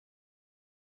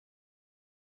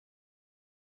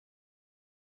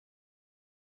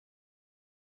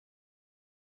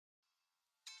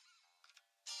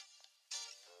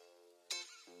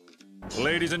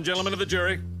Ladies and gentlemen of the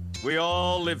jury, we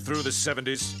all lived through the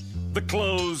 70s. The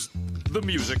clothes, the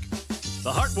music,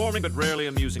 the heartwarming but rarely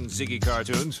amusing Ziggy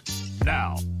cartoons.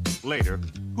 Now, later,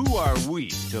 who are we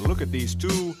to look at these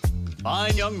two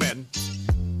fine young men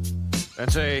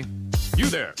and say, you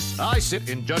there, I sit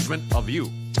in judgment of you.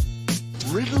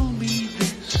 Riddle me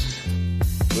this.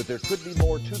 But there could be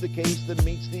more to the case than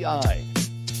meets the eye.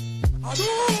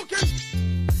 Hadouken!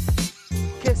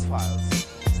 Case Files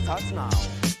starts now.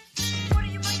 What are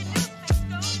you going to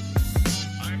do,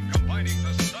 Cisco? I'm combining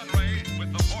the sun ray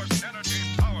with the force energy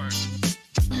power.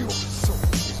 Your soul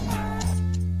is mine.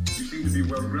 You seem to be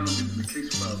well grounded in the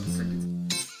case file, Detective.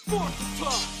 Force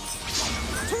Claw!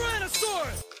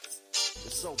 Tyrannosaurus!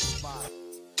 The soul is mine.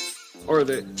 Or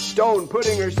the stone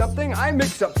pudding or something. I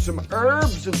mix up some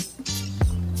herbs and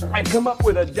I come up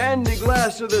with a dandy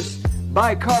glass of this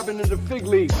bicarbonate of fig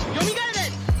leaf.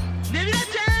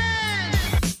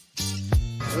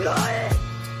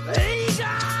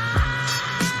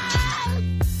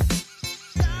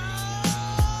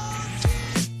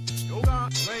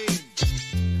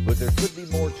 But there could be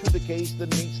more to the case than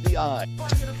meets the eye.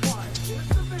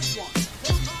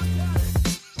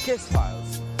 Case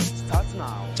Files starts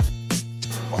now.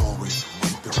 Always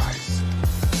winterize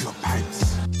your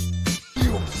pants.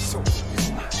 Your soul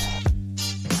is mine.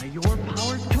 Are your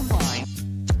powers combined?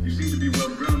 You seem to be well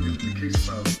grounded in the case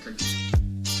file,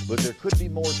 Detective. But there could be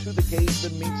more to the case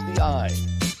than meets the eye.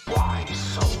 Why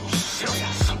so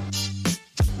serious?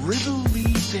 Riddle me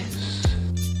this.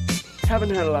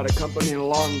 Haven't had a lot of company in a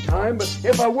long time, but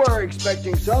if I were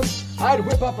expecting some, I'd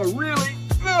whip up a really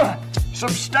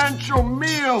substantial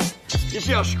meal. You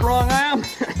see how strong I am?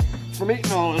 From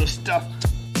eating all of this stuff.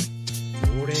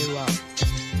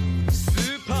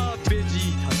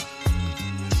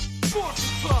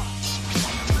 Force Claw!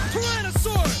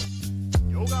 Tyrannosaurus!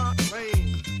 Yoga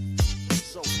Rain!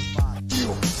 Soul is mine.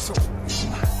 Your soul is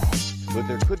mine. But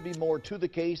there could be more to the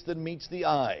case than meets the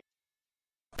eye.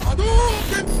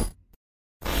 Hadouken!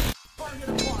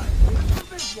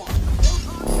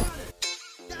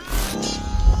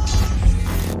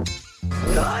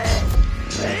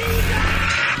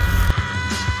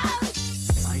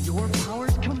 Are your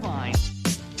powers combined?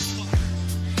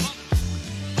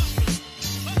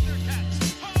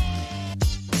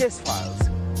 Case Files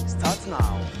starts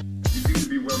now. You seem to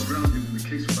be well grounded in the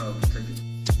case file, Detective.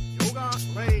 Yoga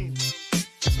Rain!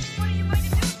 What are you going to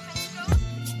do, Cisco?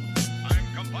 I'm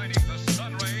combining the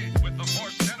sun ray with the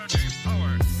force energy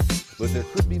power. But there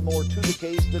could be more to the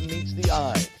case than meets the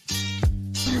eye.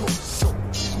 Your soul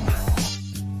is mine.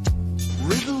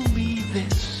 Riddle me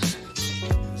this.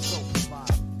 Soul is mine.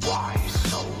 Why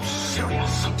so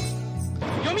serious?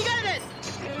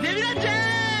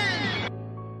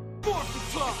 Force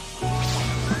Claw!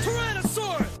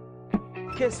 Tyrannosaurus!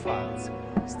 Case Files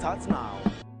starts now.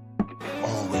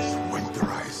 Always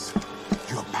winterize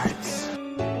your pants.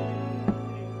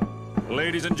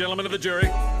 Ladies and gentlemen of the jury,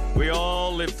 we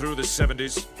all lived through the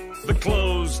 70s. The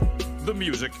clothes, the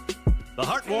music, the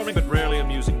heartwarming but rarely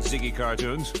amusing Ziggy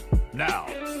cartoons. Now,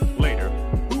 later,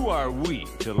 who are we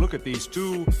to look at these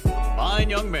two fine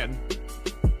young men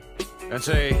and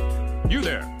say, you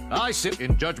there, I sit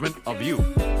in judgment of you.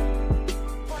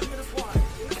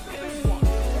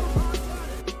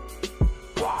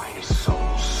 Why so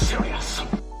serious?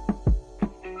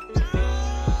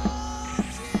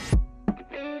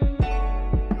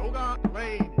 Yoga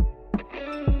Rain!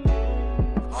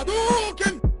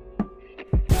 Hadouken!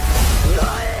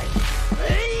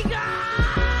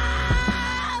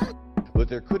 But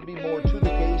there could be more to the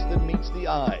case than meets the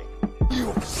eye.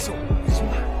 Your soul is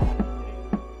mine.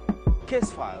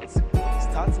 Case Files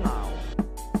starts now.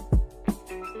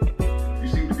 You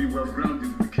seem to be well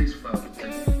grounded in the case file,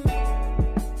 Detective.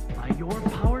 Are your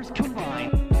powers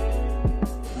combined?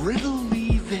 Riddle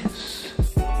me this.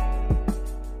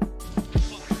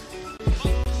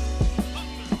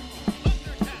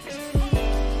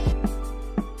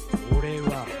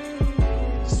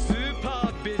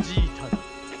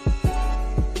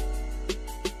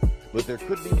 But there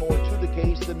could be more to the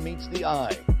case than meets the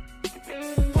eye.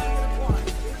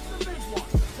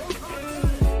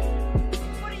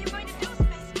 What are you going to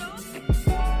do,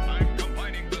 Cisco? I'm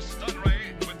combining the sun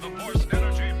ray with the force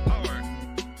energy power.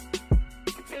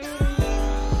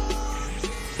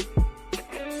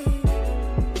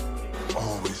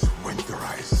 Always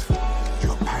winterize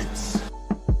your pants.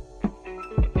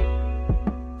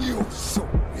 Your soul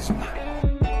is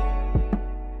mine.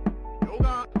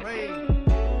 Yoga Rain!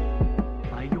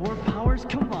 Are your powers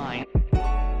combined?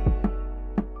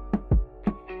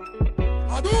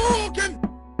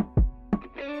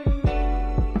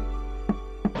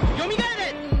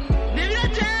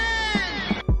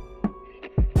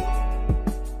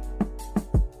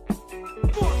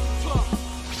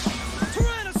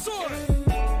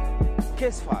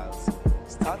 Case Files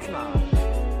starts now.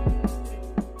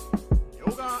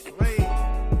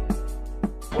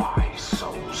 Why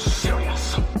so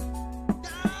serious?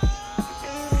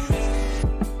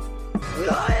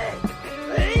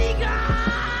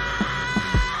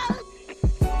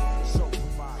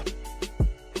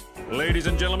 Ladies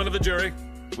and gentlemen of the jury,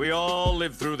 we all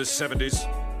lived through the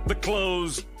 70s. The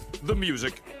clothes, the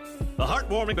music, the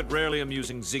heartwarming but rarely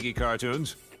amusing Ziggy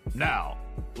cartoons. Now,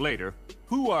 later,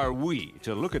 who are we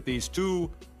to look at these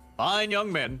two fine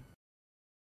young men?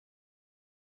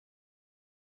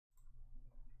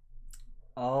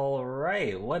 All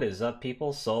right, what is up,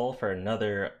 people? Soul for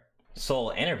another Soul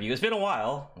interview. It's been a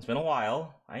while.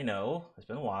 I know it's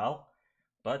been a while,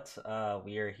 but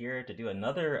we are here to do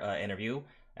another interview.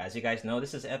 As you guys know,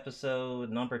 this is episode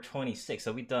number 26.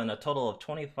 So we've done a total of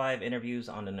 25 interviews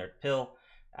on the Nerd Pill.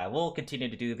 I will continue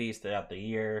to do these throughout the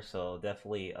year, so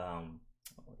definitely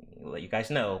let you guys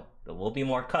know there will be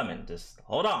more coming. Just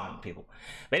hold on, people.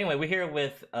 But anyway, we're here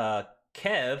with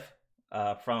Kev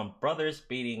from Brothers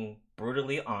Being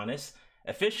Brutally Honest.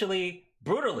 Officially,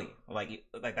 Brutally, like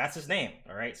that's his name.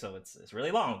 All right, so it's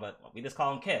really long, but we just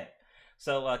call him Kev.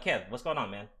 So Kev, what's going on,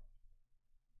 man?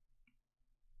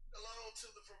 Hello to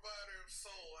the provider of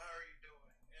soul. How are you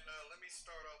doing? And let me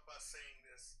start off by saying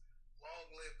this: long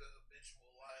live the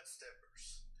habitual line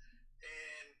steppers.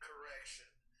 And correction,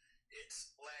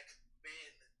 it's Black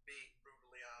Men Being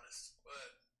Brutally Honest,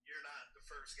 but you're not the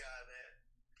first guy that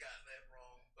got that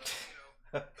wrong.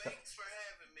 But thanks for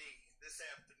having me this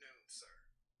afternoon, sir.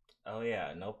 Oh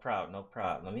yeah, no problem.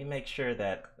 Let me make sure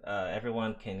that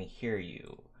everyone can hear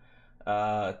you.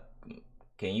 Can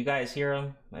you guys hear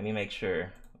him? Let me make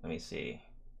sure. Let me see.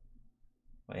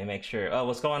 Let me make sure. Oh,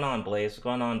 what's going on, Blaze? What's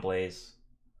going on, Blaze?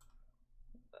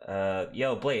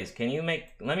 Yo, Blaze,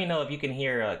 let me know if you can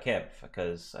hear Kev,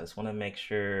 because I just want to make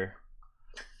sure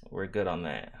we're good on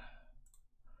that.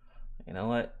 You know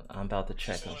what? I'm about to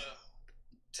check him.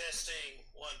 Testing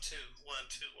 1 2 1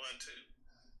 2 1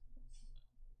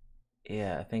 2.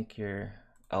 Yeah, I think you're...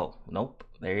 Oh, nope.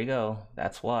 There you go.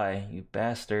 That's why, you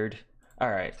bastard.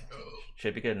 Alright.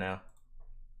 Should be good now.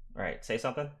 Alright, say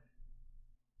something.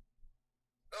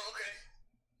 Oh, okay.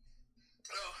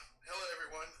 Oh, hello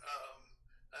everyone.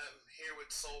 I'm here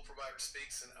with Soul Provider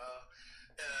Speaks, and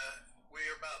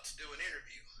we're about to do an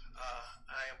interview.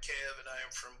 I am Kev, and I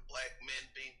am from Black Men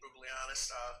Being Brutally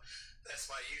Honest. That's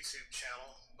my YouTube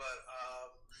channel. But I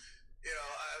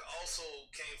also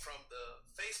came from the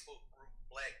Facebook group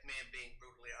Black Men Being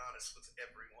Brutally Honest with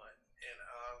Everyone, and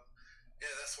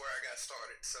that's where I got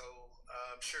started. So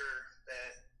I'm sure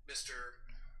that Mr.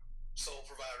 Soul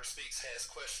Provider Speaks has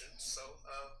questions. So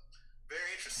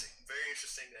very interesting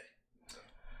day.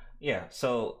 Yeah,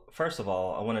 so first of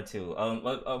all, I wanted to, I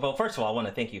want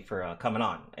to thank you for coming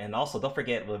on. And also, don't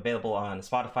forget, we're available on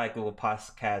Spotify, Google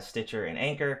Podcasts, Stitcher, and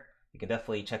Anchor. You can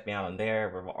definitely check me out on there.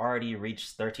 We've already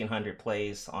reached 1,300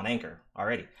 plays on Anchor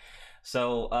already.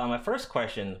 So my first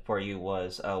question for you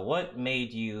was, what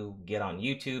made you get on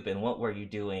YouTube, and what were you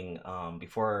doing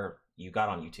before you got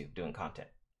on YouTube doing content?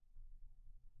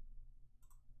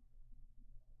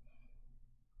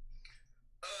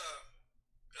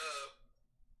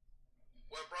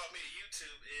 What brought me to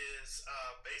YouTube is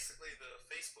basically the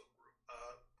Facebook group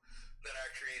that I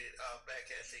created back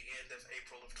at the end of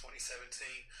April of 2017,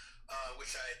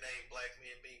 which I had named Black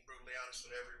Men Being Brutally Honest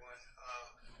with Everyone.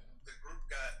 The group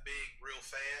got big real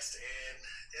fast, and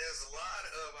there's a lot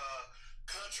of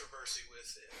controversy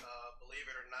with it. Believe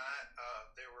it or not,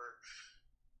 there were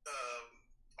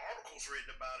articles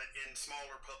written about it in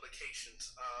smaller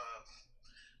publications.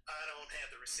 I don't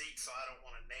have the receipts, so I don't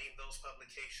want to name those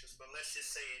publications, but let's just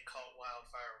say it caught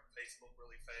wildfire on Facebook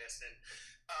really fast, and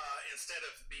instead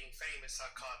of being famous, I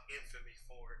caught infamy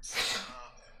for it. So,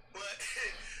 but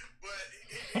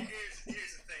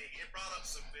here's the thing: it brought up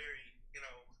some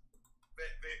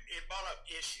it brought up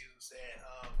issues that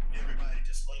everybody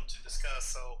just loved to discuss.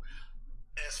 So,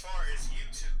 as far as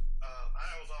YouTube,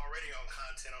 I was already on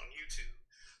content on YouTube,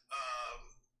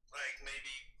 like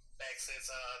maybe back since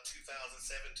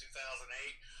 2007,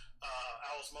 2008.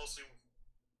 I was mostly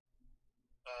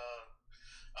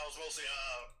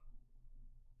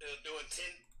doing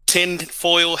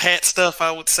tinfoil hat stuff,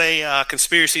 I would say,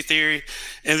 conspiracy theory,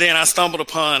 and then I stumbled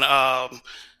upon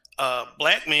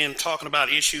black men talking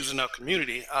about issues in our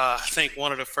community. I think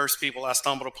one of the first people I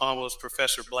stumbled upon was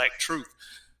Professor Black Truth.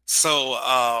 So,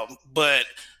 but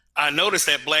I noticed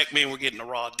that black men were getting the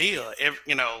raw deal.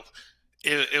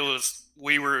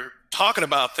 We were talking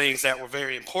about things that were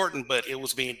very important, but it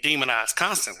was being demonized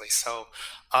constantly. So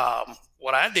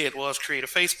what I did was create a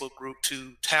Facebook group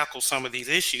to tackle some of these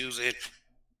issues.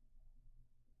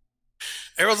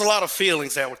 there was a lot of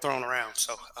feelings that were thrown around.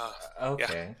 So Okay.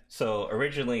 yeah. So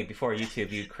originally, before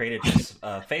YouTube, you created this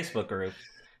Facebook group,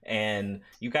 and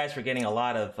you guys were getting a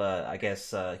lot of, I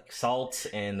guess, salt,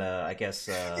 and I guess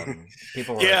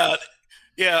people were.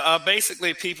 Yeah,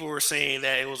 basically, people were saying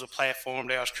that it was a platform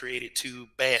that was created to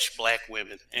bash black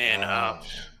women, and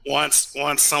once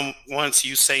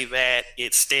you say that,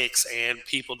 it sticks, and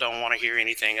people don't want to hear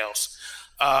anything else.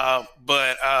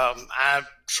 But I've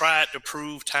tried to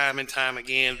prove time and time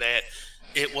again that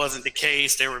it wasn't the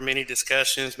case. There were many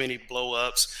discussions, many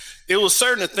blow-ups. There was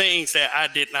certain things that I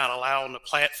did not allow on the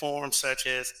platform, such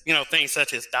as things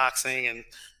such as doxing and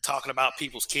talking about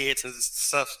people's kids and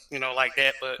stuff, like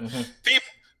that. But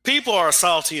people are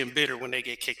salty and bitter when they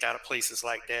get kicked out of places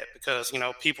like that because,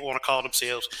 people want to call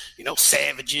themselves,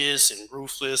 savages and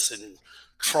ruthless and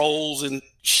trolls and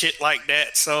shit like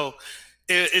that. So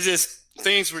it just,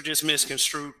 things were just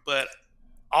misconstrued. But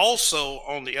also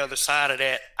on the other side of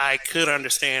that, I could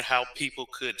understand how people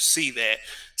could see that,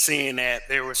 seeing that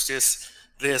there was just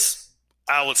this,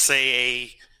 I would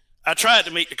say, I tried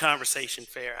to make the conversation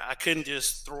fair. I couldn't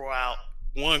just throw out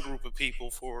one group of people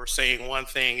for saying one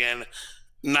thing and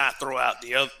not throw out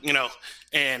the other,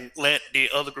 and let the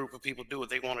other group of people do what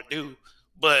they want to do.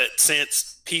 But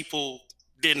since people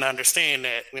didn't understand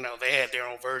that, they had their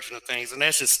own version of things, and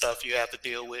that's just stuff you have to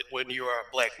deal with when you are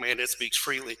a black man that speaks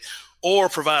freely, or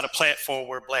provide a platform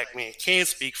where black men can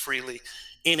speak freely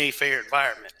in a fair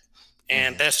environment.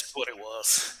 And that's what it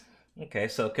was. Okay,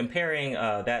 so comparing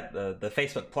the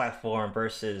Facebook platform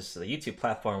versus the YouTube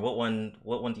platform, what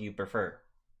one do you prefer?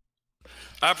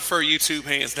 I prefer YouTube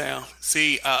hands down.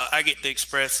 See, I get to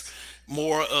express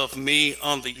more of me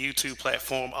on the YouTube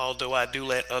platform, although I do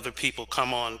let other people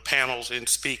come on panels and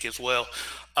speak as well.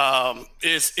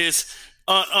 It's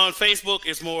on Facebook,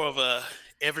 it's more of a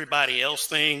everybody else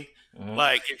thing.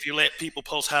 Like if you let people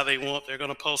post how they want, they're going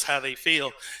to post how they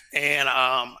feel. And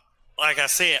like I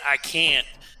said, I can't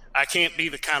be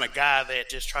the kind of guy that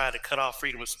just try to cut off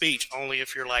freedom of speech, only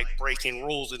if you're like breaking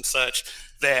rules and such,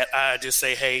 that I just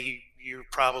say, hey, you're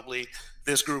probably,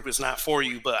 this group is not for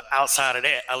you. But outside of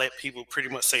that, I let people pretty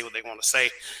much say what they want to say.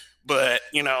 But,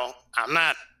 I'm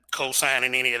not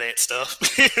co-signing any of that stuff,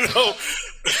 because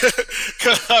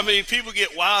I mean, people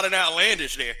get wild and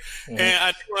outlandish there. And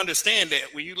I do understand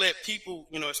that when you let people,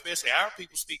 especially our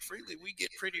people, speak freely, we get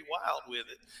pretty wild with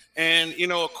it. And,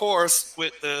 of course,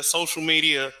 with the social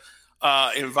media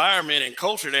environment and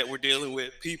culture that we're dealing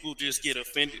with, people just get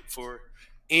offended for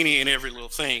any and every little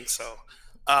thing. So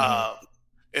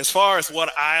as far as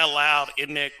what I allowed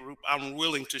in that group, I'm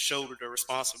willing to shoulder the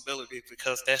responsibility,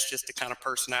 because that's just the kind of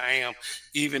person I am,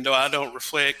 even though I don't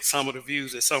reflect some of the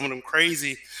views that some of them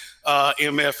crazy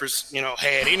MFers,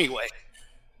 had anyway.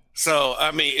 So,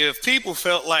 I mean, if people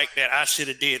felt like that I should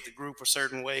have did the group a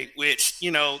certain way, which,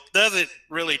 doesn't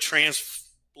really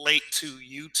translate to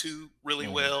YouTube really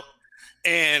well.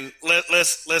 And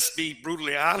let's be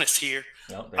brutally honest here.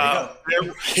 Oh, there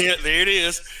you go. There it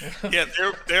is. Yeah,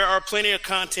 there are plenty of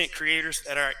content creators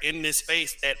that are in this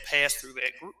space that pass through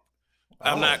that group.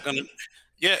 I'm not gonna.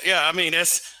 Yeah. I mean,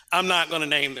 I'm not gonna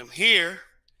name them here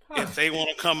if they want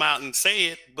to come out and say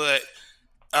it. But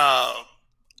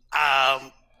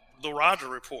the Roger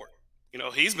Report,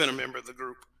 he's been a member of the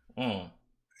group.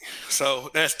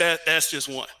 So that's just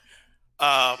one.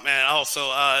 And also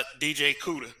DJ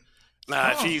Kuda.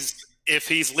 Now, if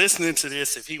he's listening to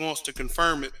this, if he wants to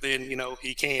confirm it, then,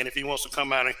 he can. If he wants to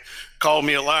come out and call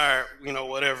me a liar,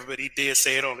 whatever, but he did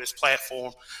say it on his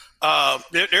platform.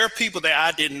 There are people that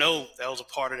I didn't know that was a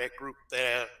part of that group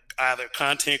that are either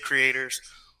content creators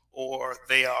or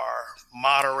they are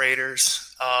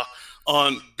moderators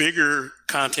on bigger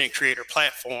content creator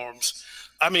platforms.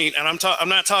 I mean, and I'm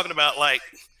not talking about like,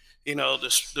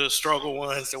 the struggle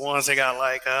ones, the ones that got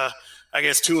like, I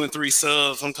guess 2 and 3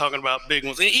 subs. I'm talking about big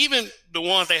ones. And even the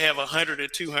ones that have 100 or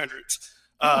 200s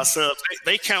subs,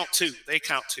 they count too.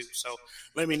 So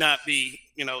let me not be,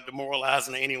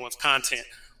 demoralizing anyone's content.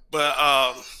 But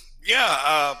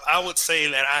I would say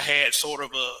that I had sort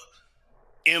of a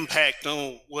impact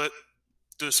on what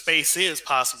the space is,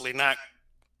 possibly not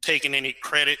taking any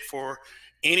credit for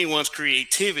anyone's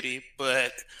creativity.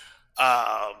 But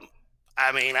I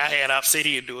mean, I had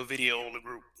Obsidian do a video on the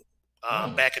group.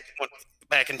 Back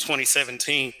in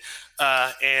 2017,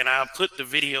 and I put the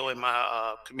video in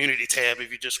my community tab.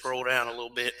 If you just scroll down a little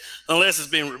bit, unless it's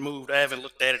been removed, I haven't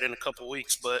looked at it in a couple of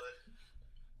weeks. But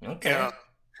okay,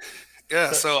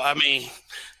 So I mean,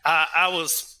 I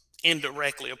was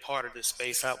indirectly a part of this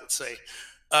space, I would say.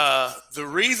 The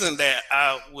reason that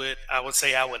I would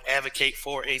say I would advocate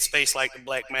for a space like the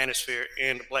Black Manosphere,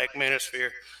 and the Black Manosphere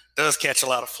does catch a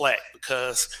lot of flack,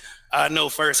 because I know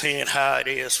firsthand how it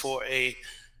is for a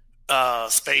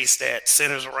space that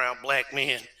centers around black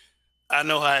men. I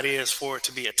know how it is for it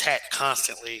to be attacked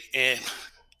constantly, and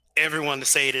everyone to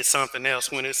say it is something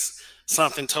else when it's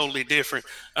something totally different.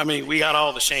 I mean, we got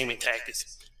all the shaming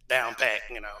tactics down pat,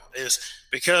 it's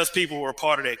because people were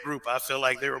part of that group. I feel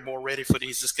like they were more ready for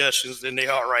these discussions than they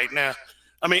are right now.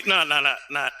 I mean, not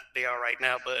they are right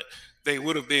now, but they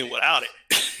would have been without it.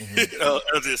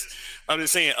 Mm-hmm. I'm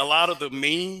just saying, a lot of the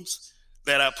memes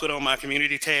that I put on my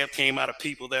community tab came out of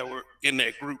people that were in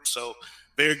that group. So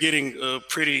they're getting a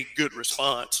pretty good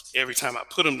response every time I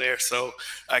put them there. So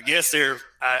I guess they're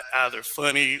either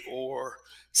funny or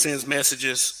sends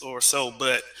messages or so.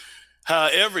 But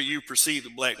however you perceive the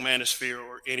Black Manosphere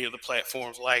or any of the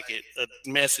platforms like it, a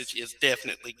message is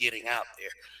definitely getting out there.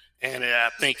 And I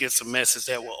think it's a message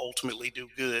that will ultimately do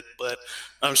good. But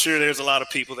I'm sure there's a lot of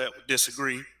people that would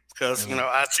disagree because,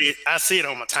 I see it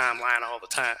on my timeline all the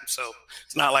time. So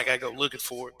it's not like I go looking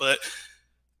for it. But,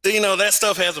 that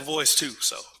stuff has a voice too.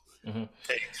 So,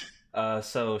 hey.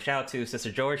 So shout out to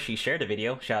Sister George. She shared the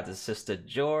video. Shout out to Sister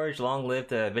George. Long live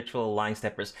the habitual line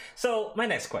steppers. So my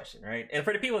next question, right? And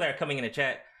for the people that are coming in the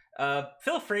chat,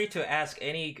 feel free to ask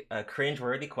any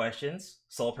cringe-worthy questions,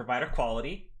 Soul Provider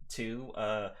quality, to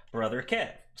Brother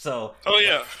Kev. So oh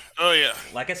yeah,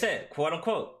 like I said, quote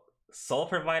unquote, Soul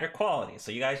Provider quality.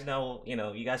 So you guys know,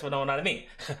 you guys will know what I mean.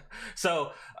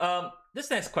 So this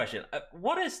next question,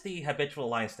 what is the habitual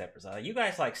line steppers? You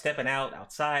guys like stepping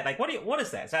outside? Like what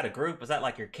is that? Is that a group? Is that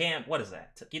like your camp? What is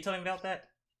that? Can you tell me about that?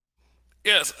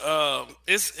 Yes,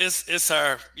 it's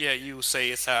our, you would say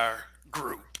it's our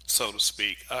group, so to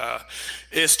speak.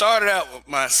 It started out with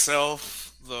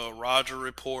myself, the Roger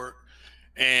Report,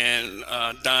 and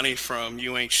Donnie from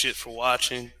You Ain't Shit for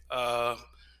Watching.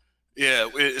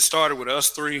 It started with us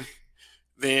three.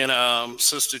 Then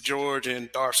Sister George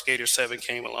and Darth Skater 7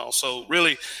 came along. So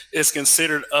really, it's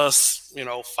considered us,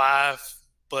 5.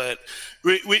 But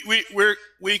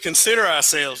we consider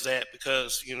ourselves that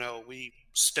because we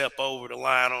step over the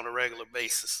line on a regular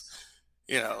basis.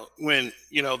 When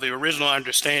the original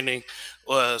understanding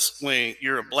was when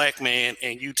you're a black man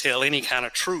and you tell any kind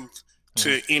of truth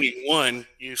to anyone,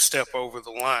 you step over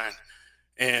the line,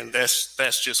 and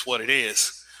that's just what it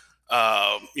is.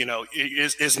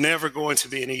 It's never going to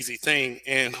be an easy thing,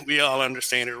 and we all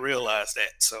understand and realize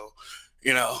that. So,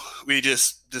 we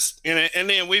just and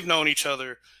then we've known each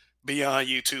other beyond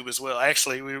YouTube as well.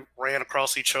 Actually, we ran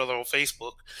across each other on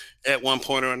Facebook at one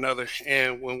point or another,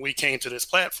 and when we came to this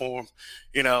platform,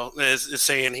 it's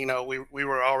saying, we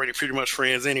were already pretty much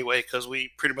friends anyway because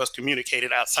we pretty much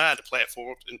communicated outside the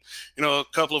platform, and a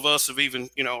couple of us have even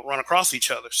run across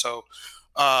each other. So.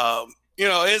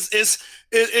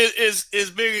 It's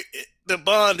big. The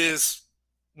bond is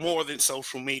more than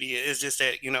social media. It's just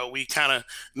that, we kind of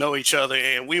know each other,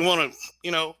 and we want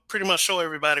to, pretty much show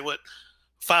everybody what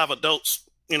 5 adults,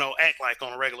 act like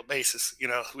on a regular basis.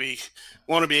 We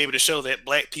want to be able to show that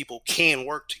black people can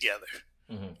work together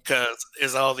because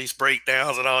there's all these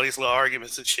breakdowns and all these little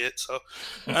arguments and shit. So,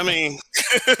 I mean,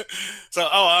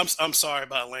 I'm sorry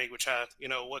about language.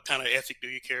 What kind of ethic do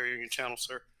you carry on your channel,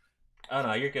 sir? Oh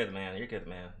no, you're good, man. You're good,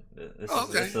 man. This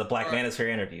is a Black Manosphere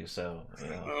interview, so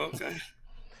okay,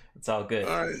 it's all good.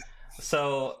 All right.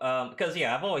 So, because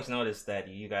I've always noticed that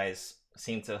you guys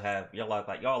seem to have y'all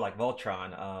like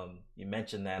Voltron. You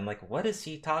mentioned that. I'm like, what is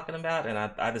he talking about? And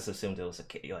I just assumed it was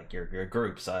like your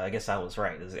group. So I guess I was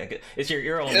right. It's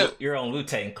your own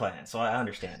Wu-Tang Clan. So I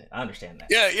understand it. I understand that.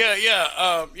 Yeah.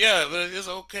 It's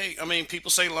okay. I mean,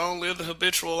 people say long live the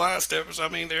habitual line steppers. I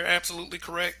mean, they're absolutely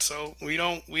correct. So we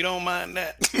don't mind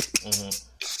that.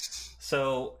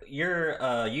 So your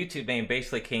YouTube name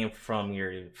basically came from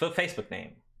your Facebook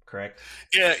name, correct?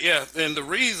 Yeah. And the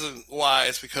reason why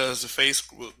is because the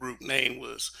Facebook group name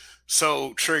was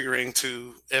so triggering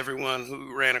to everyone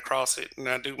who ran across it. And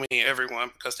I do mean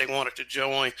everyone because they wanted to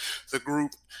join the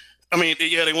group. I mean,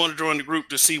 they wanted to join the group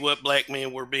to see what black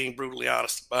men were being brutally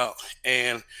honest about.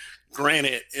 And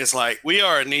granted, it's like we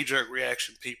are a knee-jerk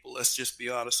reaction people. Let's just be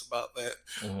honest about that.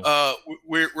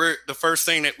 We're the first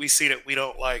thing that we see that we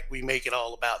don't like, we make it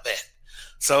all about that.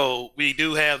 So we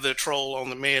do have the troll on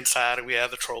the men's side and we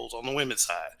have the trolls on the women's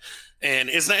side. And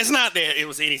it's not that it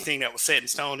was anything that was set in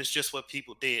stone. It's just what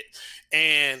people did.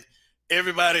 And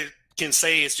everybody can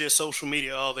say it's just social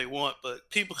media all they want, but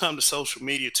people come to social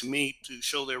media to me to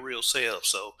show their real selves.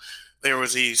 So there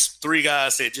was these 3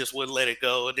 guys that just wouldn't let it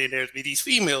go. And then there'd be these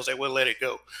females that wouldn't let it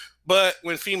go. But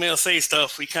when females say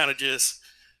stuff, we kind of just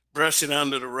brush it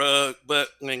under the rug. But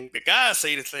when the guys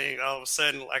say the thing, all of a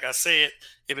sudden, like I said,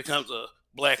 it becomes a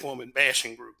black woman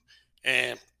bashing group.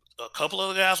 And a couple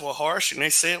of the guys were harsh, and they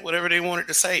said whatever they wanted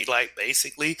to say. Like,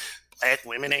 basically, black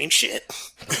women ain't shit.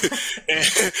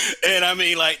 and I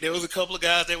mean, like, there was a couple of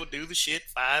guys that would do the shit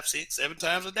 5, 6, 7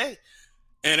 times a day.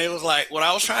 And it was like, what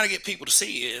I was trying to get people to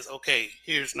see is, okay,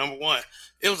 here's number one.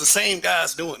 It was the same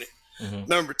guys doing it. Mm-hmm.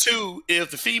 Number two, if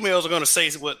the females are going to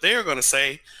say what they're going to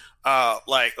say,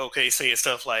 like, okay, saying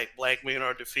stuff like black men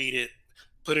are defeated,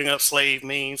 putting up slave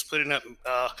memes, putting up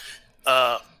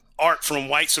art from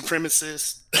white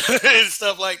supremacists and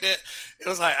stuff like that. It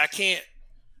was like, I can't,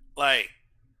 like,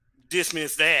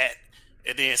 dismiss that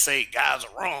and then say guys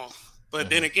are wrong.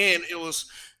 But then again, it was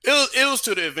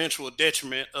to the eventual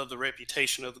detriment of the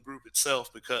reputation of the group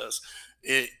itself, because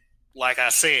it, like I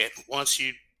said, once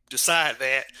you decide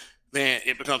that, then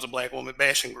it becomes a black woman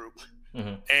bashing group. Mm-hmm.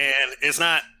 And it's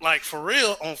not like, for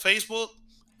real, on Facebook,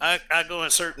 I go in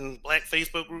certain black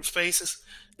Facebook group spaces,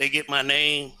 they get my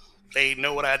name, they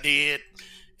know what I did,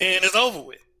 and it's over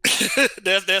with.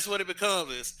 That's what it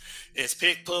becomes. It's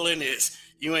pick pulling, it's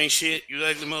you ain't shit, you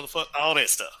ugly motherfucker, all that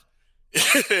stuff.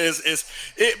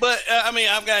 But I mean,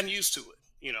 I've gotten used to it.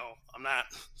 You know, I'm not.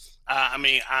 I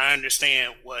mean, I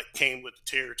understand what came with the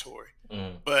territory,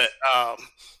 but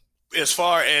as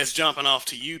far as jumping off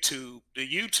to YouTube, the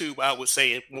YouTube, I would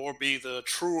say it more be the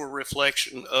truer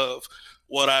reflection of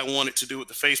what I wanted to do with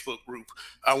the Facebook group.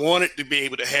 I wanted to be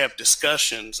able to have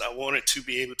discussions. I wanted to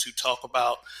be able to talk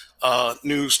about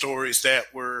news stories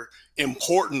that were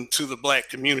important to the black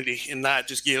community and not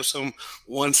just give some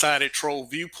one-sided troll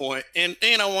viewpoint. And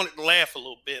then I wanted to laugh a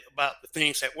little bit about the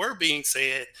things that were being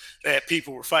said that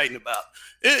people were fighting about.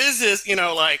 It's just, you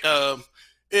know, like,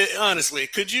 honestly,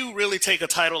 could you really take a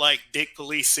title like Dick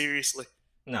Police seriously?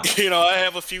 No. You know, I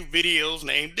have a few videos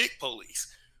named Dick Police.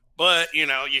 But, you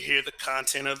know, you hear the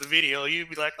content of the video, you'd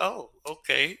be like, oh,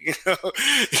 okay. You know,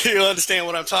 you understand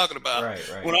what I'm talking about.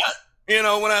 Right.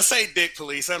 When I say Dick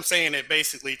Police, I'm saying that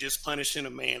basically just punishing a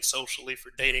man socially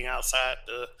for dating outside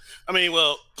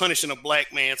punishing a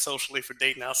black man socially for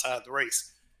dating outside the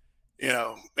race. You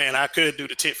know, and I could do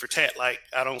the tit for tat. Like,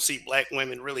 I don't see black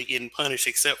women really getting punished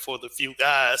except for the few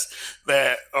guys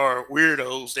that are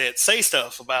weirdos that say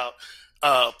stuff about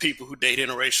people who date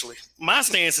interracially. My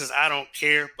stance is I don't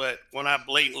care, but when I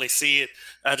blatantly see it,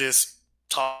 I just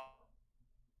talk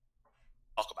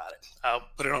about it. I'll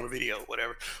put it on a video,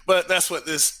 whatever. But that's what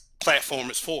this platform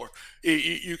is for.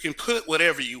 You can put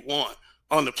whatever you want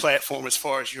on the platform as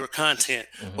far as your content.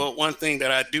 Mm-hmm. But one thing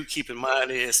that I do keep in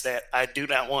mind is that I do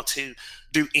not want to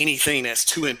do anything that's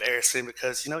too embarrassing,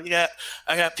 because, you know,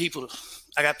 I got people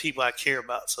I care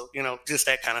about. So, you know, just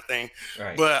that kind of thing.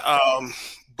 Right.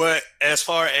 But as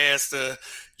far as the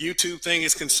YouTube thing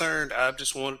is concerned, I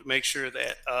just wanted to make sure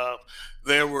that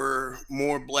there were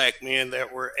more black men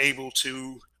that were able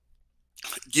to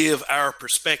give our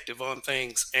perspective on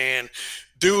things and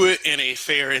do it in a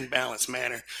fair and balanced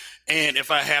manner. And if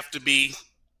I have to be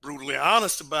brutally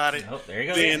honest about it, there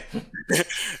you go.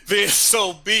 Then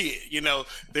so be it. You know,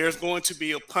 there's going to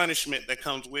be a punishment that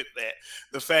comes with that.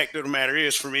 The fact of the matter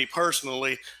is, for me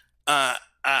personally,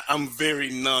 I'm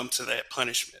very numb to that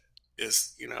punishment.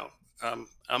 It's, you know, I'm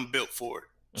built for it,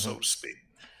 so to speak.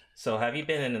 So have you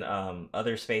been in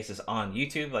other spaces on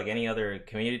YouTube, like any other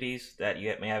communities that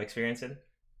you may have experience in?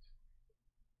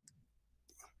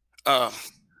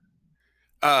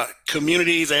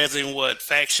 Communities as in what?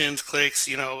 Factions, cliques,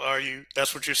 you know,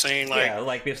 that's what you're saying? Like, yeah,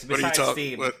 like besides the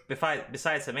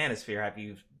Manosphere, have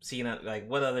you seen, like,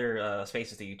 what other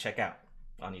spaces do you check out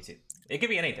on YouTube? It could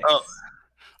be anything.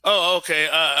 Oh, okay.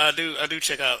 I do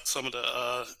check out some of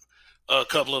the a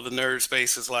couple of the nerd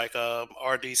spaces, like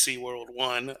RDC World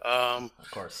 1. Of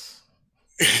course.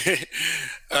 Yeah,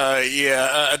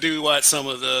 I do watch some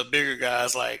of the bigger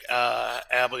guys like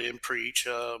Abbott and Preach.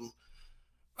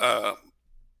 I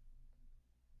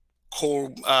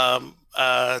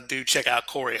do check out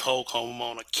Corey Holcomb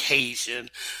on occasion,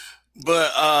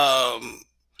 but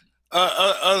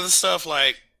other stuff,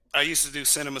 like I used to do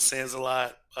Cinema Sins a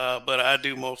lot, but I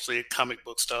do mostly comic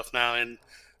book stuff now and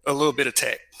a little bit of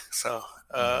tech. So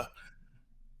I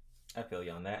feel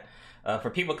you on that. For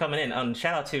people coming in,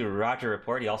 shout out to Roger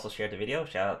Report. He also shared the video.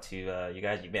 Shout out to you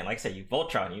guys. You've been, like I said, you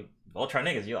Voltron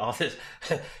niggas. You all this,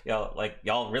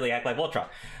 y'all really act like Voltron.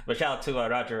 But shout out to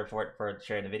Roger Report for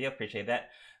sharing the video. Appreciate that.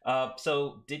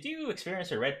 So did you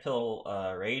experience a red pill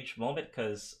rage moment?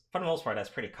 Because for the most part, that's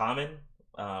pretty common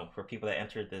for people that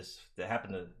entered this, that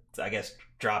happen to, I guess,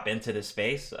 drop into this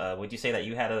space. Would you say that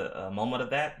you had a moment of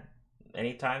that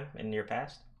anytime in your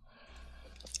past?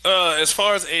 As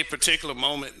far as a particular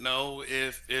moment, no.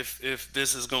 If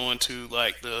this is going to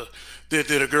like the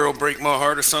did a girl break my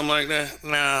heart or something like that?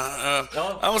 Nah.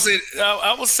 No. I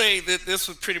would say that this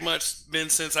was pretty much been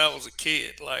since I was a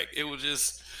kid. Like it was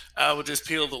just I would just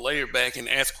peel the layer back and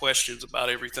ask questions about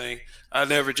everything. I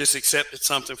never just accepted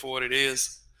something for what it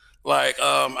is. Like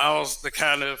I was the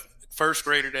kind of first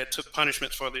grader that took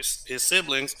punishments for his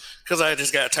siblings because I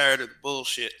just got tired of the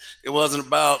bullshit. It wasn't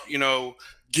about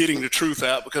getting the truth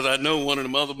out because I know one of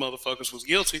the other motherfuckers was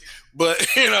guilty. But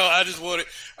I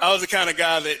was the kind of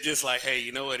guy that just like, hey,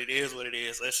 you know what? It is what it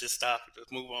is. Let's just stop it.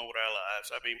 Let's move on with our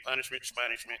lives. I mean, punishment is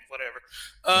punishment, whatever.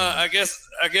 I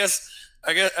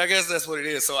guess that's what it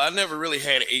is. So I never really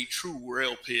had a true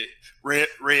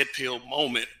red pill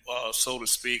moment, so to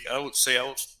speak. I would say I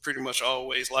was pretty much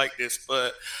always like this,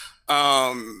 but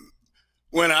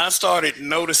when I started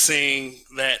noticing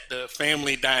that the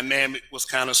family dynamic was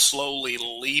kind of slowly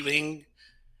leaving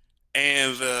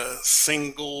and the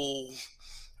single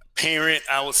parent,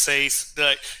 I would say,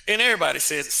 like, and everybody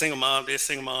says single mom this,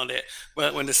 single mom that,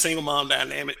 but when the single mom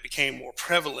dynamic became more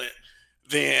prevalent,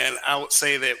 then I would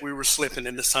say that we were slipping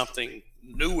into something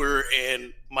newer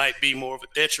and might be more of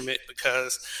a detriment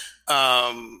because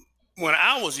when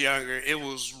I was younger, it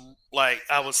was like,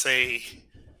 I would say,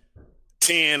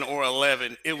 10 or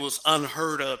 11, it was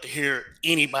unheard of to hear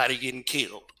anybody getting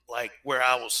killed. Like where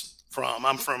I was from,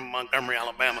 I'm from Montgomery,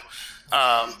 Alabama.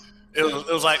 It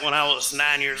was like when I was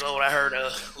 9 years old, I heard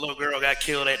a little girl got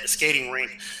killed at the skating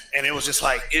rink, and it was just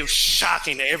like it was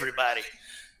shocking to everybody.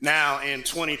 Now in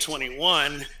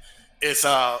 2021, it's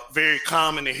very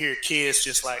common to hear kids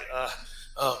just like,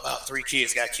 about 3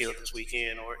 kids got killed this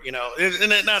weekend, or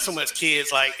and not so much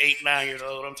kids like 8, 9 years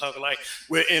old. I'm talking like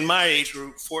we're in my age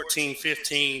group, 14,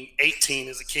 15, 18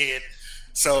 as a kid.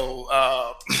 So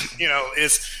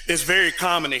it's very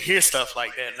common to hear stuff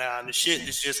like that now, and the shit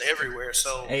is just everywhere.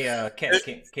 So hey,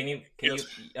 Kev, can you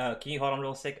hold on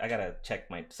real quick? I gotta check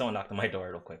someone knocked on my door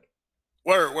real quick.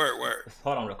 Word.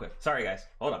 Hold on real quick. Sorry guys,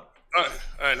 hold on. All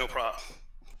right, no problem.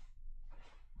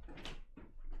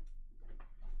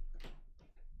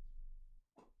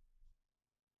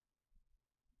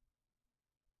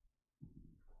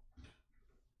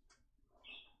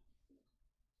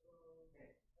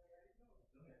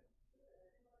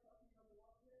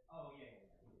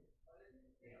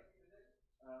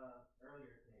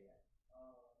 Earlier today, yeah.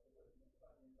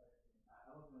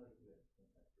 I wasn't really good.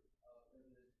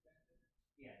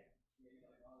 Yeah,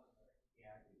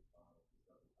 yeah, I do.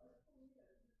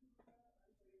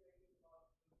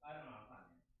 I don't know. I'm fine,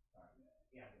 man. Sorry.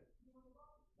 Yeah, I'm good.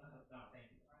 No, thank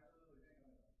you.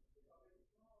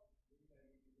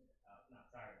 No,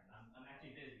 sorry, man. I'm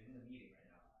actually busy. I'm in a meeting right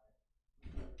now.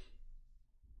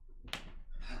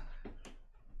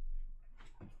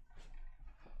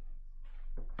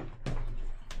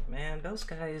 Man, those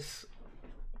guys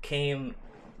came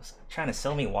trying to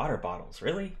sell me water bottles.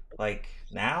 Really? Like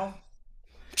now?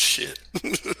 Shit.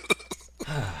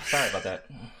 Sorry about that.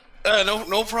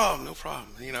 No problem. No problem.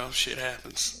 Shit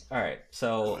happens. All right.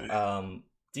 So,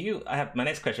 my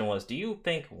next question was, do you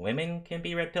think women can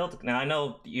be red pilled? Now, I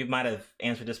know you might have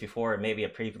answered this before, maybe a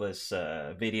previous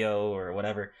video or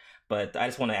whatever, but I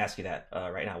just want to ask you that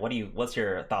right now. What's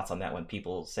your thoughts on that when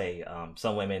people say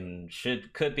some women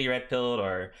could be red pilled,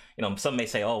 or some may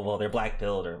say, oh, well, they're black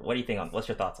pilled, or what do you think what's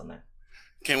your thoughts on that?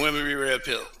 Can women be red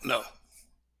pilled? No.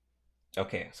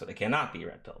 Okay, so they cannot be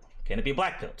red pilled. Can it be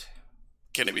black pilled?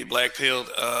 Can it be black pilled?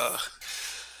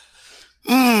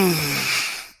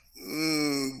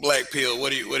 Black pill.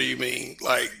 What do you mean?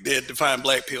 Like, they define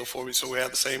black pill for me so we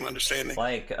have the same understanding.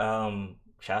 Like, shout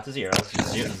out to Zero.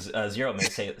 Zero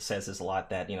says this a lot,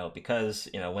 that because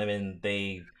women,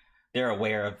 they're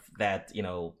aware of that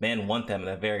men want them at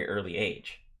a very early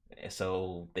age,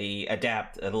 so they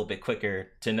adapt a little bit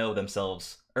quicker to know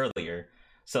themselves earlier.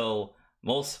 So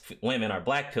most women are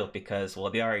black pilled because, well,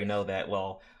 they already know that,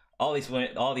 well, all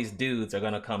these dudes are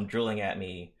gonna come drilling at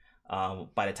me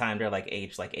by the time they're like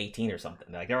age like 18 or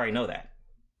something. Like, they already know that.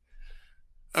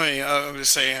 I mean, I'm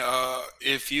just saying,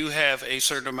 if you have a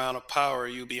certain amount of power,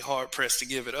 you'll be hard pressed to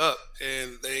give it up.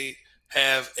 And they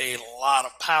have a lot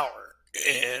of power,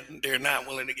 and they're not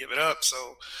willing to give it up.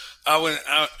 So, I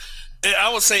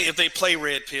would say if they play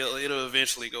red pill, it'll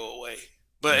eventually go away.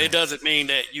 But it doesn't mean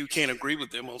that you can't agree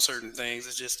with them on certain things.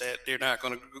 It's just that they're not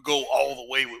going to go all the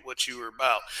way with what you were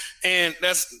about, and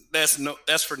that's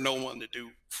for no one to do,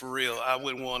 for real. I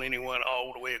wouldn't want anyone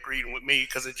all the way agreeing with me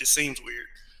because it just seems weird.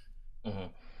 Mm-hmm.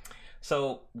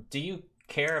 So, do you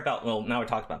care about? Well, now we're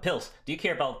talking about pills. Do you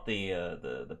care about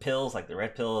the pills, like the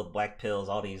red pill, black pills,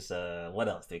 all these? What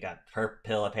else? They got purple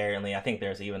pill apparently. I think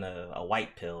there's even a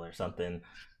white pill or something.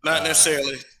 Not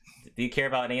necessarily. Do you care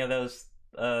about any of those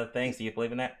things? Do you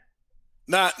believe in that?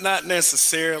 Not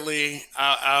necessarily.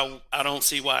 I don't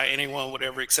see why anyone would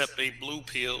ever accept a blue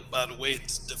pill by the way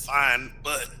it's defined,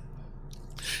 but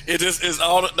it just is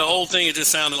all the whole thing. It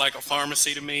just sounded like a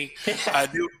pharmacy to me. I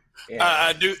do. Yeah.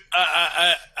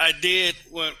 I did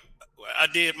when I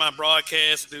did my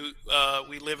broadcast.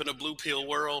 We live in a blue pill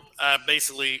world. I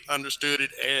basically understood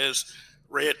it as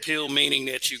red pill meaning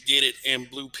that you get it, and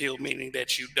blue pill meaning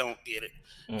that you don't get it.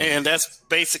 And that's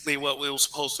basically what it was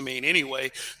supposed to mean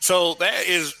anyway. So that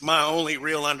is my only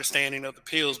real understanding of the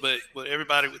pills. But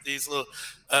everybody with these little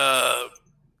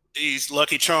these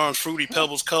Lucky Charms, Fruity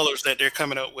Pebbles colors that they're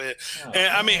coming up with,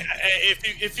 and I mean,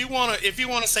 if you want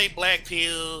to say black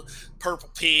pill, purple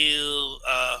pill,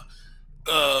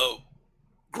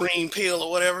 green pill,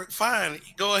 or whatever, fine,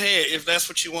 go ahead if that's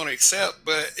what you want to accept.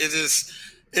 But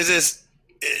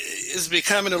it's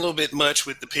becoming a little bit much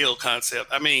with the pill concept.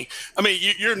 I mean,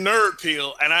 you're nerd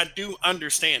pill, and I do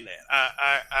understand that.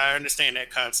 I understand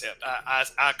that concept.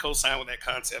 I co-sign with that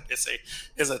concept.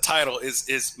 It's a title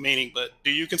is meaning. But do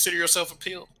you consider yourself a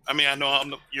pill? I mean, I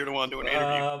know you're the one doing the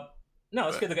interview. No,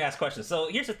 it's good to ask questions. So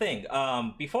here's the thing.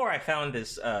 Before I found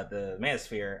this the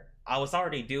Manosphere, I was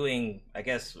already doing, I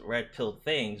guess, red pill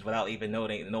things without even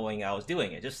knowing I was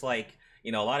doing it. Just like, a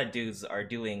lot of dudes are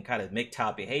doing kind of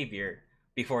MGTOW behavior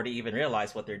before they even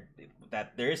realize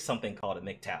that there is something called a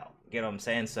MGTOW. You get what I'm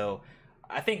saying? So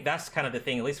I think that's kind of the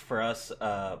thing, at least for us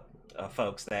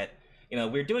folks, that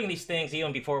we're doing these things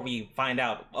even before we find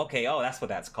out, okay, oh, that's what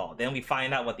that's called. Then we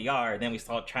find out what they are, and then we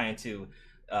start trying to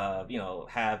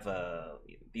have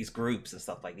these groups and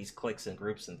stuff, like these cliques and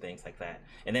groups and things like that,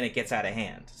 and then it gets out of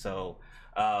hand. So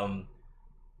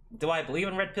do I believe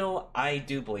in red pill? I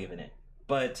do believe in it,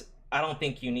 but I don't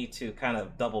think you need to kind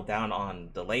of double down on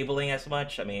the labeling as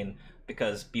much. I mean,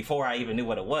 because before I even knew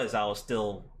what it was, I was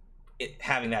still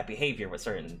having that behavior with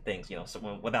certain things,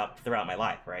 throughout my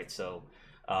life, right? So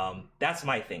that's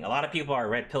my thing. A lot of people are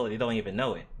red pill, they don't even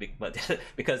know it, but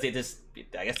because they just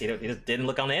didn't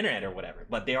look on the internet or whatever.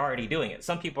 But they're already doing it.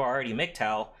 Some people are already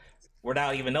MGTOW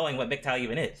without even knowing what MGTOW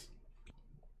even is.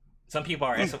 Some people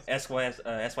are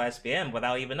SYSBM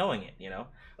without even knowing it,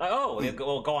 Like, oh, they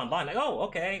go online, like, oh,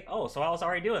 okay, oh, so I was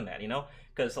already doing that,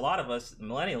 Because a lot of us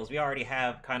millennials, we already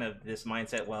have kind of this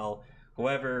mindset, well,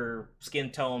 whoever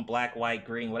skin tone, black, white,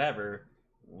 green, whatever,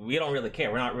 we don't really care.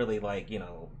 We're not really, like,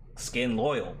 skin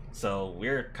loyal. So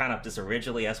we're kind of just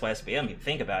originally SYSBM, if you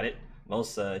think about it,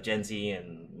 most Gen Z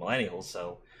and millennials.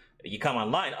 So you come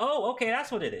online, oh, okay,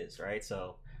 that's what it is, right?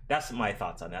 So that's my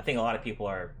thoughts on that. I think a lot of people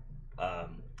are...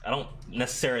 I don't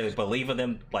necessarily believe in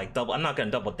them, I'm not going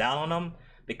to double down on them,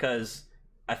 because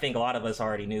I think a lot of us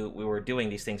already knew we were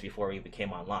doing these things before we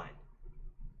became online.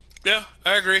 Yeah,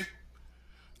 I agree.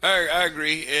 I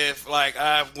agree. If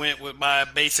I went with my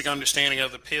basic understanding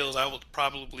of the pills, I would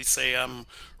probably say I'm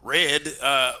red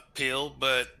pill,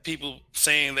 but people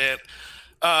saying that,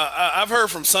 I've heard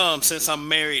from some, since I'm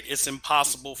married, it's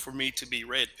impossible for me to be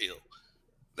red pill,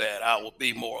 that I will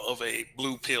be more of a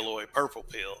blue pill or a purple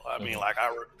pill. I mean,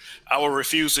 I will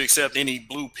refuse to accept any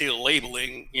blue pill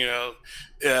labeling,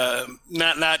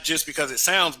 not just because it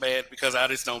sounds bad, because I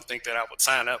just don't think that I would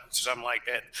sign up to something like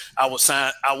that. I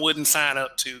wouldn't sign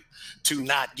up to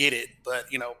not get it.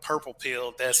 But, purple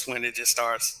pill, that's when it just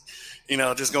starts,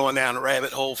 just going down the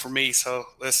rabbit hole for me. So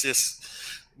let's just,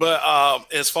 but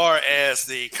as far as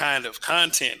the kind of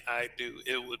content I do,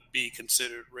 it would be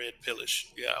considered red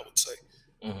pillish. Yeah, I would say.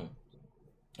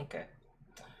 Mm-hmm. Okay.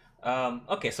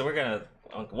 Okay, so we're gonna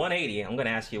on 180. I'm gonna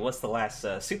ask you, what's the last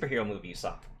superhero movie you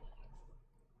saw?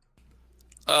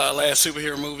 Last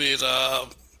superhero movie is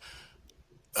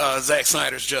Zack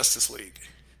Snyder's Justice League.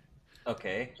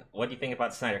 Okay, what do you think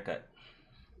about Snyder Cut?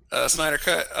 Snyder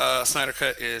Cut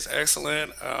is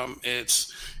excellent.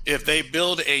 It's if they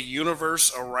build a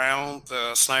universe around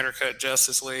the Snyder Cut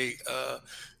Justice League,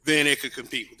 then it could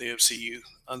compete with the MCU.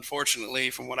 Unfortunately,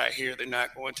 from what I hear, they're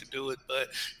not going to do it. But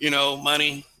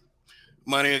money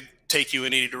will take you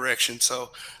in any direction.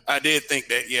 So I did think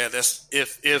that, yeah, that's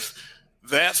if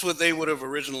that's what they would have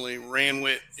originally ran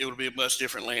with, it would be a much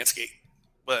different landscape.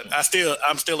 But I'm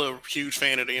still a huge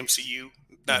fan of the MCU.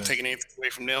 Not taking anything away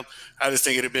from them. I just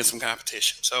think it had been some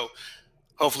competition. So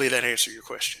hopefully that answered your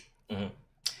question.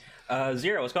 Mm-hmm.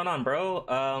 Zero, what's going on, bro?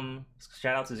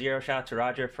 Shout out to Zero. Shout out to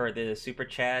Roger for the super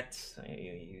chat.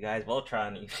 You guys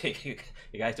Voltron.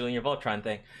 you guys doing your Voltron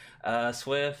thing.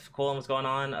 Swift, cool. What's going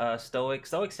on? Stoic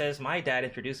says, my dad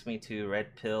introduced me to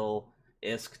red pill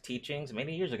ISK teachings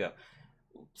many years ago.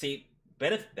 See,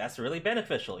 that's really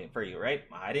beneficial for you, right?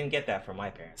 I didn't get that from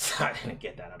my parents. I didn't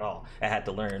get that at all. I had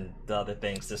to learn the other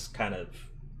things, just kind of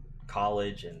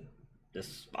college and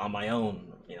just on my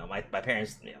own. My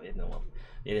parents, they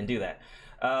didn't do that.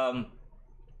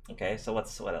 Okay, so what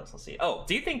else? Let's see. Oh,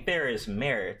 do you think there is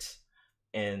merit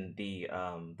in the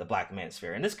Black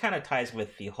Manosphere? And this kind of ties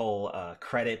with the whole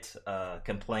credit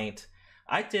complaint.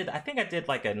 I think I did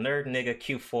like a Nerd Nigga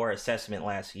Q4 assessment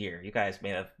last year. You guys may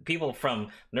have, people from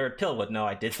Nerd Pill would know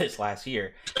I did this last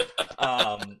year, where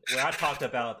I talked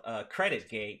about credit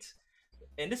gate,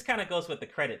 and this kind of goes with the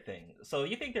credit thing. So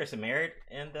you think there's a merit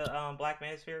in the Black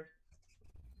Manosphere?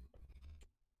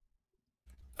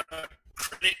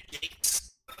 Credit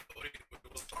gates.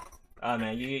 Oh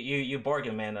man, you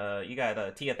Borgen, man. You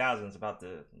got Tia Thousands about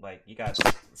to, like, you got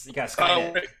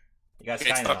Skynet. You got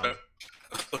Skynet on.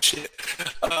 Oh shit.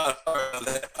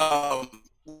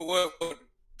 What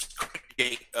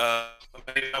gate?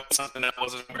 Maybe that was something that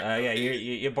wasn't. Yeah,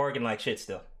 you're Borgen like shit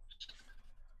still.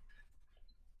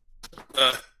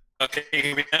 Okay, can you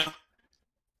hear me now?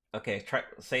 Okay,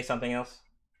 say something else.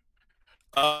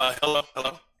 Hello.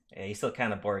 Yeah, you still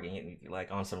kind of Borgen, you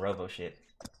like on some Robo shit.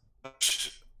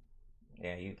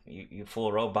 Yeah, you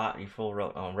full robot, you full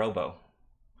Robo.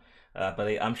 But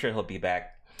I'm sure he'll be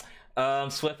back.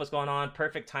 Swift, what's going on?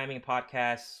 Perfect timing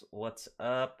podcast. What's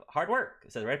up? Hard work.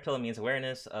 It says red pill means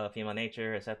awareness of female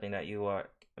nature, accepting that you are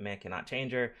a man cannot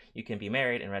change her. You can be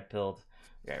married and red pilled.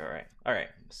 Right. All right.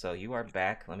 So you are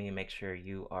back. Let me make sure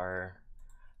you are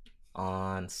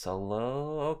on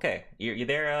solo. Okay, you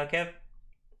there, Kev?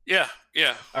 Yeah.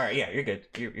 All right. Yeah, you're good.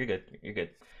 You're good.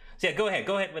 So yeah, go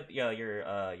ahead with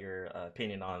your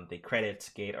opinion on the credit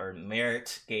gate, or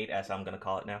merit gate, as I'm gonna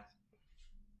call it now.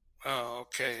 Oh,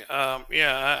 okay.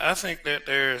 I think that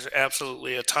there's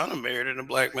absolutely a ton of merit in the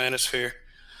Black Manosphere,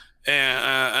 and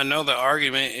I know the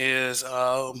argument is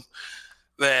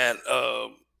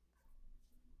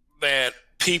that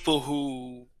people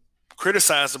who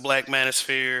criticize the Black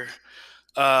Manosphere,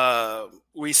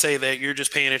 we say that you're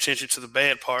just paying attention to the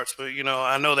bad parts, but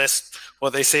I know that's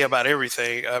what they say about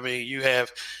everything. I mean, you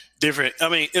have different. I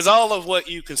mean, it's all of what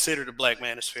you consider the Black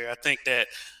Manosphere. I think that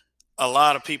a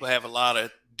lot of people have a lot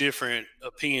of different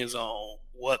opinions on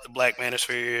what the Black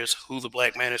Manosphere is, who the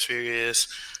Black Manosphere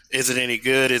is it any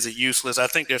good, is it useless? I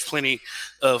think there's plenty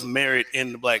of merit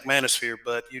in the Black Manosphere,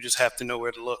 but you just have to know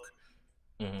where to look.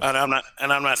 Mm-hmm.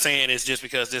 And I'm not saying it's just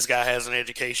because this guy has an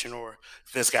education or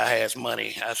this guy has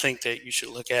money. I think that you should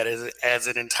look at it as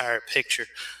an entire picture.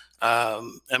 I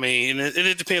mean,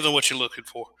 it depends on what you're looking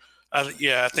for.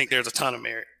 I think there's a ton of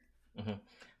merit. Mm-hmm.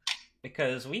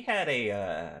 Because we had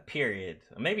a period,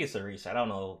 maybe it's a reset, I don't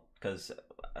know, because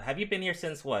have you been here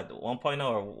since what,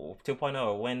 1.0 or 2.0,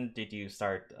 or when did you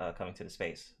start coming to the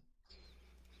space?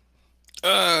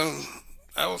 I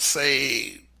would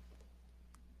say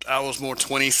I was more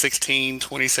 2016,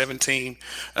 2017.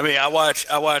 I mean, I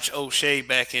watched O'Shea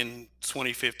back in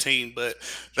 2015, but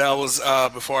that was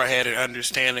before I had an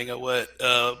understanding of what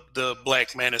the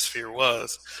Black Manosphere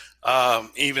was.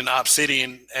 Even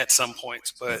Obsidian at some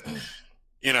points, but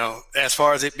as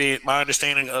far as it being, my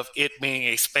understanding of it being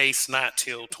a space, not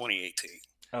till 2018.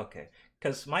 Okay,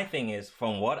 because my thing is,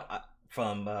 from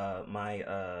my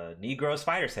Negro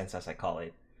spider sense, as I call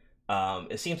it,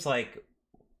 it seems like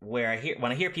when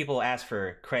I hear people ask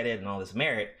for credit and all this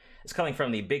merit, it's coming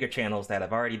from the bigger channels that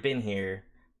have already been here,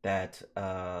 that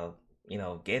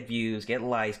get views, get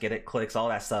likes, get clicks, all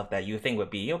that stuff that you think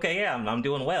would be okay. Yeah, I'm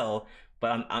doing well.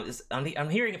 But I'm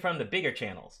hearing it from the bigger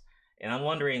channels, and I'm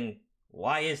wondering,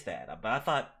 why is that? But I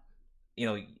thought,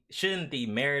 shouldn't the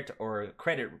merit or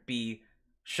credit be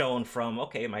shown from,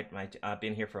 okay, I've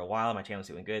been here for a while, my channel's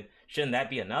doing good. Shouldn't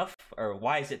that be enough? Or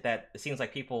why is it that it seems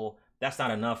like that's not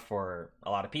enough for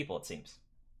a lot of people, it seems?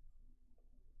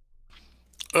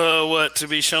 What, to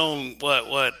be shown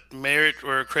what merit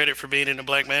or credit for being in the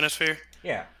Black Manosphere?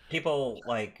 Yeah,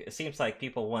 it seems like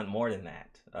people want more than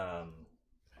that.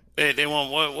 They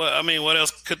want what? I mean, what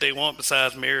else could they want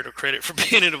besides merit or credit for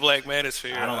being in the Black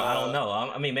Manosphere? I don't know.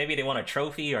 I mean, maybe they want a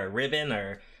trophy or a ribbon,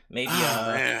 or maybe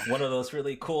one of those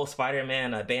really cool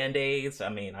Spider-Man Band-Aids. I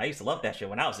mean, I used to love that shit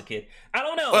when I was a kid. I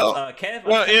don't know, Kev.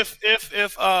 Well,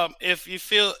 if you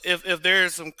feel if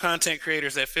there's some content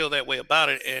creators that feel that way about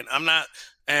it, and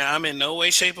I'm in no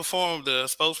way, shape, or form the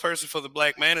spokesperson for the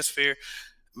Black Manosphere,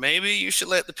 maybe you should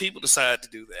let the people decide to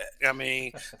do that. I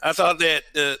mean, I thought that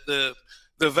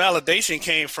the validation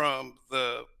came from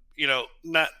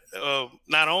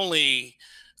not only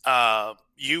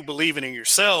you believing in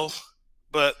yourself,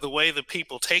 but the way the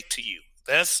people take to you.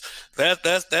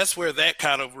 That's where that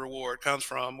kind of reward comes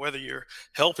from, whether you're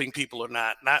helping people or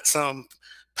not some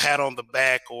pat on the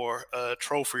back or a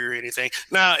trophy or anything.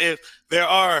 Now, if there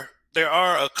are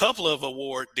a couple of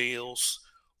award deals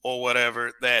or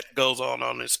whatever that goes on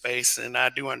in space, and I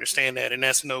do understand that, and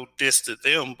that's no diss to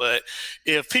them. But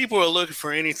if people are looking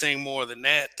for anything more than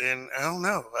that, then I don't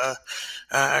know.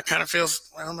 I kind of feel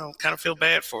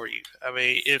bad for you. I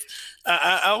mean, if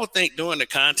I would think doing the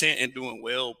content and doing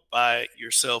well by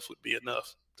yourself would be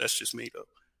enough. That's just me, though.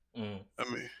 I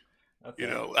mean,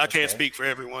 I can't speak for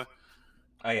everyone.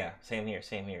 Oh yeah, same here.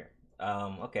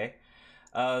 Okay.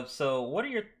 So what are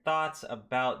your thoughts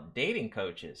about dating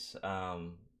coaches?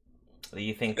 Do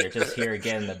you think they're just here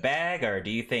getting the bag, or do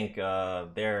you think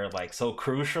they're like so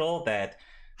crucial that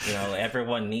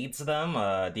everyone needs them?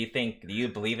 Do you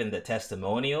believe in the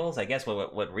testimonials? I guess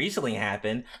what recently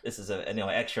happened. This is an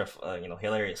extra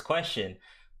hilarious question,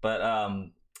 but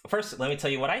first let me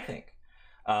tell you what I think.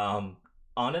 On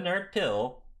a nerd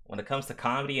pill, when it comes to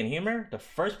comedy and humor, the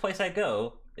first place I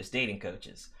go is dating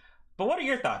coaches. But what are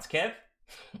your thoughts, Kev?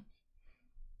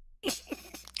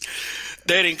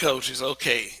 Dating coaches,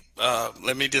 okay.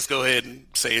 Let me just go ahead and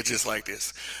say it just like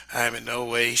this. I am in no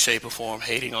way, shape, or form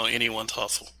hating on anyone's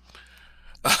hustle.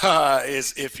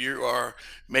 If you are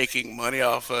making money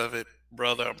off of it,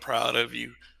 brother, I'm proud of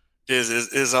you. This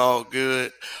is all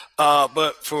good.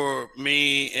 But for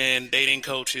me and dating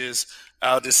coaches,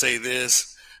 I'll just say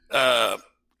this.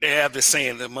 They have this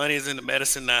saying, the money is in the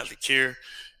medicine, not the cure.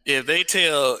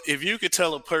 If you could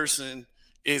tell a person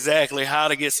exactly how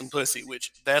to get some pussy,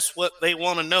 which that's what they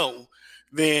want to know,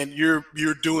 then you're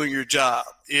doing your job.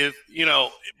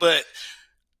 But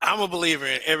I'm a believer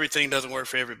in everything doesn't work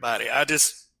for everybody. I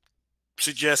just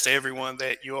suggest to everyone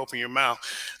that you open your mouth.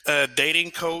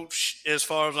 Dating coach, as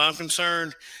far as I'm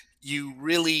concerned, you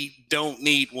really don't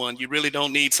need one. You really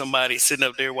don't need somebody sitting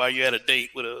up there while you're at a date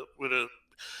with a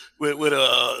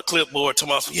clipboard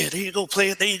tomorrow. Yeah, there you go, play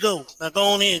it. There you go. Now go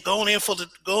on in for the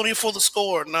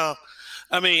score. No,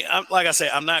 I mean, like I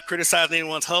said, I'm not criticizing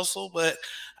anyone's hustle, but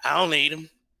I don't need them.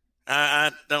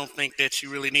 I don't think that you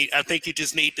really need. I think you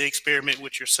just need to experiment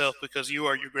with yourself, because you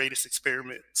are your greatest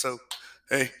experiment. So,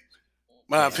 hey,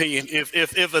 my opinion.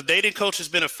 If a dating coach has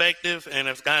been effective and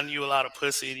has gotten you a lot of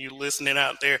pussy and you're listening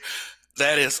out there,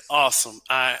 that is awesome.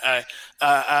 I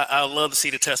love to see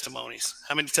the testimonies.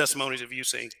 How many testimonies have you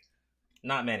seen?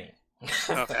 Not many.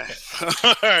 Okay.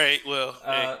 All right. Well.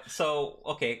 So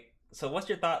what's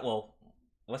your thought? Well,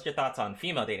 what's your thoughts on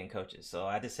female dating coaches? So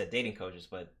I just said dating coaches,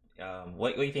 but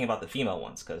what do you think about the female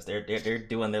ones? Because they're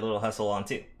doing their little hustle on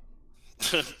too.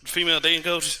 Female dating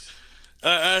coaches.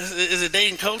 Is it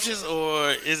dating coaches or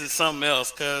is it something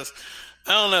else? Because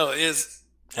I don't know. Is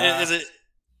it?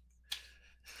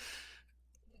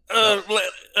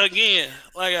 Again,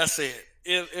 like I said,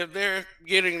 if they're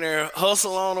getting their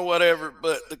hustle on or whatever,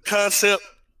 but the concept,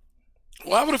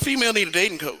 why would a female need a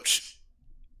dating coach?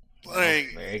 Like,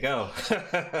 there you go.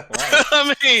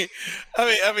 I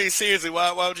mean, seriously,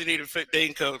 why would you need a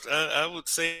dating coach? I would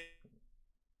say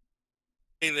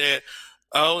that,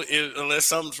 unless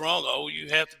something's wrong, all you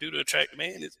have to do to attract a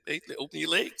man is basically open your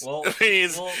legs. Well, I mean,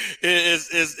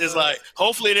 it's like,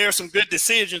 hopefully there are some good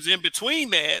decisions in between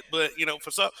that, but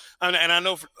for some, and I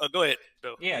know. Go ahead.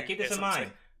 Though. Yeah, keep this in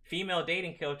mind. Female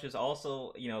dating coaches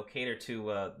also, cater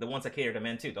to the ones that cater to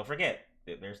men too. Don't forget,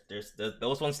 there's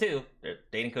those ones too. They're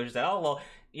dating coaches that,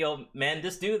 men,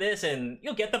 just do this and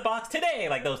you'll get the box today,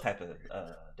 like those type of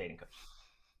dating coaches.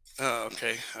 Oh,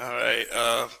 okay. All right.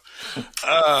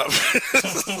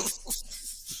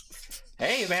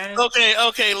 Hey, man.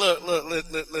 Okay. Look.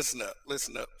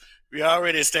 Listen up. We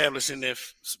already established in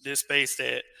this space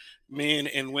that men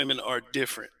and women are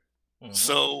different. Mm-hmm.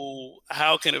 So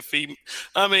how can a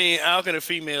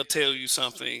female tell you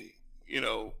something,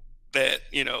 that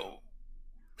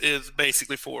is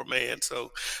basically for a man?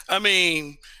 So, I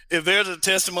mean, if there's a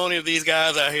testimony of these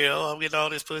guys out here, I'm getting all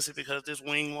this pussy because this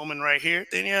wing woman right here,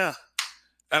 then yeah.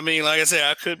 I mean, like I said,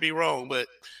 I could be wrong, but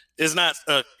it's not.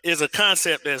 It's a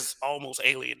concept that's almost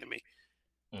alien to me.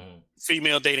 Mm-hmm.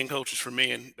 Female dating coaches for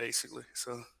men, basically.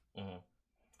 So. Mm-hmm.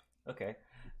 Okay.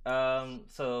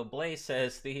 So Blaze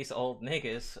says these old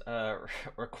niggas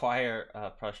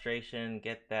require prostration.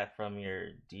 Get that from your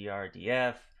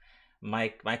DRDF.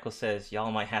 Michael says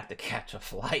y'all might have to catch a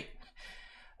flight.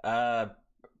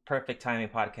 Perfect Timing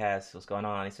Podcast. What's going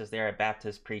on? He says they are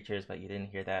Baptist preachers, but you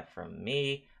didn't hear that from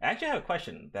me. I actually have a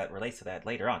question that relates to that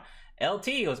later on.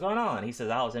 LT, what's going on? He says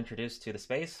I was introduced to the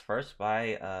space first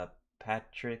by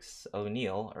Patrick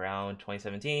O'Neill around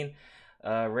 2017.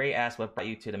 Ray asked what brought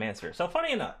you to the Manosphere. So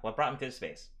funny enough, what brought me to the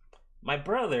space? my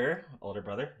brother, older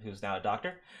brother, who's now a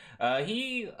doctor,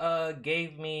 he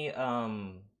gave me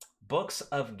Books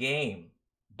of Game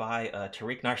by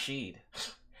Tariq Nasheed.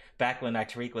 Back when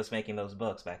Tariq was making those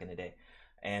books back in the day.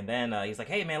 And then he's like,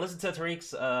 "Hey man, listen to Tariq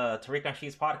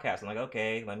Nasheed's podcast." I'm like,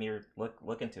 "Okay, let me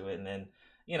look into it." And then,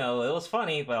 it was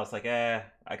funny, but I was like, I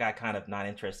got kind of not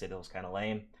interested. It was kind of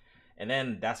lame. And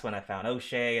then that's when I found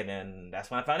O'Shea, and then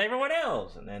that's when I found everyone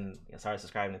else. And then I started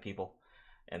subscribing to people.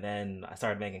 And then I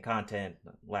started making content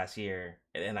last year,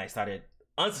 and then I started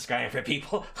unsubscribing for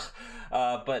people.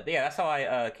 But yeah, that's how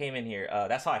I came in here.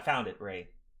 That's how I found it, Ray.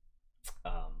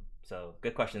 So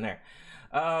good question there.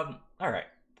 All right.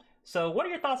 So what are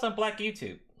your thoughts on Black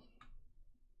YouTube?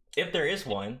 If there is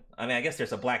one. I mean, I guess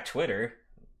there's a Black Twitter,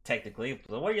 technically.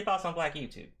 So what are your thoughts on Black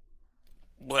YouTube?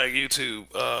 Black YouTube.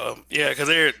 Yeah, because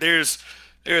there's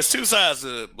two sides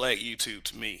of Black YouTube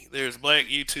to me. There's Black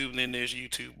YouTube, and then there's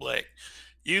YouTube Black.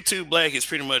 YouTube Black is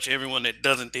pretty much everyone that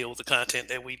doesn't deal with the content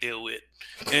that we deal with.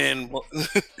 And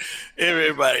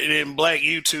everybody. And then Black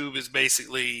YouTube is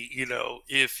basically,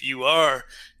 if you are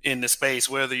in the space,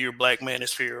 whether you're Black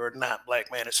Manosphere or not Black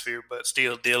Manosphere, but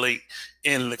still dealing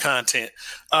in the content.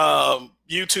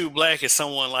 YouTube Black is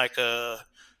someone like I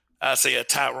say a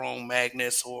Tyrone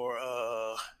Magnus or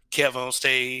Kev on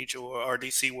Stage or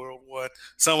RDC World One,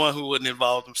 someone who wouldn't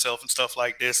involve themselves in stuff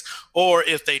like this. Or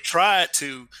if they tried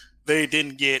to, they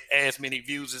didn't get as many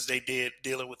views as they did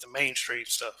dealing with the mainstream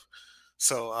stuff.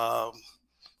 So,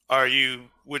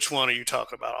 which one are you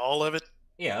talking about? All of it?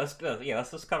 Yeah, let's go. Yeah,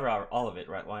 let's cover all of it,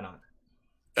 right? Why not?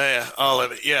 Yeah, all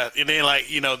of it. Yeah, and then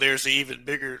there's the even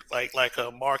bigger like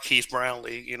a Marquise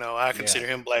Brownlee. I consider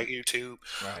him Black YouTube.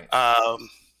 Right.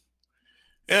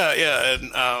 Yeah,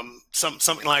 and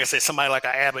something like I said, somebody like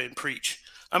a Abba and Preach.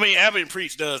 I mean, Abba and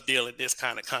Preach does deal in this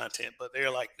kind of content, but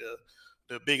they're like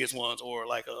the biggest ones, or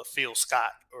like a Phil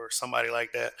Scott or somebody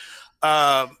like that.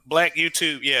 Black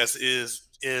YouTube, yes,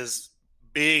 is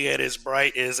big and as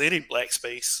bright as any Black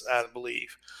space, I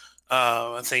believe.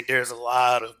 I think there's a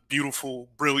lot of beautiful,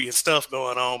 brilliant stuff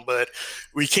going on, but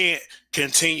we can't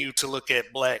continue to look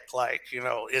at Black like,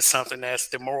 it's something that's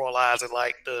demoralizing,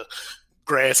 like the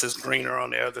grass is greener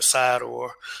on the other side,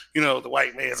 or, the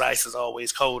white man's ice is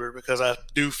always colder, because I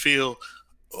do feel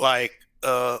like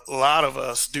a lot of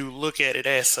us do look at it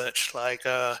as such, like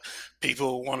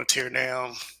people want to tear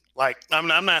down. Like, I'm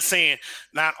not saying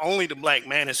not only the Black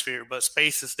Manosphere, but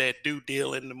spaces that do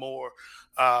deal in the more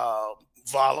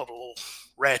volatile,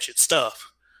 ratchet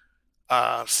stuff.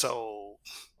 So,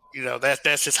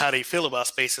 that's just how they feel about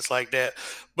spaces like that.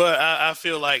 But I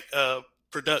feel like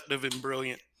productive and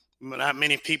brilliant. Not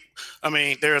many people. I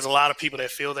mean, there's a lot of people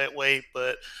that feel that way,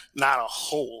 but not a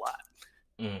whole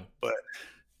lot. But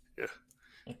yeah.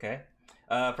 Okay.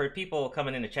 For people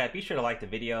coming in the chat, be sure to like the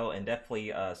video and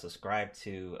definitely subscribe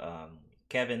to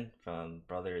Kevin from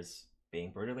Brothers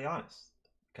Being Brutally Honest,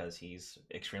 because he's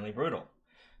extremely brutal.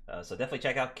 So definitely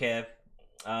check out Kev.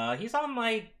 He's on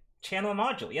my channel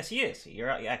module. Yes, he is.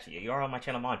 You're on my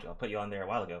channel module. I put you on there a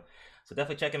while ago. So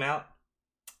definitely check him out.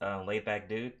 Laid back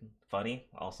dude, funny,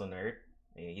 also nerd.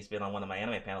 He's been on one of my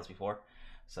anime panels before.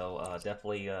 So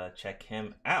definitely check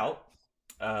him out.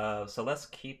 So let's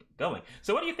keep going.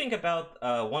 So what do you think about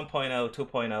 1.0,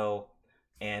 2.0,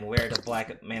 and where the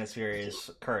Black Manosphere is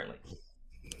currently?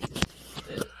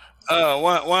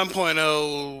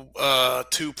 1.0,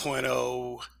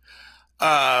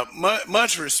 2.0.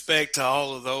 Much respect to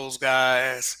all of those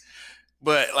guys,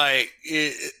 but like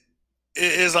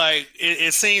it's like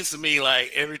it seems to me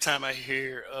like every time I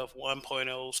hear of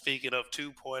 1.0 speaking of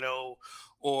 2.0,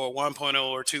 or 1.0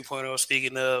 or 2.0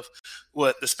 speaking of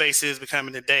what the space is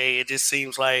becoming today, it just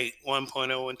seems like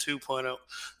 1.0 and 2.0.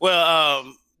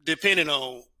 Well, depending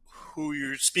on who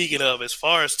you're speaking of as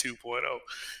far as 2.0,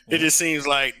 it just seems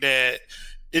like that.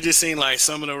 It just seems like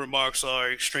some of the remarks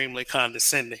are extremely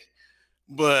condescending.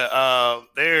 But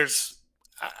there's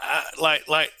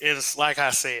it's like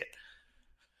I said.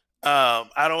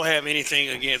 I don't have anything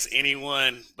against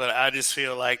anyone, but I just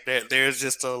feel like that there's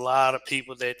just a lot of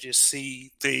people that just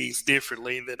see things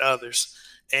differently than others.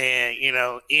 And,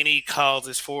 any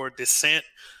causes for dissent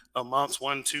amongst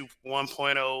 1.0,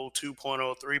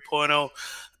 2.0, 3.0,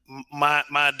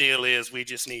 my deal is we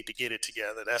just need to get it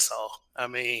together. That's all. I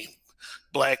mean,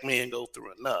 Black men go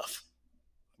through enough.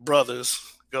 Brothers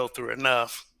go through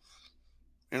enough.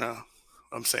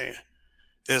 I'm saying.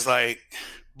 It's like,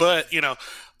 but,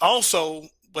 also,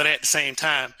 but at the same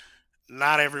time,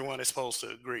 not everyone is supposed to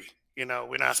agree.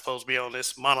 We're not supposed to be on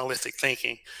this monolithic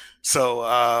thinking.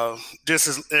 So this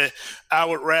is, I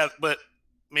would rather, but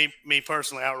me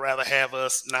personally, I would rather have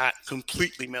us not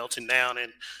completely melting down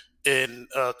and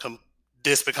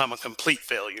this become a complete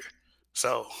failure.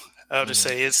 So I'll just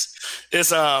say it's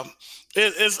 1.0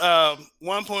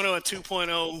 and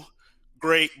 2.0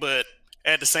 great, but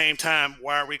at the same time,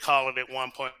 why are we calling it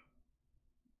 1.0?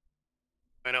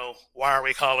 Why are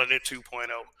we calling it 2.0?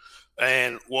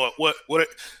 And what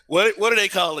do they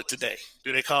call it today?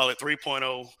 Do they call it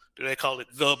 3.0? Do they call it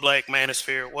the Black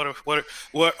Manosphere? What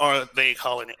are they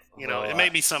calling it? You know, it may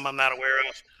be something I'm not aware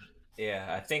of.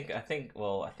 Yeah, I think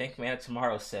Man of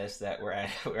Tomorrow says that we're at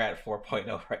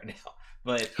 4.0 right now.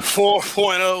 But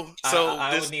 4.0. So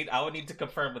I would need to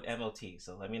confirm with MOT.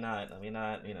 So let me not,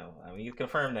 you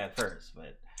confirm that first.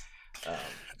 But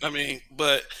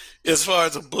but as far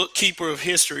as a bookkeeper of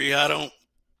history, I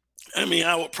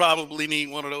would probably need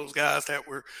one of those guys that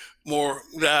were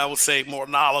I would say more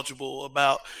knowledgeable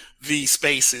about these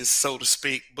spaces, so to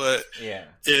speak. But yeah,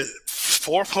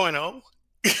 4.0.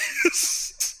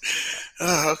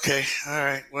 Oh, okay, all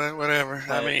right, well, whatever.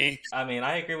 But, I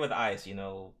agree with Ice. You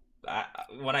know,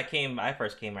 when I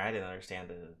first came here, I didn't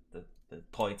understand the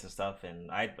points and stuff,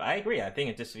 and I agree. I think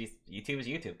it just YouTube is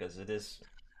YouTube because it is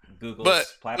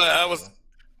Google's platform.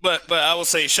 But I would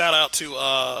say shout out to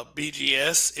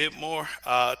BGS Itmore,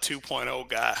 2.0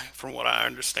 guy. From what I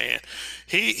understand,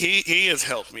 he has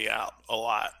helped me out a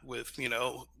lot with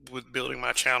building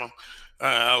my channel.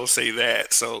 I would say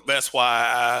that. So that's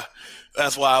why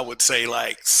I would say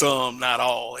like some, not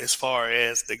all, as far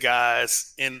as the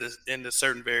guys in the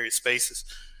certain various spaces.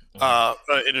 In the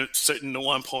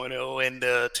 1.0 and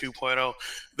the 2.0,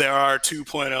 there are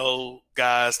 2.0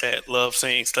 guys that love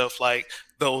saying stuff like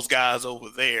those guys over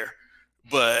there,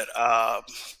 but I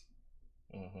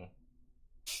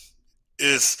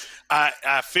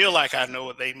feel like I know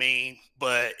what they mean,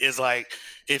 but it's like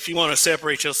if you want to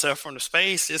separate yourself from the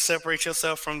space, just separate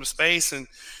yourself from the space, and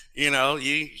you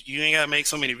ain't gotta make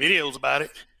so many videos about it.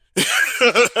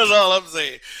 That's all I'm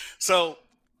saying. So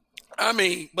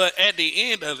but at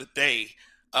the end of the day,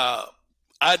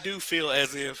 I do feel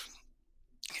as if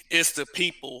it's the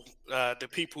people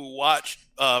who watch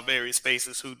various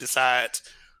spaces who decides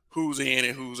who's in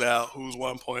and who's out, who's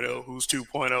 1.0, who's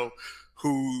 2.0,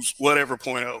 who's whatever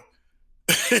 0.0.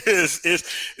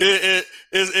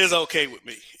 It's okay with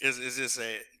me. It's just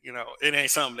it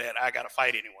ain't something that I gotta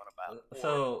fight anyone about.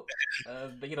 So,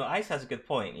 Ice has a good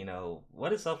point.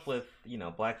 What is up with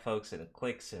black folks and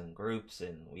cliques and groups,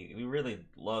 and we really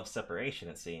love separation.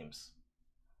 It seems.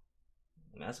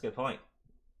 And that's a good point.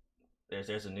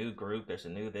 There's a new group. There's a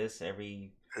new this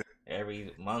every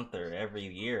month or every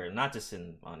year, not just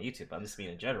on YouTube. I'm just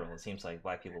being in general. It seems like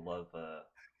black people love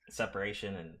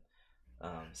separation and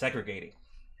segregating.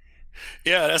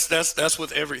 Yeah, that's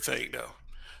with everything though.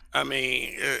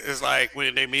 It's like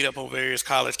when they meet up on various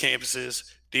college campuses.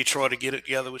 Detroit to get it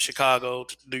together with Chicago,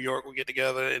 New York will get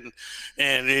together,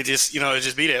 and it just it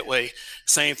just be that way.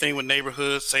 Same thing with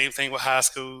neighborhoods. Same thing with high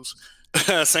schools.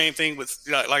 Same thing with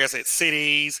like I said,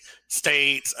 cities,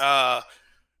 states,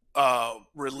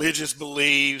 religious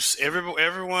beliefs.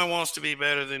 Everyone wants to be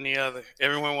better than the other.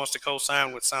 Everyone wants to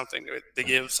co-sign with something to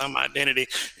give some identity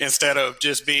instead of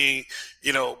just being,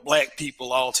 black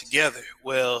people all together.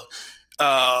 Well,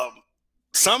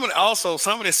 some of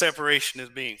the separation is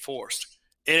being forced.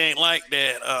 It ain't like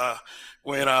that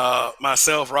when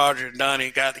myself, Roger, and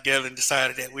Donnie got together and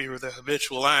decided that we were the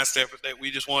habitual line steppers, that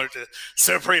we just wanted to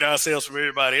separate ourselves from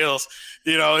everybody else.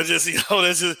 It's just,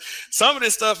 that's just, some of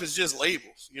this stuff is just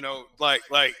labels, like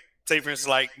say for instance,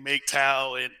 like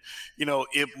MGTOW and,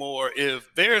 Itmore. If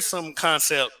there's some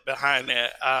concept behind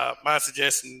that, my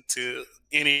suggestion to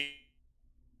any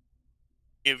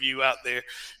of you out there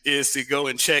is to go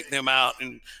and check them out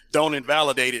and don't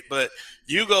invalidate it, but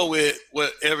you go with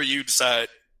whatever you decide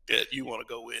that you want to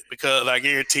go with, because I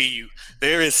guarantee you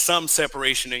there is some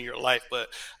separation in your life. But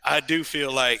I do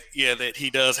feel like, that he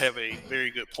does have a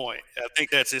very good point. I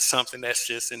think that's just something that's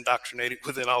just indoctrinated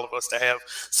within all of us to have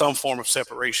some form of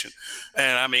separation.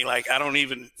 And I don't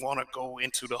even want to go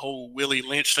into the whole Willie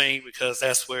Lynch thing, because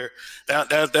that's where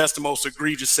that's the most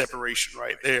egregious separation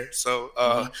right there. So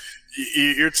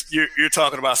you're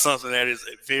talking about something that is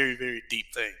a very, very deep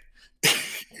thing.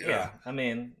 Yeah,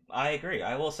 I agree.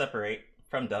 I will separate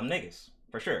from dumb niggas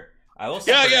for sure. I will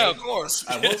separate. Yeah, of course.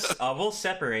 I will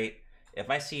separate if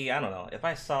I see, I don't know, if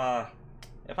I saw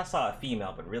a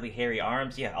female but really hairy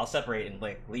arms, I'll separate and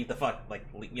leave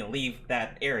leave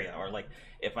that area. Or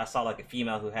if I saw a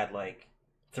female who had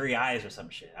 3 eyes or some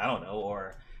shit, I don't know.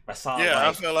 Or if I saw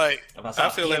I feel like if I saw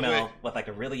a female with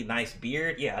a really nice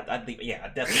beard, I'd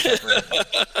definitely separate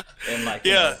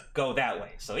and go that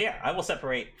way. So I will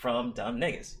separate from dumb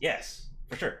niggas. Yes,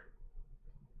 for sure.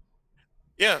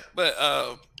 Yeah, but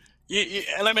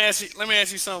Let me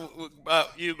ask you something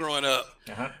about you growing up.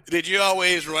 Uh-huh. Did you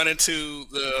always run into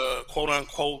the quote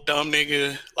unquote dumb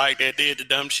nigga like that did the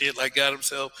dumb shit, like got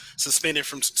himself suspended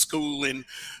from school and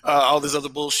all this other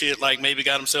bullshit, like maybe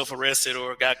got himself arrested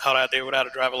or got caught out there without a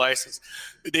driver license?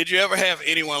 Did you ever have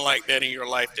anyone like that in your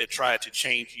life that tried to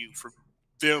change you for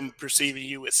them perceiving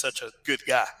you as such a good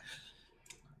guy?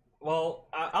 Well,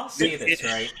 I'll say this,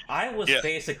 right? I was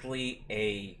basically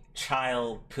a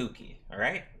child Pookie, all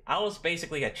right? I was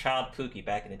basically a child Pookie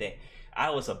back in the day.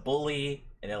 I was a bully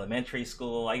in elementary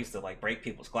school. I used to like break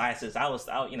people's glasses. I used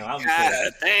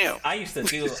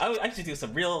to do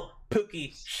some real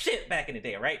Pookie shit back in the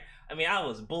day, right? I mean, I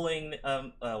was bullying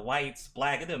whites,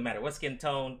 black. It didn't matter what skin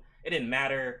tone. It didn't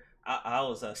matter. I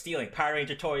was stealing Power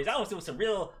Ranger toys. I was doing some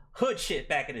real hood shit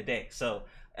back in the day. So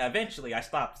eventually, I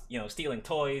stopped, stealing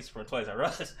toys from Toys R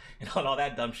Us and all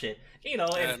that dumb shit.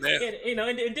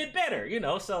 It did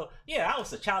better, So yeah, I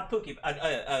was a child Pookie,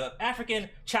 African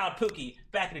child Pookie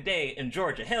back in the day in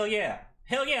Georgia. Hell yeah,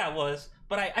 I was.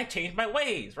 But I changed my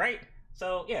ways, right?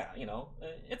 So yeah,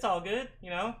 it's all good.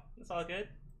 It's all good.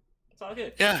 It's all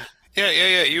good. Yeah.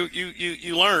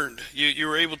 You learned. You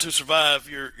were able to survive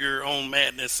your own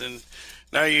madness, and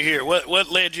now you're here.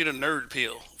 What led you to nerd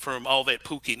pill from all that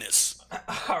pookiness?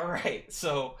 All right,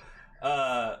 so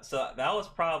that was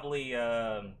probably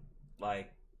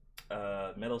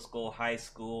middle school, high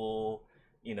school,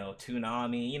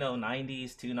 Toonami,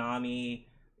 90s Toonami,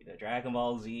 the Dragon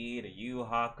Ball Z, the Yu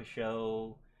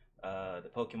Hakusho, the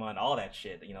Pokemon, all that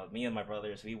shit. Me and my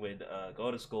brothers, we would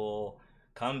go to school,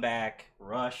 come back,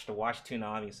 rush to watch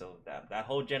Toonami. So that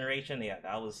whole generation, yeah,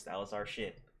 that was our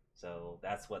shit. So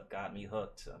that's what got me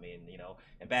hooked. I mean,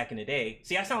 and back in the day,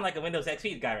 see, I sound like a Windows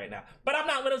XP guy right now, but I'm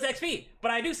not Windows XP, but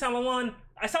I do sound like one.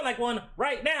 I sound like one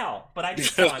right now, but I do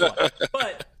sound like one.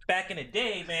 But back in the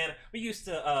day, man, we used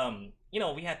to,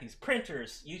 we had these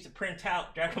printers. You used to print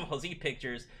out Dragon Ball Z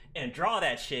pictures and draw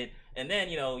that shit, and then,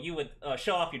 you would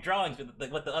show off your drawings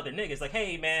with the other niggas, like,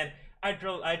 hey, man, I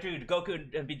drew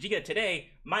Goku and Vegeta today.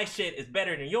 My shit is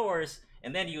better than yours.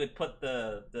 And then you would put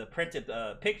the printed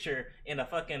picture in a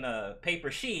fucking paper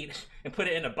sheet and put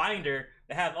it in a binder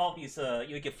to have all these,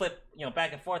 you could flip,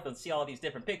 back and forth and see all these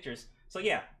different pictures. So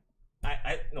yeah,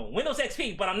 I Windows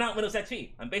XP, but I'm not Windows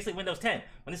XP. I'm basically Windows 10.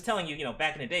 I'm just telling you,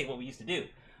 back in the day, what we used to do.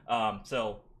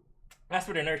 So that's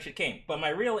where the nerd shit came. But my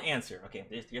real answer, okay,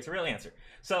 here's a real answer.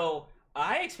 So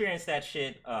I experienced that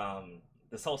shit,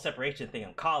 this whole separation thing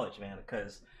in college, man,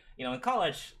 because, in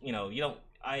college,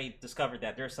 I discovered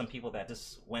that there's some people that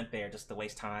just went there just to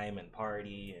waste time and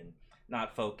party and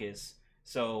not focus.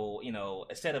 So,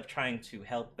 instead of trying to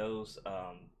help those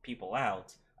people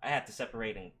out, I had to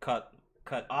separate and cut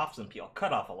off some people,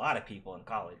 cut off a lot of people in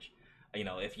college.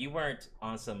 If you weren't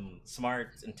on some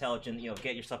smart, intelligent,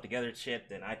 get yourself together shit,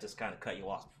 then I just kind of cut you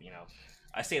off.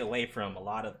 I stayed away from a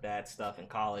lot of that stuff in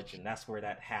college, and that's where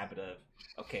that habit of,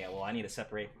 okay, well, I need to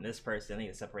separate from this person, I need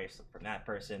to separate from that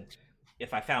person.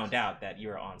 If I found out that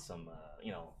you're on some,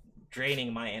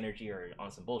 draining my energy or on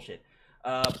some bullshit.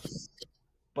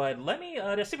 But let me,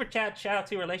 the super chat, shout out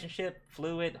to relationship,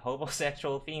 fluid,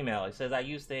 homosexual female. It says, I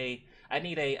need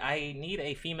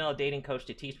a female dating coach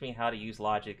to teach me how to use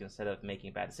logic instead of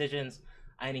making bad decisions.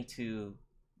 I need to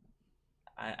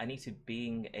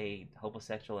being a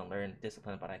homosexual and learn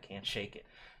discipline, but I can't shake it.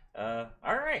 All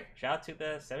right. Shout out to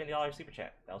the $70 super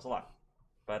chat. That was a lot.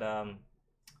 But,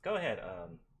 go ahead,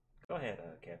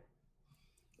 Kev.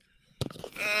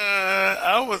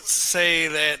 I would say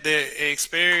that the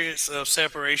experience of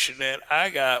separation that I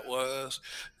got was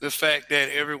the fact that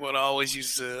everyone always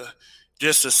used to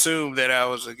just assume that I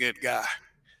was a good guy.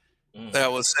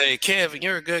 That would say, Kevin,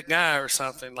 you're a good guy or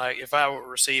something. Like if I would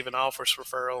receive an office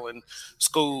referral in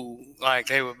school, like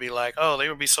they would be like, oh, they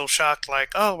would be so shocked,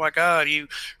 like, oh my God,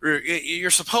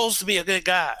 you're supposed to be a good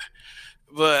guy.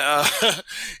 But,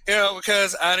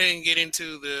 because I didn't get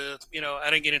into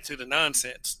the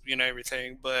nonsense,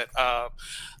 everything. But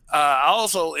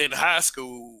also in high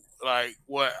school, like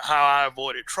how I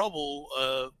avoided trouble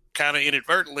kind of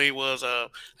inadvertently was I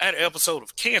had an episode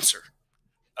of cancer.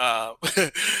 I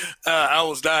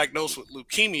was diagnosed with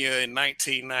leukemia in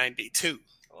 1992.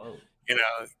 Oh.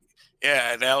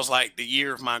 Yeah, that was like the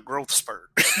year of my growth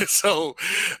spurt. So,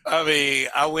 I mean,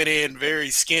 I went in very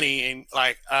skinny and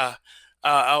like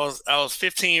I was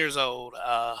 15 years old.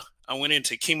 I went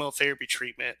into chemotherapy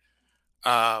treatment.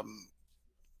 I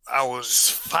was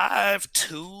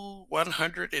 5'2",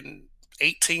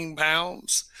 118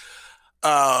 pounds.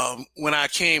 When I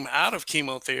came out of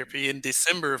chemotherapy in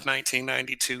December of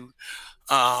 1992,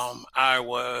 I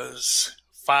was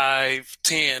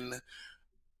 5'10",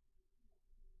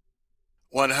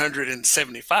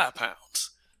 175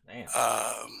 pounds. Damn.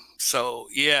 So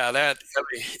yeah, that I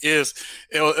mean, it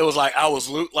was like I was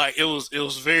like it was a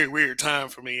very weird time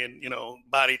for me, and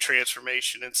body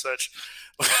transformation and such.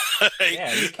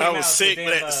 Yeah, you came I out was sick,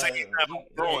 but at the same time, I was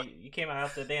growing. you came out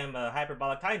of the damn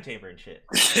hyperbolic time chamber and shit.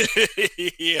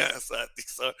 Yes, I think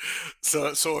so.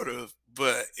 So sort of,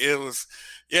 but it was,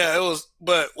 yeah, it was.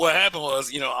 But what happened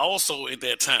was, also at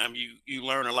that time, you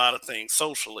learn a lot of things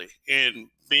socially, and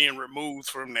being removed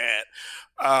from that.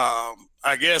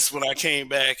 I guess when I came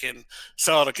back and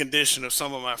saw the condition of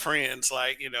some of my friends,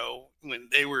 like when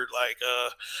they were like,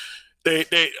 they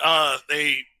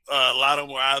a lot of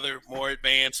them were either more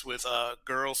advanced with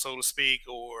girls, so to speak,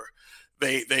 or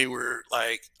they were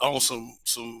like on some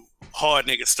hard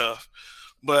nigga stuff.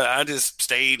 But I just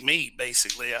stayed me,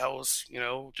 basically. I was,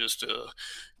 just a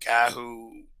guy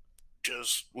who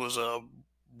just was a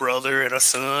brother and a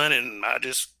son, and I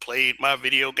just played my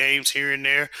video games here and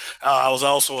there. I was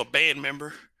also a band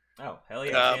member. Oh, hell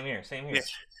yeah. Same here.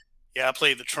 Yeah, I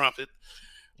played the trumpet.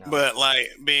 No. But like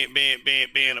being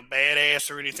a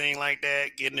badass or anything like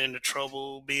that, getting into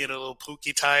trouble, being a little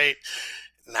pookie type,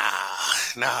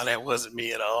 nah, that wasn't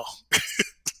me at all.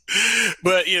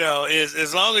 But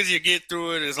as long as you get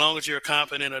through it, as long as you're a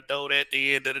competent adult at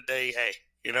the end of the day, hey,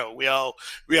 we all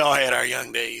had our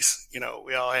young days.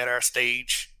 We all had our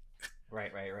stage.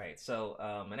 Right. So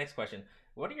my next question: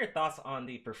 what are your thoughts on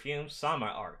the Perfume Sama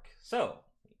arc? So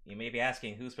you may be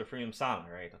asking, who's Perfume Sama,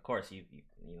 right? Of course, you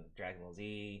Dragon Ball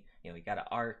Z, you got an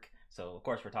arc. So of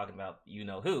course we're talking about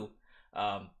who.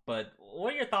 But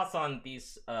what are your thoughts on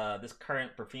this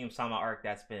current Perfume Sama arc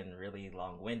that's been really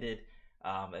long-winded?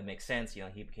 It makes sense,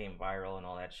 he became viral and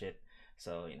all that shit.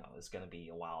 So it's gonna be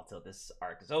a while till this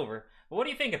arc is over. But what do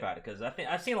you think about it? Because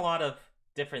I've seen a lot of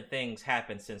different things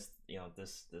happen since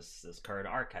this current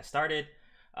arc has started.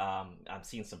 I've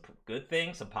seen some good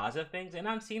things, some positive things, and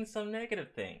I've seen some negative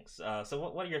things.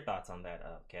 So what are your thoughts on that,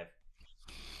 Kev?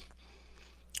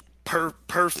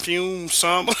 Perfume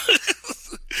Sama.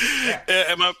 Yeah.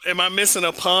 Am I missing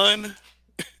a pun?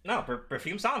 No,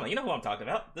 Perfume Sama. You know who I'm talking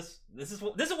about. This is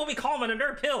what we call him on a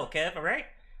nerd pill, Kev. All right.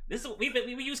 This is we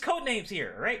use code names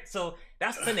here. All right. So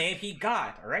that's the name he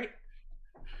got. All right.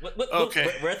 Okay.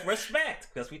 With respect,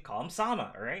 because we call him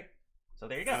Sama. All right. So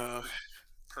there you go.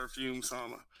 Perfume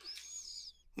Sama.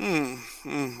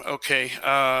 Okay.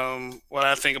 What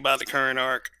I think about the current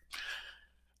arc.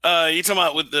 You talking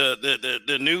about with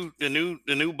the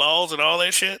new balls and all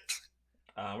that shit?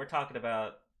 We're talking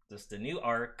about just the new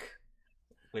arc,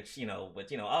 which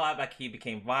like he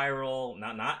became viral.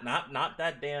 Not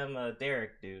that damn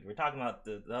Derek dude. We're talking about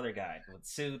the other guy with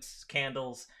suits,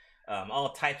 candles, all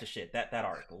types of shit. That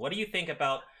arc. What do you think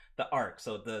about the arc?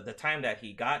 So the time that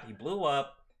he blew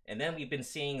up, and then we've been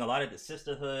seeing a lot of the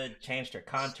sisterhood change their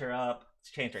content up.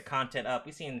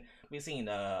 We've seen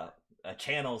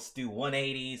channels do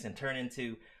 180s and turn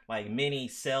into like mini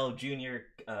Cell Junior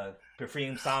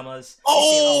Perfume Samas.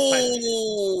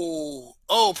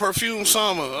 Perfume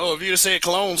Sama. Oh, if you'd have said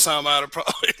Cologne Sama, I'd have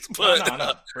probably. But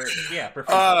no. Perfume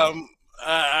Sama.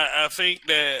 I think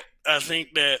that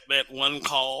one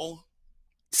call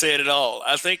said it all.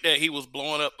 I think that he was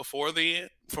blowing up before then,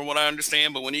 from what I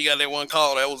understand. But when he got that one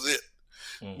call, that was it.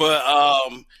 Mm-hmm. But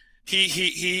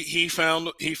he found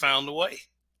a way.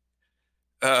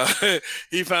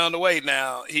 He found a way.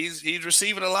 Now he's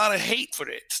receiving a lot of hate for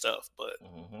that stuff, but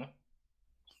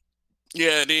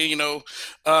yeah, then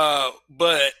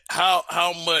but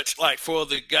how much, like, for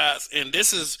the guys, and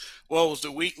this is what was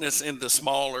the weakness in the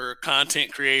smaller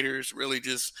content creators, really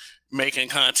just making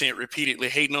content repeatedly,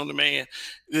 hating on the man.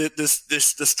 The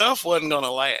stuff wasn't gonna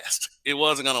last. It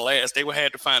wasn't gonna last. They would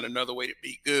have to find another way to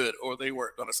be good, or they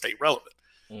weren't gonna stay relevant.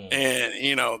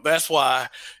 And that's why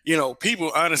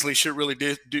people honestly should really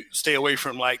stay away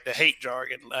from like the hate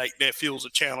jargon, like that fuels a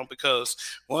channel, because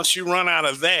once you run out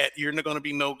of that, you're not going to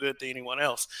be no good to anyone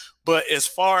else. But as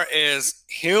far as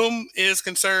him is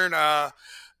concerned,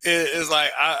 it's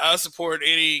like I support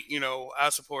any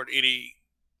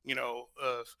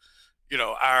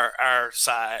our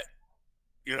side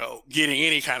getting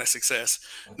any kind of success.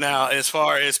 Now, as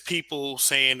far as people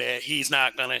saying that he's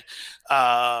not gonna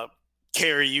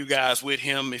carry you guys with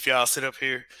him if y'all sit up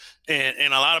here,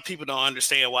 and a lot of people don't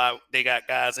understand why they got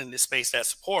guys in this space that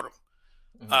support him.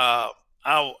 I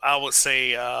would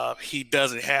say he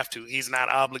doesn't have to. He's not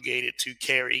obligated to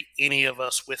carry any of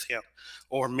us with him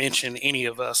or mention any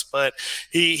of us, but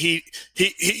he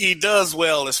does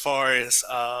well as far as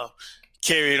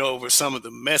carrying over some of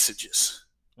the messages.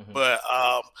 But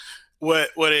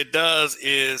what it does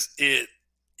is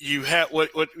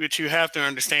what you have to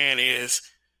understand is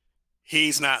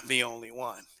he's not the only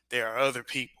one. there are other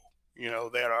people,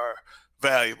 that are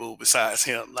valuable besides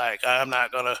him. Like, I'm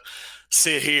not gonna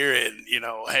sit here and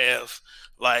have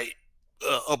like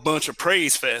a bunch of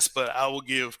praise fest, but I will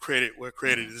give credit where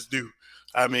credit is due.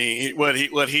 I mean,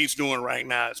 what he's doing right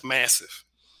now is massive.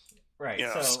 Right.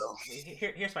 So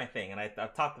here's my thing, and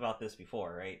I've talked about this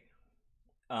before, right?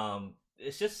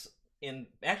 It's just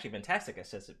actually Fantastic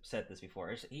has said this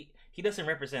before. He doesn't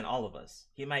represent all of us.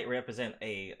 He might represent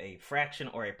a fraction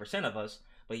or a percent of us,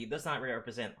 but he does not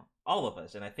represent all of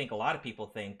us. And I think a lot of people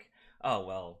think, oh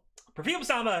well, Perfume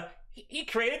Sama, he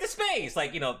created the space,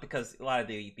 like because a lot of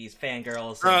these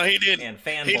fangirls and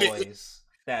fanboys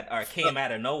that came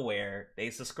out of nowhere,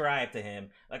 they subscribe to him,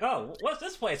 like, oh, what's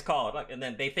this place called? Like, and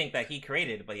then they think that he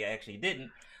created it, but he actually didn't.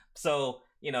 So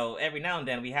every now and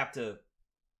then we have to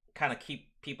kind of keep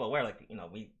people aware, like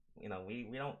we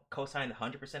don't co-sign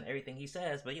 100% everything he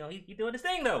says, but he doing his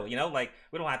thing though. Like,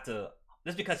 we don't have to,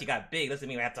 just because he got big doesn't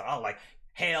mean we have to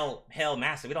hail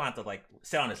master. We don't have to like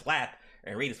sit on his lap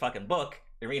and read his fucking book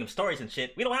and read him stories and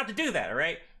shit. We don't have to do that, all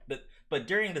right? But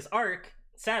during this arc,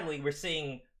 sadly, we're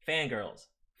seeing fangirls,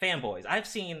 fanboys. I've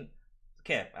seen,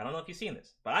 Kev, I don't know if you've seen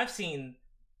this, but I've seen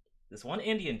this one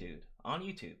Indian dude on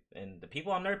YouTube, and the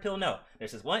people on Nerd Pill know.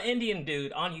 There's this one Indian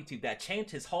dude on YouTube that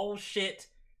changed his whole shit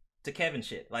to Kevin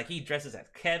shit. Like, he dresses as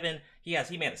Kevin. He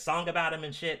made a song about him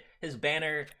and shit. His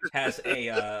banner has he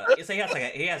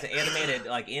has an animated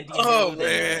like Indian. Oh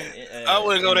man, I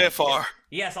wouldn't go that far.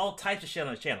 He has all types of shit on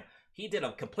his channel. He did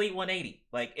a complete 180.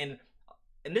 Like, and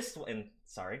this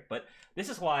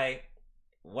is why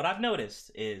what I've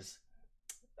noticed is,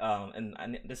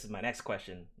 and this is my next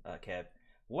question, Kev.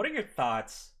 What are your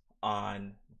thoughts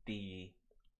on the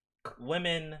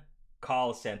women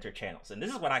call center channels? And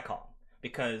this is what I call them,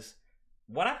 because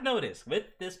what I've noticed with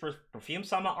this Perfume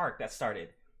Sama arc that started,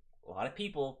 a lot of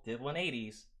people did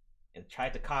 180s and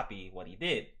tried to copy what he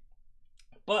did.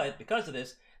 But because of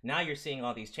this, now you're seeing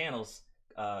all these channels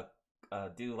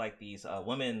do like these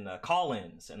women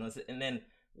call-ins, and then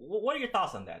what are your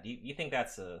thoughts on that? Do you think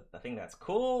that's a thing that's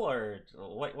cool, or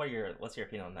what's your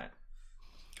opinion on that?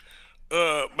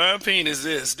 My opinion is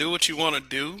this: do what you want to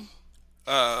do.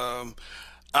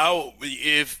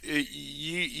 If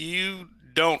you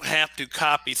don't have to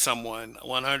copy someone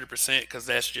 100% because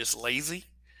that's just lazy.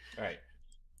 Right.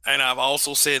 And I've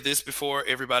also said this before: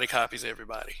 everybody copies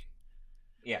everybody.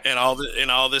 Yeah. And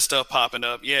all this stuff popping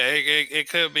up. Yeah, it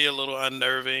could be a little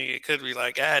unnerving. It could be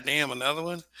like, God damn, another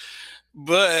one.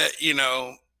 But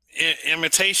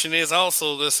imitation is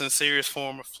also the sincerest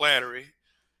form of flattery.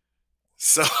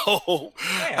 So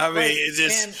yeah, I mean, it's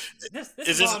just this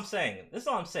is all I'm saying. This is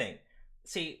all I'm saying.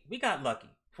 See, we got lucky.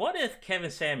 What if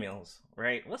Kevin Samuels,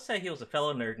 right? Let's say he was a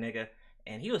fellow nerd nigga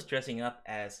and he was dressing up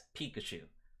as Pikachu.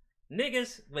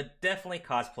 Niggas would definitely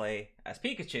cosplay as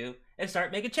Pikachu and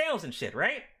start making channels and shit,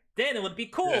 right? Then it would be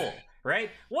cool,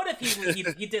 right? What if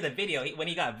he did a video when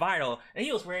he got viral and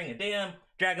he was wearing a damn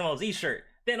Dragon Ball Z shirt?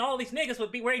 Then all these niggas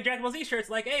would be wearing Dragon Ball Z shirts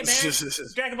like, hey man,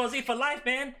 Dragon Ball Z for life,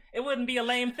 man. It wouldn't be a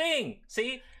lame thing.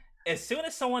 See? As soon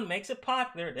as someone makes it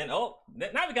popular, then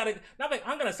I'm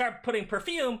gonna start putting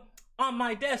Perfume on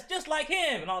my desk just like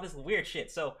him and all this weird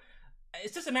shit. So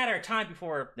it's just a matter of time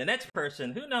before the next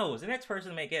person, who knows, the next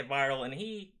person may get viral and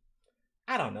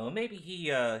I don't know, maybe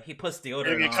he puts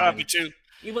deodorant on. Copy too.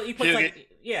 He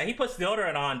puts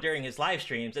deodorant on during his live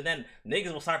streams, and then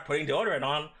niggas will start putting deodorant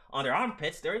on their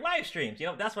armpits during live streams.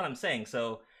 That's what I'm saying.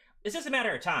 So it's just a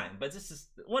matter of time. But this is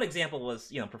one example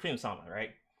was Perfume Sama,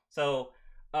 right? So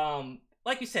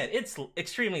like you said, it's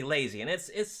extremely lazy, and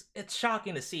it's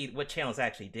shocking to see what channels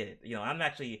actually did it.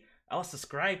 I was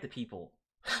subscribed to people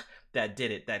that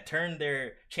did it, that turned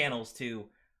their channels to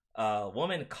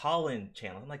woman call-in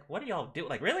channel. I'm like, what do y'all do?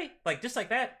 Like, really? Like, just like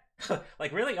that?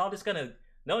 Like, really? Y'all just gonna,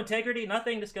 no integrity,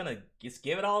 nothing, just gonna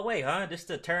give it all away, huh? Just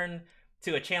to turn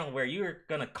to a channel where you're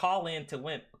gonna call in to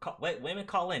let women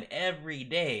call in every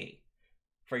day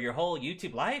for your whole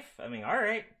YouTube life? I mean, all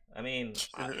right. I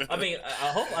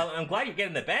hope, I'm glad you're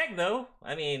getting the bag though.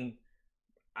 I mean,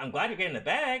 I'm glad you're getting the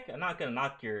bag. I'm not gonna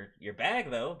knock your bag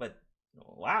though, but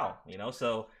wow,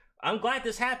 so I'm glad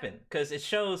this happened, because it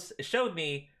showed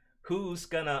me who's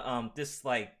gonna just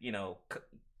like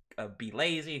be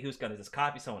lazy, who's gonna just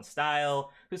copy someone's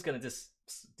style, who's gonna just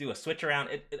do a switch around.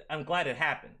 I'm glad it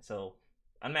happened. So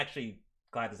I'm actually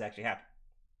glad this actually happened.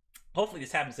 Hopefully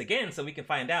this happens again so we can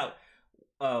find out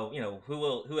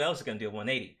who else is gonna do a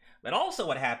 180. But also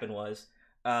what happened was,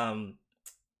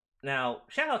 now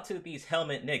shout out to these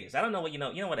helmet niggas. I don't know what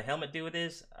what a helmet dude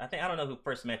is. I don't know who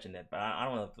first mentioned it, but I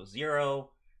don't know if it was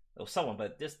Zero or someone,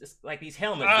 but this like these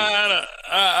helmet dudes.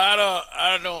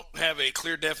 I don't have a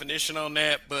clear definition on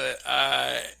that, but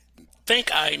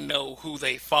think I know who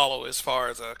they follow as far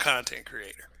as a content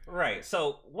creator. Right.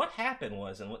 So what happened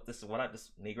was, and what this is what I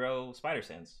this Negro Spider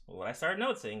Sense. What I started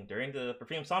noticing during the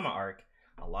Perfume Sama arc,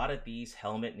 a lot of these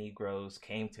helmet Negroes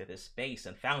came to this space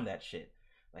and found that shit.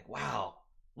 Like, wow,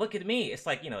 look at me. It's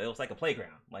like, it was like a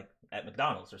playground, like at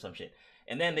McDonald's or some shit.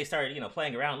 And then they started,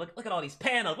 playing around. Look at all these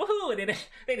panels. Woohoo! And then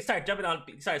they started jumping on,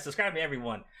 started subscribing to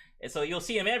everyone. And so you'll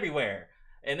see them everywhere.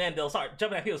 And then they'll start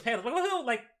jumping at people's panels. Like, woohoo!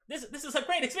 Like, this is a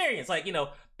great experience. Like,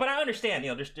 but I understand,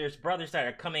 there's brothers that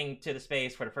are coming to the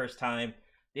space for the first time.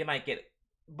 They might get,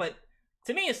 but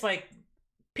to me, it's like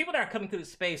people that are coming to the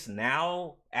space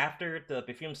now after the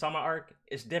Perfume Sama arc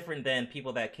is different than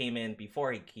people that came in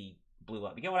before he blew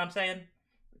up. You get what I'm saying?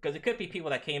 Because it could be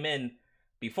people that came in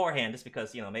beforehand just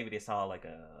because, maybe they saw like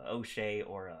a O'Shea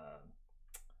or a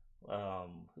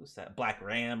who's that, Black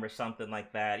Ram or something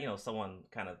like that, someone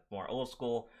kind of more old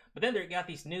school. But then they got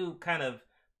these new kind of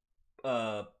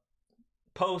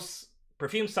post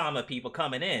Perfume Sama people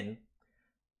coming in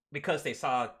because they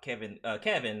saw Kevin,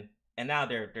 and now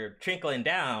they're trickling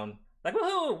down like,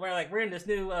 woohoo, we're in this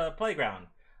new playground.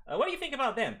 What do you think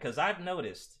about them? Because I've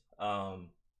noticed,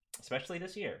 especially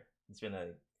this year, it's been a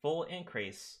full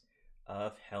increase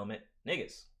of helmet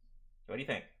niggas. What do you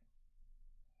think?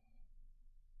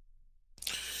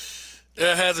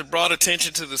 Has it brought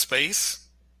attention to the space?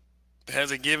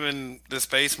 Has it given the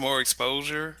space more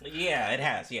exposure? Yeah, it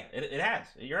has. Yeah, it has.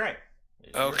 You're right.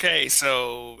 Okay,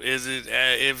 so is it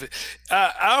if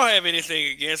I don't have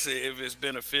anything against it if it's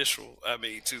beneficial? I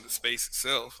mean, to the space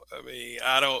itself. I mean,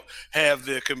 I don't have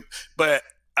but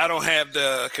I don't have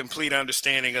the complete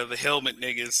understanding of the helmet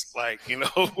niggas like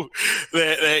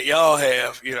that y'all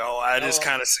have. I just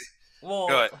kind of see.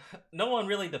 Well, no one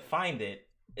really defined it.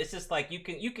 It's just like you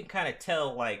can kind of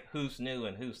tell like who's new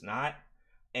and who's not.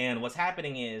 And what's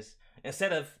happening is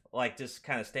instead of like just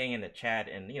kind of staying in the chat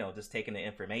and just taking the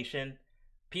information,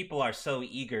 people are so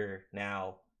eager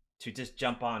now to just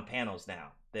jump on panels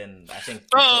now. Then I think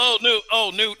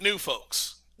new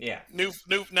folks. Yeah, new,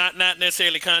 not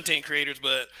necessarily content creators,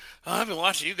 but I've been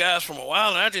watching you guys from a while,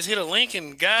 and I just hit a link,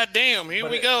 and goddamn, here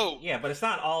we go. Yeah, but it's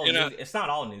not all new. It's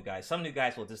not all new guys. Some new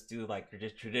guys will just do like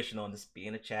traditional and just be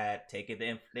in the chat, take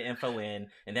the info in,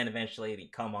 and then eventually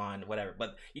they come on, whatever.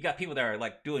 But you got people that are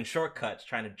like doing shortcuts,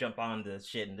 trying to jump on the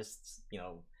shit and just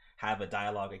have a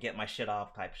dialogue or get my shit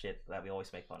off type shit that we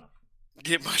always make fun of.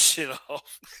 Get my shit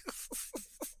off.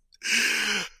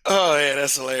 Oh yeah,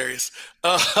 that's hilarious.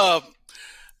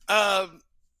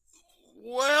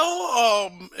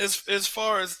 As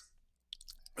far as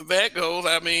that goes,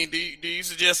 I mean, do you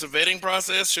suggest a vetting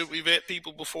process? Should we vet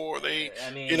people before they,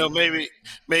 I mean,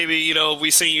 maybe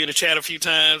we seen you in the chat a few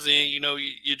times and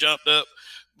you jumped up,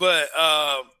 but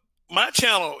my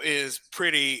channel is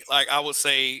pretty, like, I would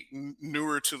say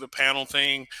newer to the panel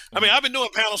thing. I mean, I've been doing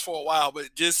panels for a while,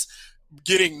 but just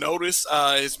getting noticed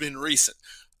has been recent.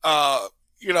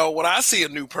 When I see a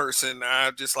new person,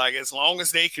 I just like, as long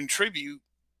as they contribute,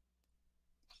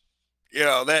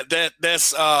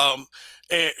 that's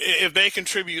if they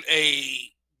contribute a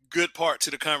good part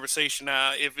to the conversation.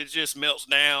 Now, if it just melts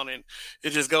down and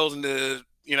it just goes into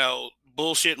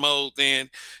bullshit mode, then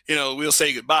we'll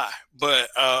say goodbye. But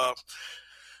I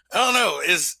don't know.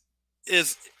 Is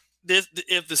this,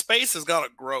 if the space is gonna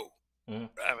grow? Mm-hmm.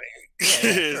 I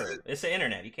mean, sure. It's the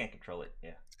internet. You can't control it.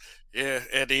 Yeah. Yeah,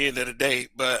 at the end of the day,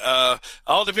 but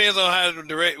all depends on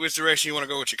which direction you want to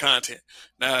go with your content.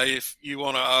 Now, if you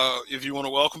want to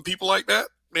welcome people like that,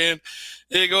 then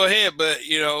go ahead. But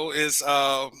it's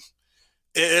a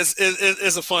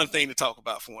fun thing to talk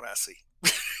about from what I see.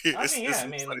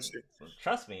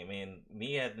 Trust me. I mean,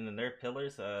 me and the Nerd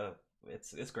Pillars,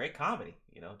 it's great comedy.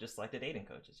 Just like the dating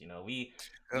coaches. We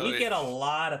get a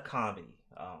lot of comedy.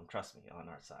 Trust me, on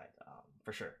our side,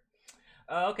 for sure.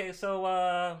 Okay,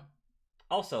 so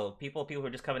also people who are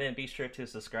just coming in, be sure to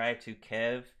subscribe to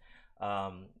Kev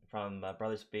from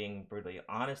Brothers Being Brutally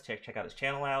Honest. Check out his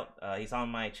channel out. He's on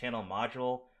my channel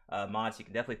module. Mods, you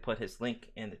can definitely put his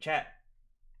link in the chat.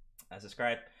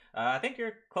 Subscribe. I think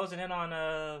you're closing in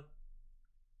on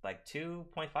like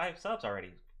 2.5 subs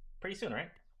already. Pretty soon, right?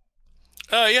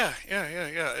 Yeah.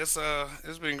 It's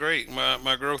been great.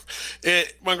 My growth.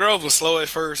 My growth was slow at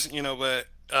first, but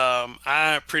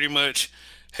I pretty much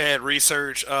had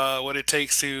researched what it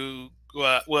takes to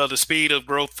the speed of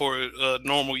growth for a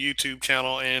normal YouTube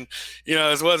channel, and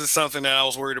it wasn't something that I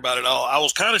was worried about at all. I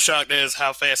was kind of shocked as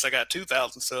how fast I got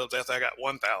 2,000 subs after I got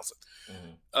 1,000.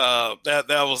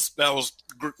 That was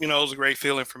it was a great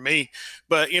feeling for me.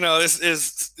 But this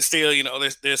is still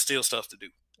there's still stuff to do.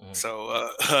 So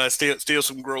still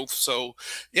some growth. So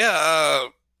yeah,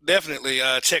 definitely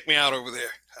check me out over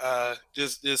there.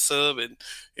 just sub and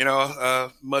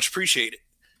much appreciated.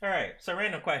 All right. So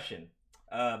random question: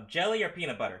 jelly or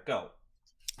peanut butter? Go.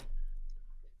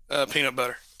 Peanut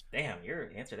butter. Damn, you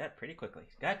answered that pretty quickly.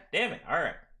 God damn it. All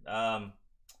right.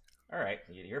 All right.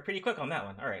 You're pretty quick on that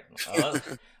one. All right.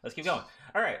 Let's keep going.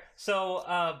 All right.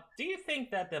 So, do you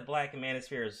think that the Black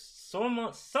Manosphere is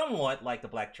somewhat like the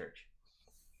Black Church?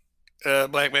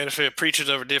 Black Manosphere, preachers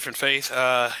of a different faith.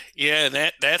 Yeah,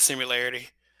 that similarity.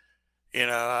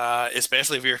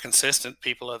 Especially if you're consistent,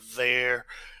 people are there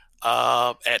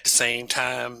at the same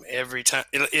time every time.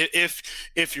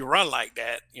 If you run like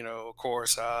that, of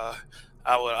course,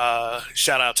 I would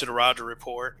shout out to the Roger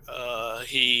Report.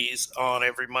 He's on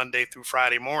every Monday through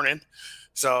Friday morning.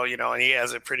 So, and he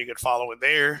has a pretty good following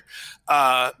there.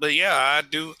 But yeah, I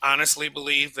do honestly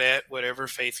believe that whatever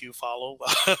faith you follow,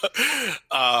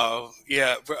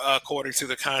 according to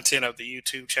the content of the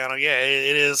YouTube channel, it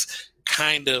is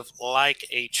kind of like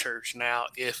a church. Now,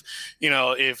 if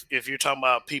you're talking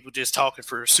about people just talking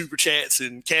for super chats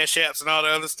and cash apps and all the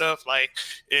other stuff, like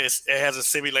it has a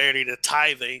similarity to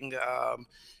tithing.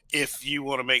 If you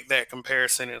want to make that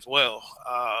comparison as well,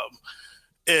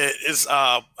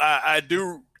 I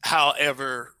do,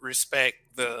 however, respect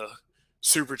the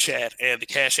super chat and the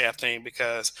cash app thing,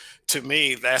 because to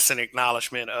me that's an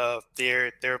acknowledgement of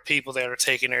there are people that are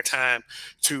taking their time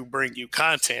to bring you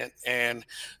content and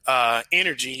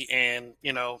energy, and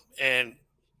and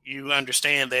you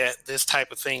understand that this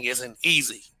type of thing isn't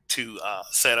easy to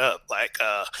set up. Like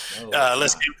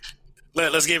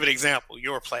let's give an example.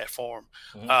 Your platform,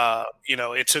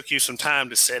 it took you some time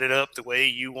to set it up the way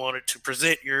you wanted to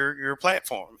present your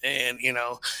platform, and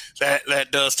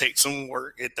that does take some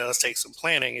work. It does take some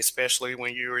planning, especially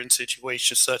when you're in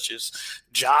situations such as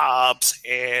jobs,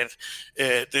 and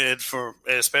then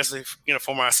especially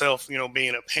for myself,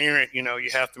 being a parent, you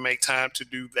have to make time to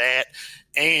do that,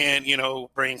 and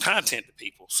bring content to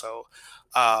people. So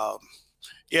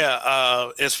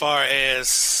as far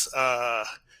as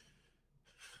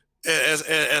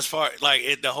far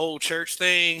like the whole church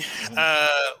thing,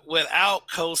 without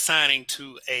co-signing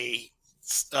to a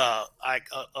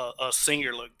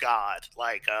singular God,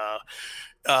 like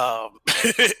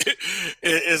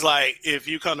it's like if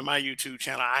you come to my YouTube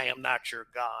channel, I am not your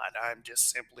God. I'm just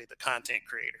simply the content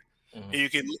creator. You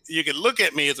can look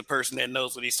at me as a person that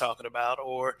knows what he's talking about,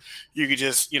 or you could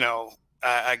just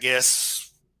I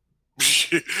guess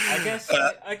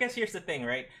I guess here's the thing,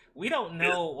 right? We don't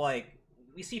know, like,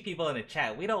 we see people in the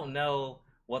chat. We don't know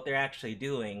what they're actually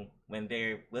doing when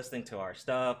they're listening to our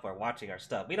stuff or watching our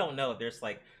stuff. We don't know if there's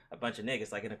like a bunch of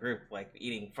niggas like in a group like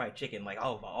eating fried chicken, like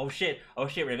oh shit,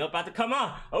 we're about to come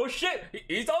on. Oh shit,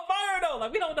 he's on fire though.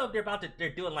 Like we don't know if they're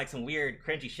doing like some weird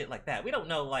cringy shit like that. We don't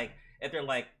know like if they're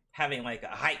like having like a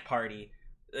hype party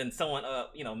and someone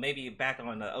maybe back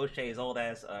on O'Shea's old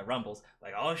ass rumbles,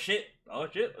 like oh shit,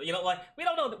 like we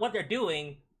don't know what they're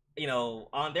doing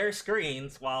on their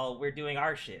screens while we're doing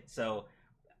our shit. So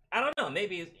I don't know,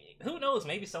 maybe, who knows,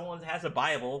 maybe someone has a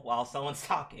Bible while someone's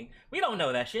talking. We don't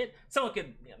know that shit.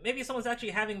 Maybe someone's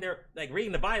actually having their, like,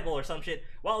 reading the Bible or some shit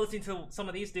while listening to some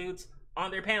of these dudes on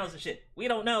their panels and shit. We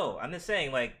don't know. I'm just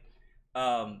saying, like,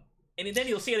 and then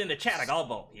you'll see it in the chat, like,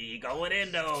 oh, he going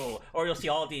in though. Or you'll see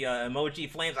all the emoji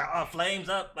flames, like, oh, flames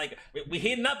up, like, we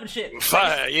heating up and shit.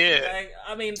 Fire, yeah. Like,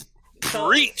 I mean,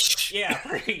 preach. Yeah,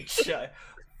 preach.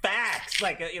 Facts,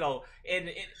 like and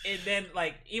then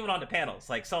like even on the panels,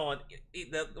 like someone,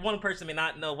 the one person may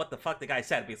not know what the fuck the guy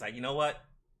said, but he's like, you know what,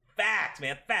 facts,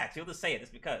 man, facts. He'll just say it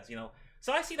just because,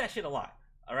 So I see that shit a lot.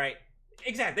 All right,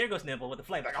 exactly. There goes Nimble with the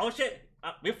flame, like, oh shit,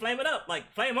 we're flaming up,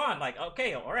 like flame on, like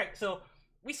okay, all right. So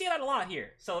we see that a lot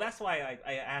here. So that's why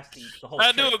I asked the whole.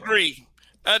 I do agree.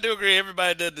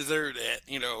 Everybody does deserve that.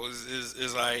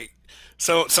 Is like.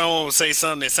 So someone will say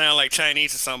something that sounds like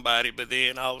Chinese to somebody, but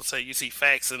then all of a sudden you see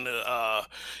facts in the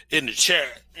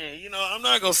chat. And, I'm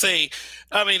not gonna say.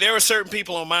 I mean, there were certain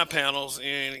people on my panels,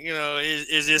 and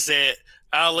it's just that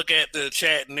I'll look at the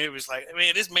chat and it was like,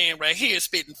 man, this man right here is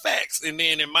spitting facts, and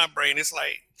then in my brain it's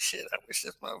like, shit, I wish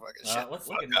this motherfucker shut the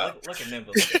fuck up. Look at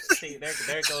Nimble. See,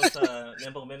 there goes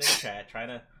Nimble in the chat trying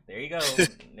to. There you go,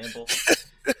 Nimble.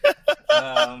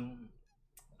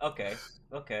 Okay.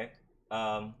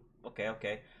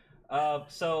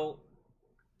 So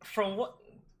from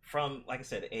like I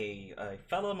said, a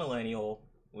fellow millennial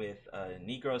with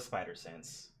Negro spider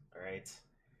sense, all right,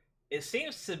 it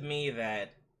seems to me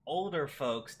that older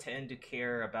folks tend to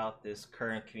care about this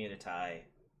current community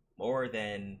more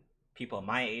than people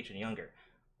my age and younger.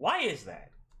 Why is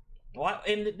that? Why?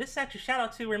 And this is actually shout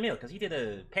out to Ramil, because he did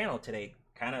a panel today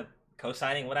kind of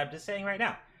co-signing what I'm just saying right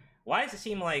now. Why does it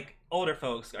seem like older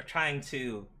folks are trying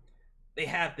to they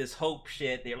have this hope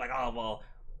shit. They're like, oh well,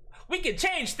 we can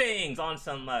change things on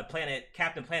some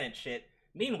Captain Planet shit.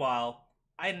 Meanwhile,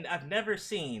 I've never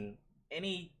seen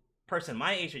any person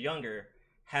my age or younger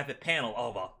have a panel.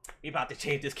 Oh well, we about to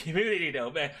change this community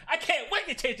though, man. I can't wait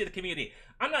to change the community.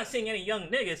 I'm not seeing any young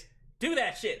niggas do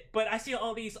that shit, but I see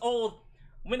all these old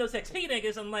Windows XP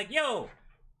niggas. I'm like, yo,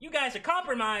 you guys are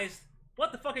compromised.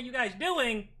 What the fuck are you guys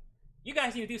doing? You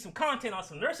guys need to do some content on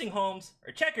some nursing homes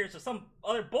or checkers or some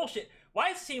other bullshit.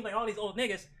 Why does it seem like all these old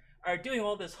niggas are doing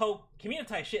all this hope community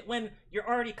type shit when you're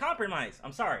already compromised?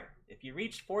 I'm sorry. If you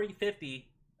reach 40, 50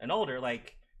 and older,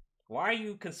 like, why are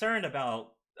you concerned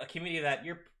about a community that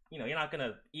you're not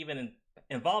gonna even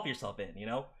involve yourself in, you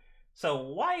know? So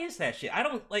why is that shit? I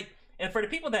don't like, and for the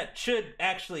people that should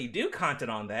actually do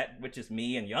content on that, which is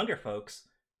me and younger folks,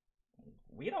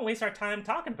 we don't waste our time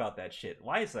talking about that shit.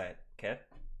 Why is that, Kev?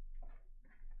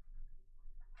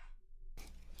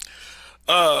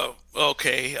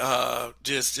 Okay.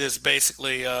 Just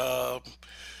basically,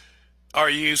 are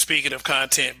you, speaking of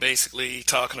content, basically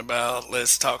talking about,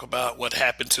 let's talk about what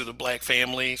happened to the black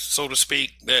family, so to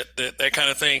speak, that kind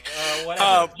of thing?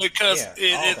 Because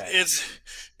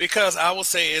because I will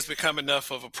say it's become enough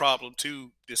of a problem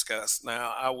to discuss.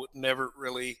 Now, I would never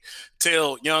really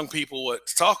tell young people what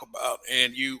to talk about,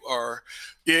 and you are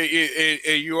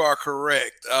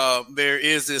correct. There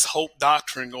is this hope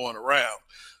doctrine going around,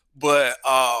 but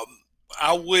I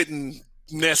wouldn't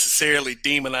necessarily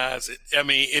demonize it. I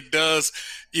mean, it does.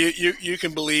 You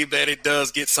can believe that it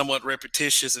does get somewhat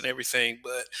repetitious and everything,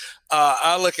 but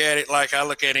I look at it like I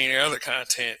look at any other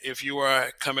content. If you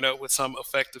are coming up with some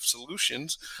effective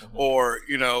solutions, or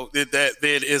that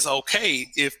is okay.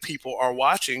 If people are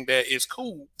watching, that is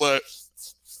cool. But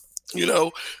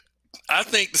I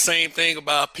think the same thing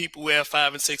about people who have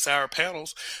 5 and 6 hour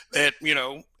panels that,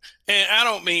 and I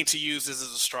don't mean to use this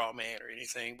as a straw man or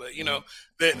anything, but,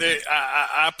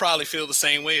 I probably feel the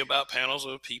same way about panels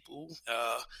of people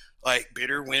like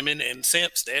bitter women and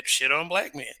simps that shit on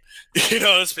black men,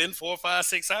 spend 4, 5,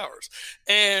 6 hours.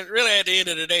 And really, at the end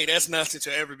of the day, that's nothing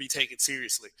to ever be taken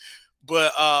seriously.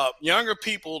 But younger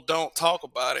people don't talk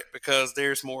about it because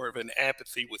there's more of an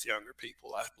apathy with younger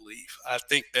people, I believe. I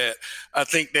think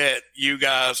that you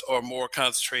guys are more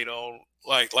concentrated on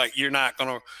like you're not going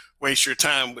to waste your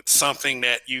time with something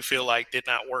that you feel like did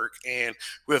not work. And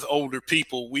with older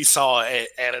people, we saw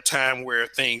at a time where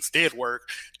things did work,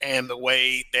 and the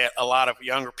way that a lot of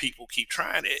younger people keep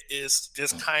trying it is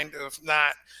just kind of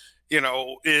not,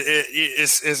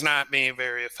 it's not being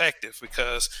very effective,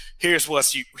 because here's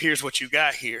what you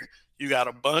got here. You got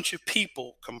a bunch of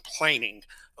people complaining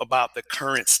about the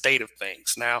current state of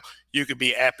things. Now, you could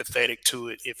be apathetic to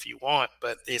it if you want,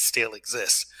 but it still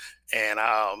exists. And,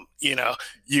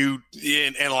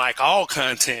 and like all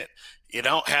content, you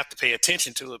don't have to pay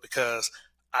attention to it, because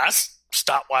I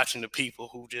stopped watching the people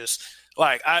who just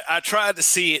like, I tried to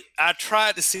see it. I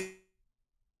tried to see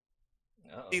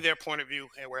their point of view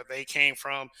and where they came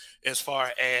from, as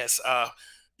far as,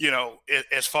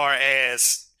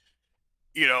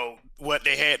 what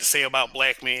they had to say about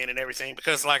black men and everything,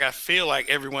 because like, I feel like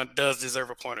everyone does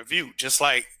deserve a point of view. Just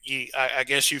like I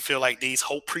guess you feel like these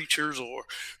hope preachers, or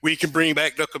we can bring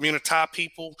back the community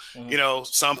people,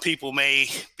 some people may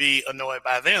be annoyed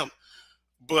by them,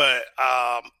 but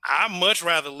I much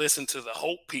rather listen to the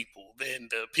hope people than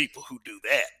the people who do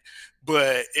that.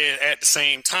 But at the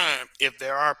same time, if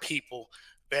there are people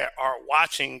that are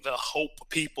watching the hope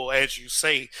people, as you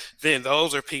say, then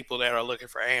those are people that are looking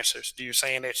for answers. Do you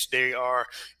saying that they are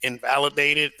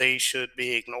invalidated, they should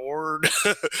be ignored,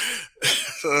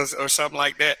 or something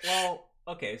like that? Well,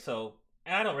 okay, so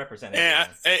I don't represent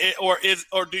it.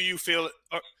 Or do you feel?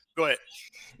 Go ahead.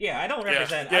 Yeah, I don't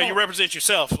represent. Yeah, you represent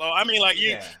yourself. So, I mean, like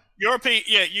your opinion.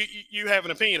 Yeah, you have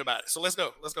an opinion about it. So let's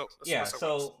go.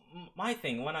 So my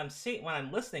thing, when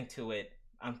I'm listening to it,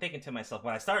 I'm thinking to myself,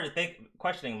 when I started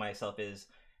questioning myself, is,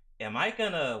 am I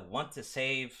gonna want to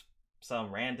save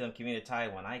some random community tie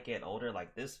when I get older,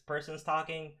 like this person's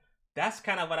talking? That's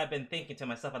kind of what I've been thinking to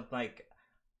myself. I'm like,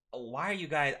 why are you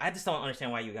guys, I just don't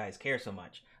understand why you guys care so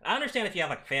much. I understand if you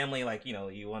have like family, like, you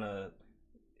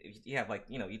have like,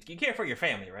 you care for your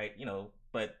family, right?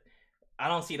 But I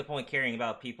don't see the point caring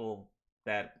about people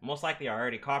that most likely are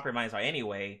already compromised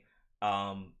anyway.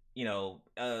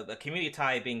 The community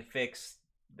tie being fixed,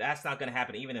 that's not going to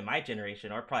happen even in my generation,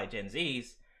 or probably Gen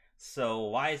Z's. So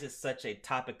why is it such a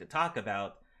topic to talk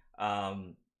about? I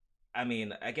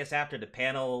mean, I guess after the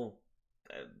panel,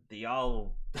 do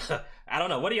y'all, I don't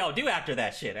know, what do y'all do after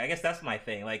that shit? I guess that's my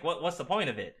thing. Like, what's the point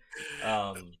of it?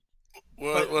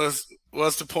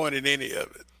 What's the point in any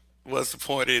of it? What's the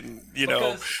point in,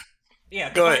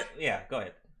 Yeah, go ahead. Yeah, go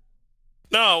ahead.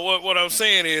 No, what I'm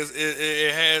saying is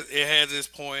it has its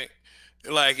point,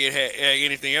 like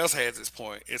anything else has its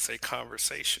point. It's a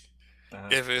conversation.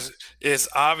 If it's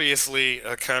obviously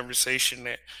a conversation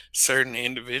that certain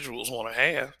individuals want to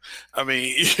have. I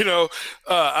mean,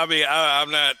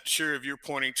 I'm not sure if you're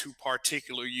pointing to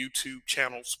particular YouTube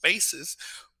channel spaces,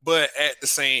 but at the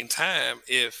same time,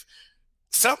 if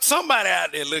somebody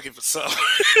out there looking for something,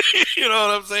 you know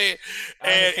what I'm saying?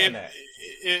 And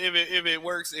if it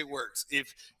works, it works.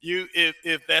 If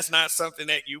that's not something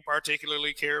that you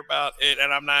particularly care about,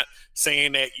 and I'm not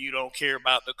saying that you don't care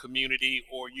about the community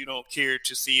or you don't care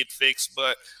to see it fixed,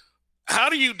 but how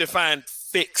do you define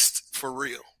fixed for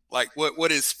real? Like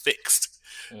what is fixed?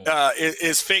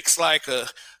 Is fixed like a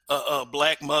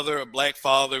black mother, a black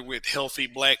father with healthy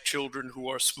black children who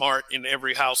are smart in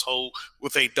every household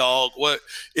with a dog? What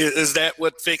is that?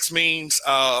 What fix means?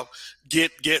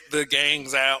 Get the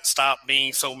gangs out. Stop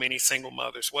being so many single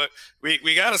mothers. What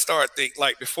we got to start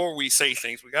like before we say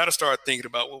things, we got to start thinking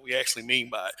about what we actually mean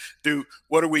by it.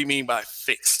 What do we mean by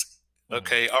fixed?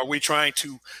 Okay, are we trying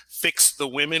to fix the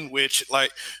women? Which,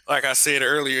 like I said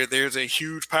earlier, there's a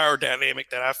huge power dynamic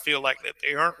that I feel like that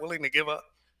they aren't willing to give up.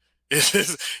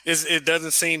 It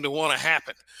doesn't seem to want to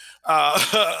happen.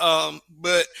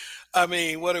 But I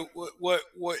mean,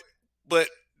 but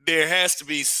there has to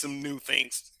be some new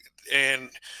things, and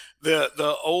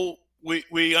the old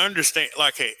we understand.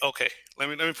 Like, hey, okay, let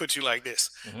me put you like this.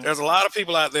 There's a lot of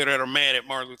people out there that are mad at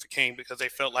Martin Luther King because they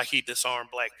felt like he disarmed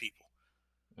black people.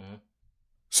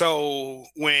 So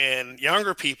when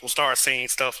younger people start saying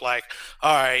stuff like,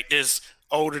 all right, this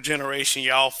older generation,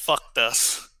 y'all fucked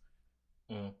us.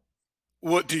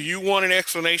 What do you want an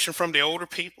explanation from the older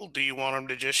people? Do you want them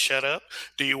to just shut up?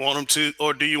 Do you want them to,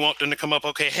 or do you want them to come up?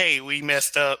 Okay, hey, we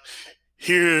messed up.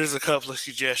 Here's a couple of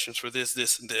suggestions for this,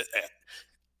 and that.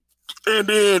 And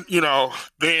then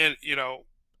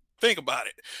think about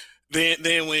it.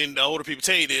 Then when the older people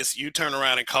tell you this, you turn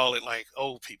around and call it like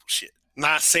old people shit.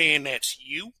 Not saying that's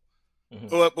you,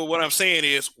 but what I'm saying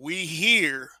is we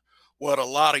hear what a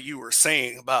lot of you are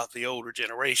saying about the older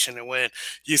generation. And when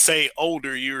you say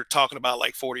older, you're talking about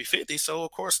like 40, 50. So,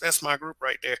 of course, that's my group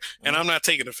right there. And I'm not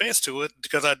taking offense to it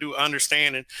because I do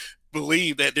understand and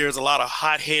believe that there's a lot of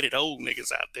hot-headed old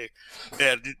niggas out there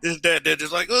that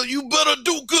just like, oh, you better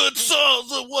do good,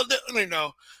 sons, or what,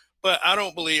 But I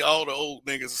don't believe all the old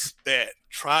niggas that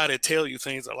try to tell you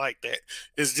things are like that.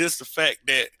 It's just the fact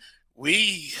that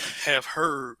we have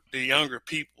heard the younger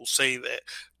people say that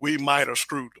we might have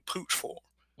screwed the pooch for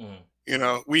them.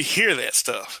 We hear that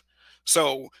stuff.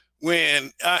 So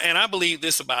when, and I believe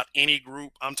this about any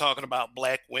group, I'm talking about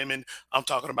black women, I'm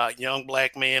talking about young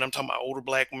black men, I'm talking about older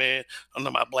black men, I'm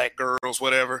talking about black girls,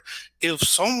 whatever. If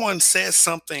someone says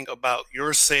something about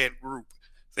your said group,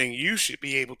 then you should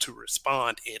be able to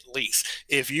respond at least.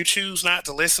 If you choose not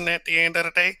to listen at the end of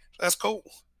the day, that's cool.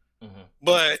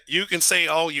 But you can say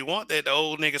all you want that the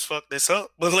old niggas fucked this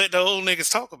up, but let the old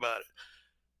niggas talk about it.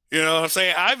 You know what I'm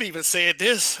saying? I've even said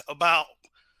this about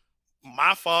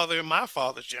my father and my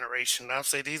father's generation. I've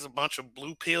said he's a bunch of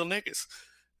blue pill niggas.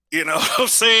 You know what I'm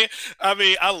saying? I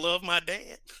mean, I love my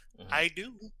dad. I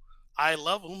do. I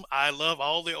love him. I love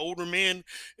all the older men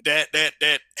that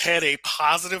had a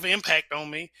positive impact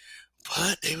on me,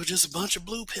 but they were just a bunch of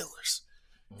blue pillars.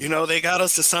 They got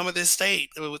us to some of this state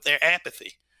with their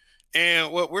apathy.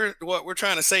 And what we're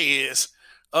trying to say is,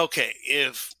 okay,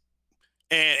 if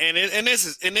this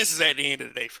is at the end of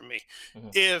the day for me.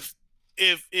 If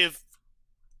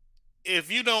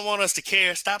you don't want us to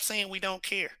care, stop saying we don't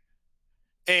care.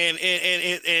 And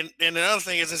another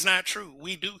thing is, it's not true.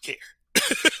 We do care.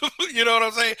 You know what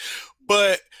I'm saying?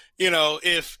 But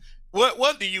if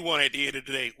what do you want at the end of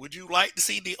the day? Would you like to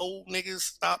see the old niggas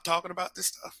stop talking about this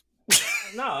stuff?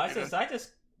 No, I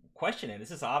just question it. This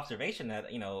is an observation that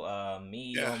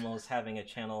almost having a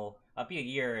channel. I'll be a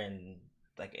year in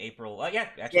like April.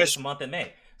 Actually, this month in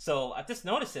May. So I've just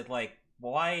noticed it. Like,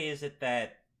 why is it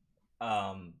that?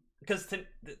 Because this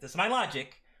is my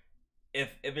logic. If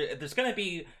there's going to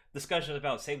be discussions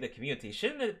about saving the community,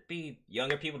 shouldn't it be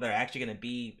younger people that are actually going to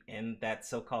be in that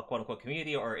so-called quote-unquote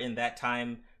community or in that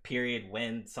time period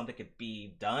when something could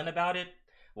be done about it?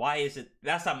 Why is it?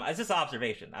 It's just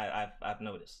observation. I've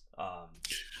noticed.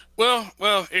 Well,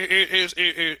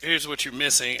 here's what you're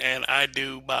missing, and I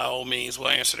do by all means will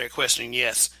answer that question.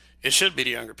 Yes, it should be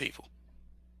the younger people.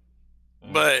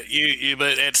 But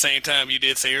but at the same time, you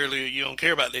did say earlier you don't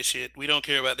care about that shit. We don't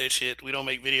care about that shit. We don't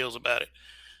make videos about it.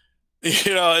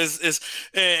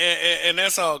 And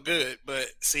that's all good. But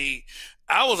see,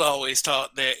 I was always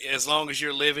taught that as long as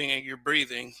you're living and you're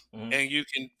breathing and you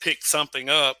can pick something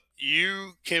up,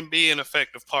 you can be an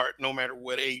effective part no matter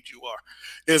what age you are,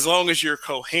 as long as you're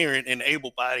coherent and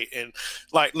able-bodied, and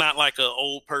like not like an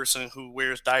old person who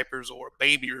wears diapers or a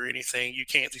baby or anything. You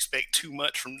can't expect too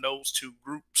much from those two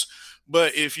groups.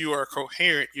 But if you are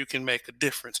coherent, you can make a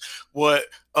difference. What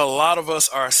a lot of us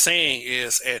are saying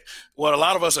is,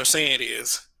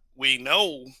 we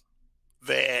know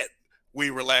that we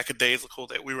were lackadaisical,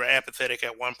 that we were apathetic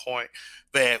at one point,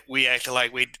 that we acted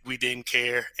like we didn't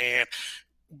care, and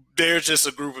there's just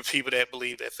a group of people that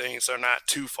believe that things are not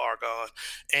too far gone,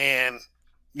 and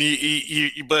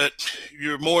but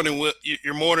you're more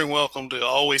than welcome to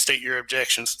always state your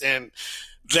objections, and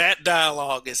that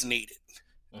dialogue is needed.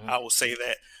 Mm-hmm. I will say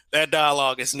that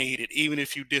dialogue is needed, even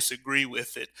if you disagree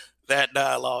with it. That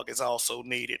dialogue is also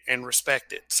needed and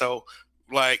respected. So,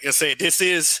 like I said, this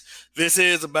is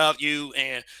about you,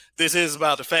 and this is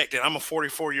about the fact that I'm a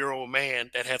 44-year-old man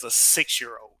that has a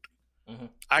 6-year-old. Mm-hmm.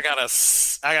 I got a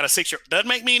 6-year-old. Doesn't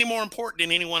make me any more important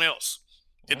than anyone else.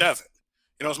 Mm-hmm. It doesn't.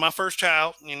 It's my first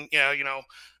child, and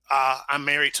I'm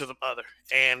married to the mother,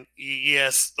 and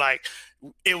yes, like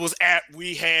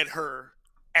we had her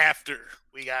after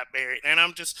we got married, and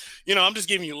I'm just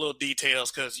giving you little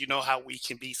details because you know how we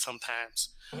can be sometimes.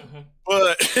 Mm-hmm.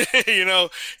 But you know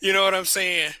what I'm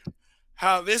saying.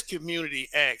 How this community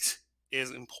acts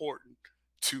is important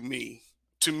to me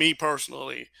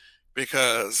personally,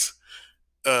 because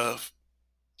of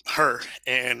her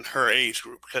and her age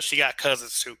group, because she got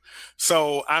cousins too.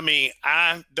 So I mean,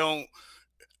 I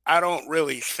don't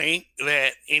really think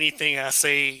that anything I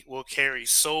say will carry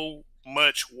so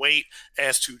much weight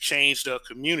as to change the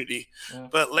community. Yeah.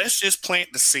 But let's just plant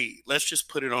the seed. Let's just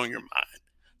put it on your mind.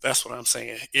 That's what I'm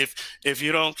saying. If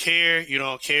you don't care, you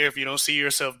don't care. If you don't see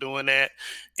yourself doing that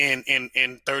in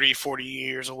 30, 40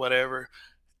 years or whatever,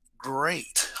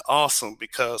 great. Awesome.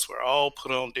 Because we're all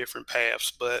put on different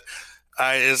paths. But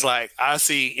it's like, I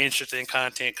see interesting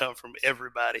content come from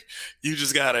everybody. You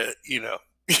just gotta,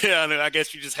 I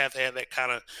guess you just have to have that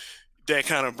kind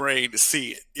of brain to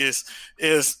see it. Is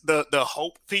the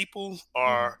Hope people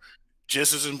are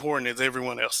just as important as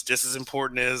everyone else, just as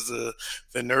important as the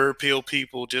nerd pill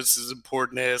people, just as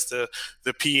important as the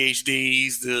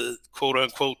PhDs, the quote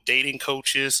unquote dating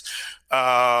coaches,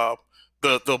 the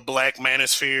black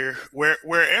manosphere.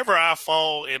 Wherever I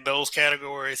fall in those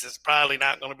categories, it's probably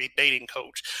not going to be dating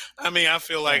coach. I mean, I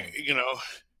feel like,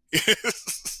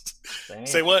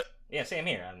 say what? Yeah, same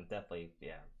here. I'm definitely,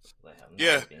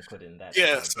 included in that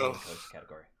coach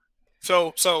category.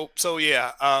 So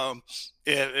yeah.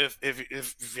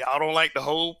 If y'all don't like the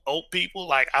whole old people,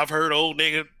 like I've heard old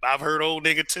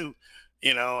nigga too.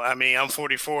 I mean, I'm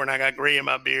 44 and I got gray in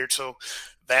my beard, so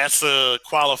that's a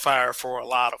qualifier for a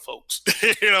lot of folks.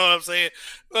 You know what I'm saying?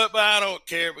 But I don't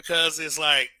care, because it's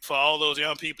like, for all those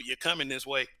young people, you're coming this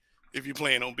way if you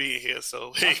plan on being here.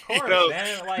 So of course,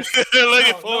 man. Like,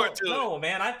 looking forward to it. No,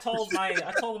 man. I told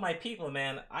my people,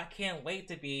 man, I can't wait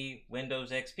to be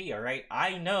Windows XP. All right,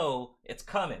 I know it's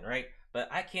coming, right? But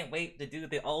I can't wait to do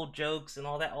the old jokes and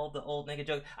all that, the old nigga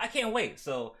jokes. I can't wait.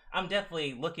 So I'm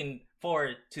definitely looking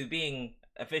forward to being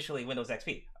officially Windows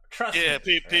XP. Trust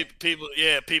me.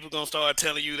 People gonna start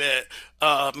telling you that,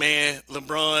 man,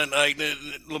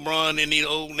 LeBron and these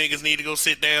old niggas need to go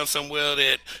sit down somewhere,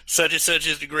 that such and such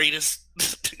is the greatest.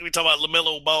 We talk about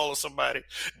LaMelo Ball or somebody.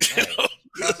 Right.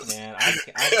 Trust me, man.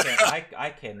 I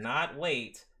cannot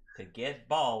wait to get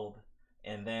bald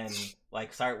and then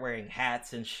like start wearing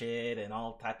hats and shit and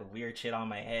all type of weird shit on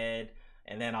my head,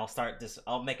 and then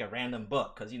I'll make a random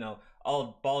book, because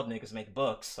all bald niggas make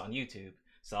books on YouTube.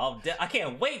 So I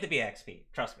can't wait to be XP.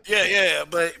 Trust me. Yeah.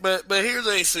 But here's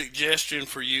a suggestion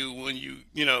for you when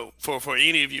for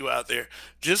any of you out there,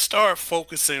 just start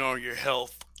focusing on your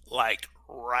health, like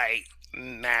right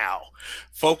now.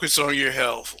 Focus on your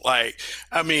health. Like,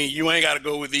 I mean, you ain't got to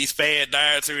go with these fad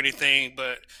diets or anything,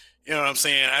 but you know what I'm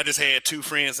saying? I just had 2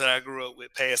 friends that I grew up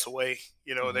with pass away.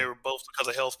 They were both because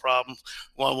of health problems.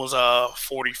 One was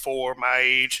 44, my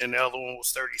age, and the other one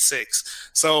was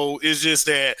 36. So it's just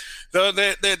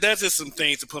that's just some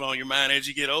things to put on your mind as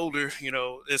you get older,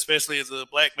 especially as a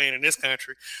black man in this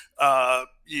country.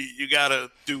 You got to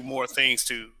do more things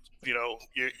to,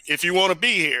 if you want to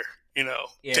be here,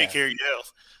 take care of your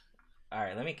health. All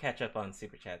right, let me catch up on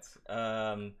Super Chats.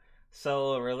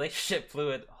 So, relationship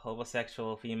fluid,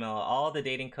 homosexual, female, all the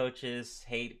dating coaches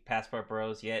hate passport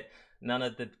bros, yet none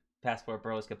of the passport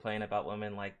bros complain about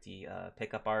women like the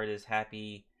pickup artists,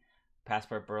 happy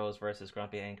passport bros versus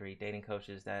grumpy, angry dating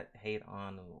coaches that hate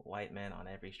on white men on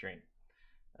every stream.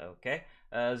 Okay.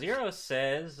 Zero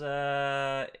says,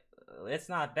 it's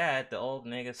not bad. The old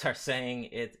niggas are saying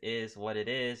it is what it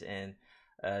is, and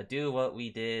Do what we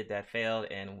did that failed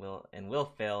and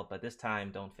will fail, but this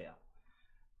time don't fail.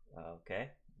 Okay.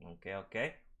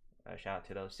 Shout out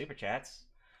to those super chats.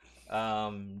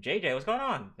 JJ, what's going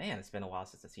on? Man, it's been a while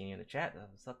since I've seen you in the chat.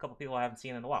 There's a couple people I haven't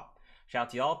seen in a while. Shout out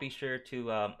to y'all. Be sure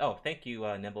to thank you,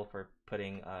 Nimble, for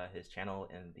putting his channel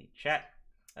in the chat.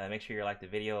 Make sure you like the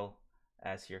video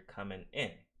as you're coming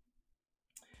in.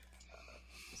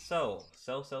 So,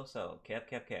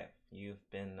 Kev. You've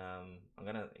been I'm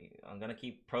gonna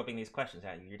keep probing these questions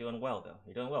at you. You're doing well though.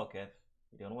 You're doing well, Kev.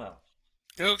 You're doing well.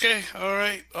 Okay, all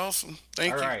right, awesome.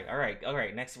 Thank you. All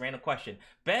right. Next random question.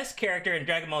 Best character in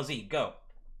Dragon Ball Z, go.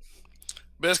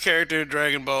 Best character in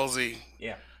Dragon Ball Z.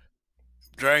 Yeah.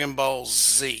 Dragon Ball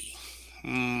Z.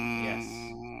 Yes.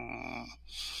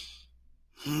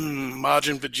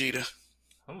 Majin Vegeta.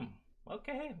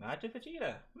 Okay, Majin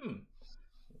Vegeta.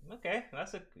 Okay,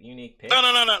 that's a unique pick. No,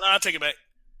 I'll take it back.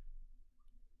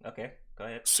 Okay, go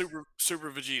ahead. Super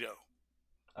Vegito.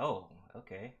 Oh,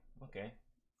 okay.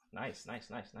 Nice.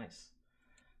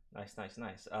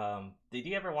 Did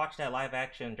you ever watch that live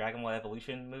action Dragon Ball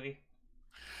Evolution movie?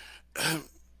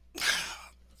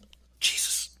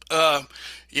 Jesus.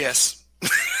 Yes.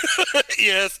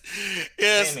 yes.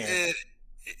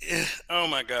 Oh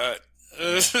my God.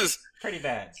 This is pretty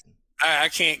bad. I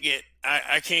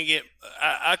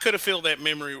could have filled that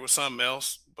memory with something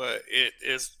else, but it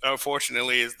is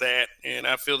unfortunately is that, and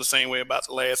I feel the same way about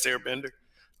The Last Airbender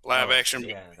live action.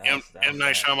 Yeah, M.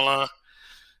 Night Shyamalan.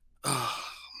 Oh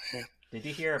man! Did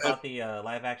you hear about the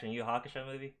live action Yu Hakusho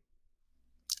movie?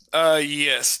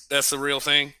 Yes, that's the real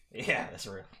thing. Yeah, that's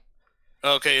real.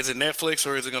 Okay, is it Netflix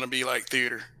or is it going to be like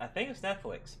theater? I think it's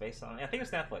Netflix. I think it's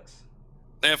Netflix.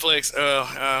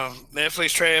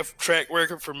 Netflix track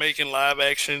record for making live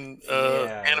action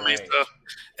anime stuff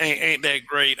ain't that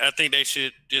great. I think they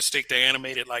should just stick to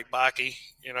animated like Baki,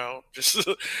 just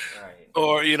right.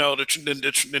 Or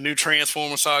the new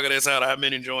Transformer saga that's out. I've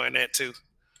been enjoying that too.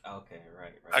 Okay,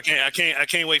 right. I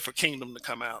can't wait for Kingdom to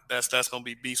come out. That's gonna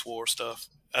be Beast Wars stuff.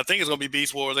 I think it's gonna be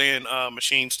Beast Wars and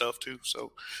Machine stuff too.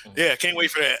 So yeah, can't wait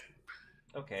for that.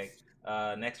 Okay.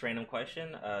 Next random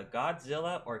question: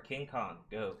 Godzilla or King Kong?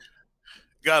 Go.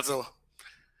 Godzilla.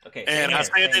 Okay. And I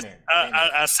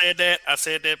said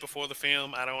that before the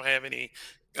film. I don't have any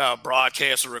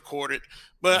broadcast or recorded,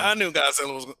 but I knew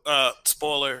Godzilla was.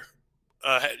 Spoiler.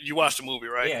 You watched the movie,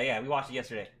 right? Yeah. We watched it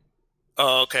yesterday.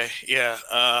 Oh, okay. Yeah.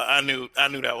 I knew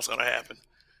that was gonna happen,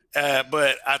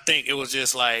 but I think it was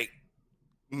just like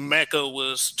Mecha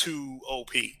was too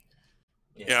OP.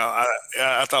 Yeah.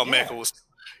 I thought Mecha was.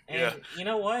 And you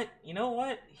know what?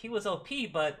 He was OP,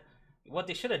 but what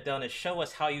they should have done is show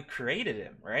us how you created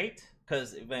him, right?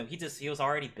 Because he was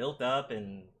already built up,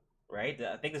 and right.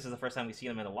 I think this is the first time we've seen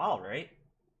him in a while, right?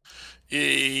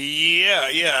 Yeah.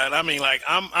 And I mean, like,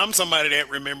 I'm somebody that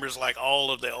remembers like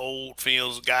all of the old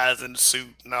films, guys in the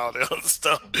suit and all the other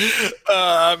stuff.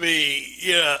 I mean,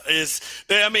 yeah,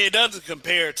 it doesn't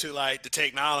compare to like the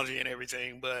technology and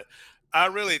everything, but I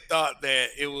really thought that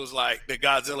it was like the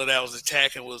Godzilla that was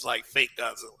attacking was like fake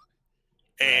Godzilla.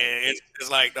 And it's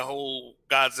like the whole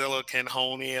Godzilla can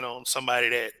hone in on somebody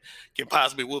that can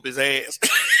possibly whoop his ass.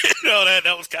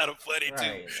 That was kind of funny too.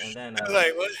 Right. And then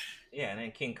like what? Yeah, and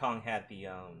then King Kong had the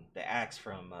axe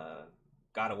from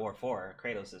God of War 4,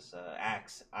 Kratos'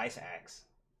 axe, ice axe.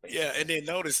 Basically. Yeah, and then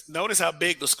notice how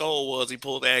big the skull was he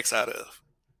pulled the axe out of.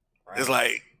 Right. It's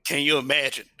like, can you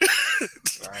imagine?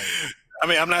 Right. I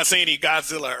mean, I'm not saying he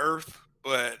Godzilla Earth,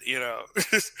 but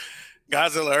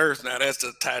Godzilla Earth. Now that's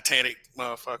the Titanic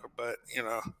motherfucker, but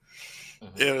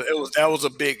that was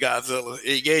a big Godzilla.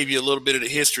 It gave you a little bit of the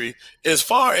history. As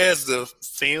far as the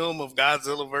film of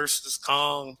Godzilla versus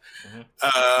Kong,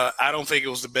 I don't think it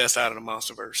was the best out of the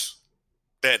MonsterVerse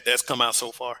that's come out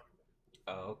so far.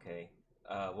 Oh, okay.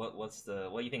 What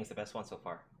do you think is the best one so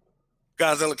far?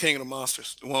 Godzilla King of the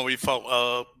Monsters, the one where you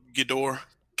fought Ghidorah,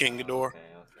 King Ghidorah. Okay.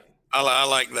 I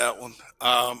like that one.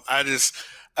 I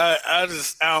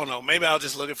don't know. Maybe I was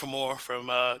just looking for more from.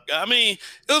 I mean,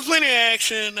 there was plenty of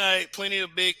action, like plenty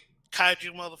of big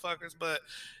kaiju motherfuckers, but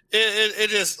it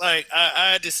just like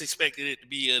I just expected it to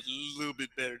be a little bit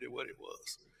better than what it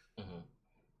was. Mm-hmm.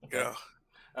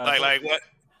 Okay. Like what?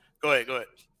 Go ahead.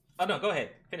 Oh no, go ahead.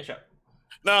 Finish up.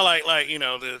 No, like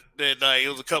it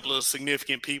was a couple of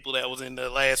significant people that was in the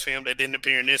last film that didn't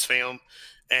appear in this film,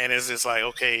 and it's just like,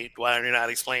 okay, why are you not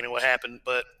explaining what happened?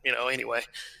 But anyway.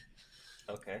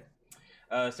 Okay.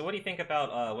 So what do you think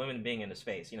about women being into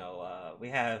space? We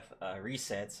have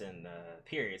resets and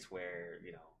periods where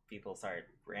people start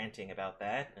ranting about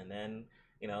that, and then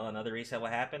another reset will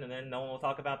happen, and then no one will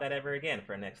talk about that ever again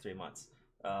for the next 3 months.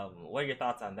 What are your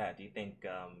thoughts on that? Do you think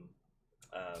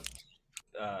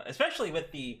especially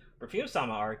with the Perfume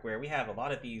Sama arc, where we have a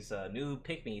lot of these new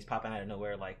pick-me's popping out of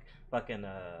nowhere, like fucking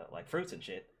like fruits and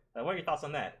shit. What are your thoughts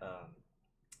on that,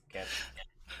 Kev?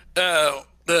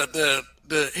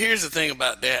 Here's the thing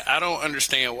about that. I don't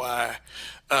understand why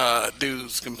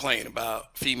dudes complain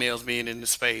about females being in the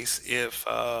space if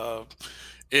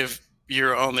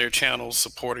you're on their channels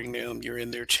supporting them, you're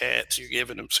in their chats, you're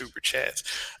giving them super chats.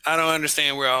 I don't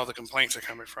understand where all the complaints are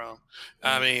coming from.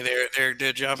 I mean,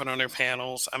 they're jumping on their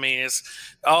panels. I mean, it's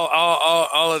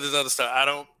all of this other stuff. I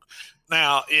don't.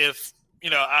 Now, if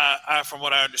I from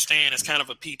what I understand, it's kind of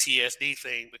a PTSD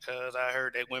thing, because I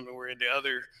heard that women were in the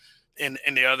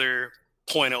other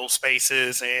 .0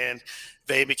 spaces, and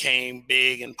they became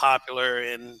big and popular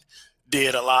and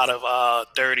did a lot of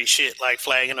dirty shit, like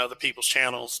flagging other people's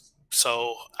channels.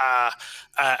 So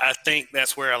I think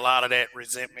that's where a lot of that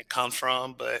resentment comes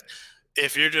from. But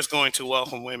if you're just going to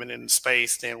welcome women in the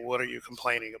space, then what are you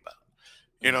complaining about?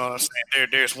 You know what I'm saying?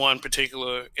 There's one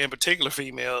particular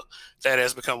female that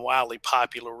has become wildly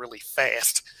popular really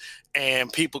fast,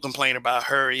 and people complain about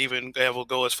her. Even will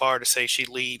go as far to say she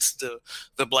leads the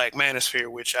Black Manosphere,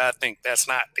 which I think that's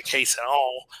not the case at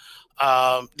all.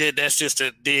 That's just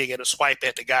a dig and a swipe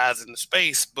at the guys in the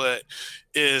space. But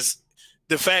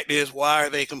the fact is, why are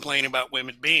they complaining about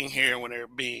women being here when they're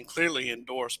being clearly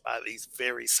endorsed by these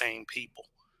very same people?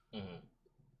 Mm-hmm.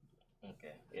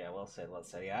 Okay. Yeah, well said.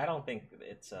 Yeah, I don't think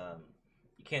it's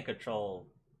you can't control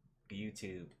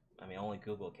YouTube. I mean, only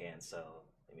Google can. So,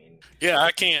 I mean, yeah,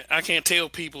 I can't tell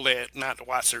people that not to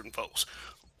watch certain folks,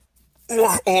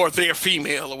 or they're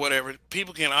female or whatever.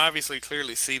 People can obviously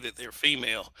clearly see that they're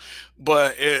female,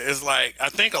 but it's like, I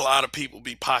think a lot of people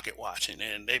be pocket watching,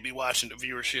 and they be watching the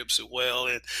viewerships as well,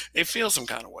 and they feel some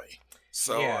kind of way.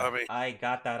 So yeah, I mean, I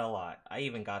got that a lot. I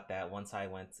even got that when I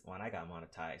got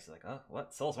monetized. Like, oh,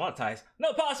 what? Soul's monetized?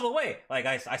 No possible way! Like,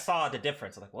 I saw the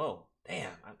difference. I'm like, whoa,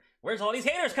 damn, where's all these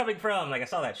haters coming from? Like, I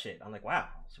saw that shit. I'm like, wow,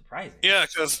 surprising. Yeah,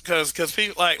 because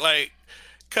people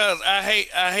because I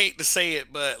hate to say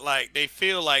it, but like, they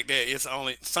feel like that it's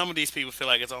only, some of these people feel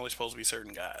like it's only supposed to be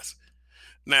certain guys.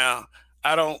 Now,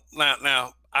 I don't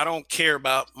care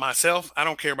about myself. I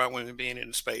don't care about women being in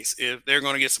the space. If they're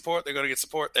going to get support, they're going to get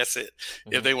support. That's it.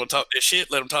 Mm-hmm. If they want to talk their shit,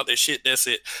 let them talk their shit. That's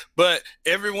it. But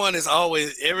everything is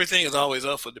always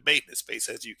up for debate in this space,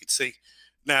 as you can see.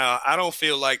 Now, I don't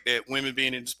feel like that women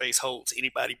being in the space holds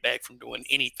anybody back from doing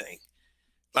anything.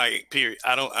 Like, period.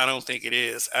 I don't think it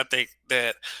is. I think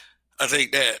that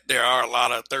there are a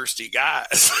lot of thirsty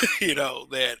guys,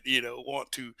 that,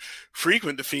 want to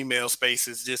frequent the female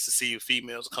spaces just to see if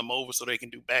females come over so they can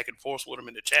do back and forth with them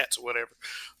in the chats or whatever.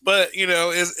 But,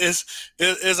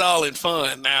 it's all in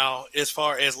fun. Now, as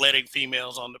far as letting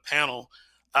females on the panel,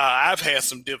 I've had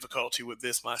some difficulty with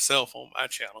this myself on my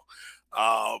channel.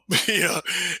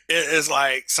 It's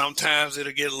like sometimes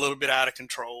it'll get a little bit out of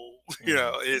control.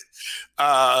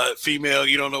 Female,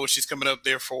 you don't know what she's coming up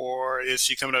there for. Is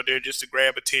she coming up there just to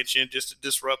grab attention, just to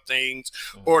disrupt things,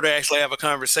 or to actually have a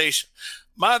conversation?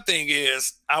 My thing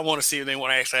is, I want to see if they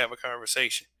want to actually have a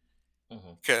conversation.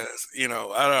 Because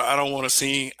I don't want to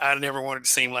seem. I never wanted to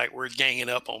seem like we're ganging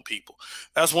up on people.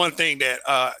 That's one thing that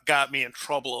got me in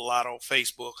trouble a lot on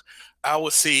Facebook. I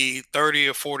would see 30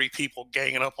 or 40 people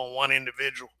ganging up on one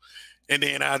individual, and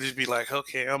then I'll just be like,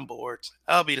 okay, I'm bored.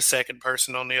 I'll be the second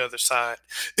person on the other side,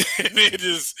 and then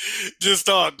just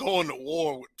start going to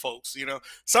war with folks.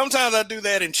 Sometimes I do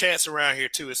that in chats around here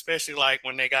too, especially like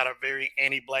when they got a very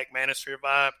anti-Black Manosphere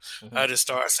vibe. Mm-hmm. I just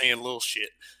start saying little shit.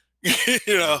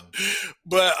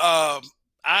 But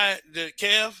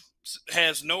Kev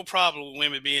has no problem with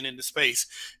women being in the space.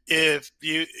 If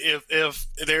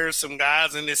there's some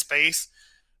guys in this space,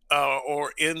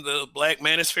 or in the Black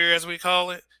Manosphere, as we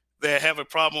call it, that have a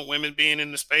problem with women being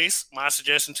in the space, my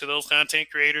suggestion to those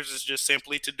content creators is just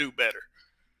simply to do better.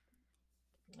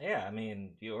 Yeah, I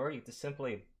mean, you just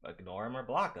simply ignore them or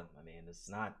block them. I mean, it's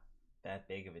not that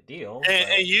big of a deal.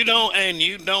 And you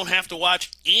don't have to watch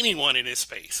anyone in this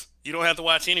space. You don't have to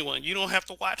watch anyone. You don't have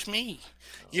to watch me.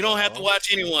 You don't have to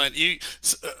watch anyone.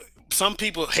 Some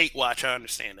people hate watch. I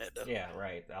understand that, though. Yeah,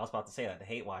 right. I was about to say that the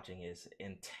hate watching is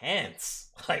intense.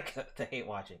 Like, the hate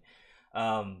watching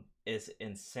is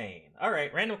insane. All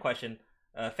right, random question.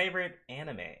 Favorite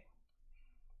anime?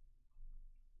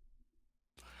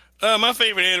 My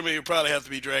favorite anime would probably have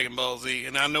to be Dragon Ball Z,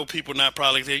 and I know people not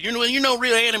probably say, you're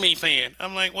real anime fan.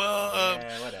 I'm like, well,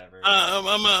 whatever.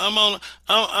 I'm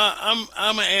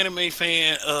an anime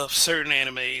fan of certain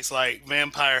animes like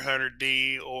Vampire Hunter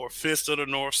D or Fist of the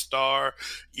North Star,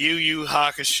 Yu Yu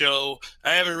Hakusho.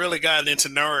 I haven't really gotten into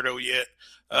Naruto yet.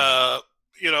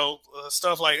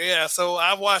 Stuff like that. So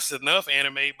I've watched enough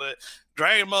anime, but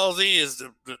Dragon Ball Z is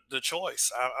the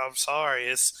choice. I'm sorry,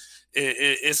 it's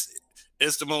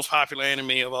the most popular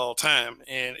anime of all time,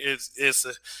 and it's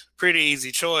a pretty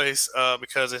easy choice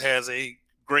because it has a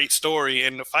great story,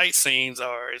 and the fight scenes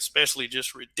are especially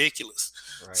just ridiculous.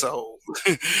 Right. So,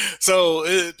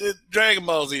 Dragon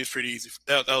Ball Z is pretty easy.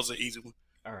 That was an easy one.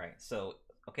 All right. So,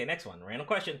 okay, next one. Random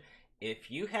question.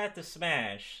 If you had to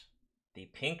smash the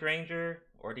Pink Ranger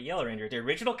or the Yellow Ranger, the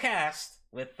original cast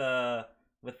with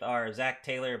our Zack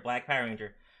Taylor Black Power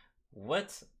Ranger,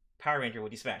 what Power Ranger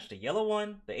would you smash? The yellow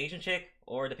one, the Asian chick,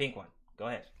 or the pink one? Go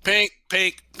ahead. Pink.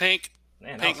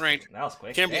 Man, Pink Ranger. That was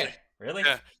quick. Kimberly. Man, really?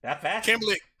 Yeah. That fast?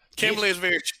 Kimberly is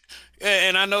very,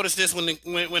 and I noticed this when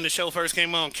the show first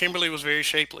came on. Kimberly was very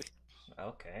shapely.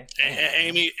 Okay.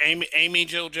 Amy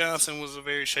Jo Johnson was a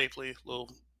very shapely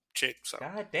little chick. So.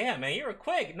 God damn, man, you were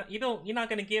quick. You're not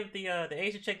gonna give the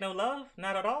Asian chick no love?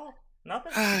 Not at all?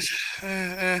 Nothing?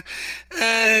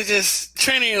 Just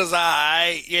Trini was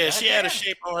alright. Yeah, God she had a damn.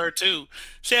 shape on her too.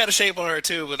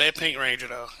 But that Pink Ranger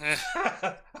though.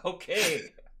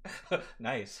 Okay.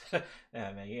 Nice.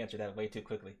 Yeah, man, you answered that way too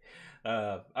quickly.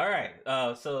 All right.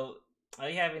 So, do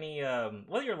you have any?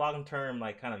 What are your long-term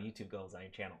kind of YouTube goals on your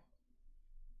channel?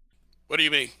 What do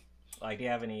you mean? Like, do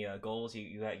you have any goals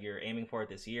you're aiming for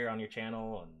this year on your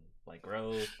channel, and like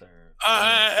growth or?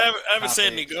 I haven't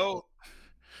set any goals.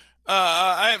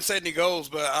 I haven't set any goals,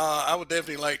 but I would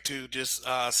definitely like to just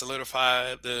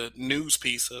solidify the news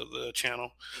piece of the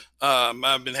channel.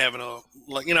 I've been having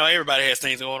everybody has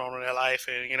things going on in their life,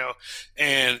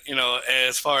 and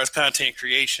as far as content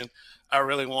creation, I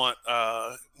really want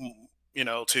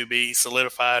to be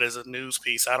solidified as a news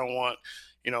piece. I don't want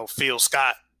Phil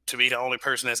Scott to be the only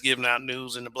person that's giving out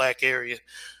news in the black area,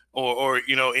 or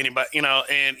anybody,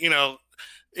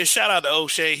 and shout out to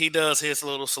O'Shea. He does his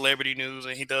little celebrity news,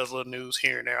 and he does little news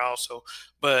here and there also.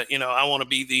 But, I want to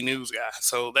be the news guy.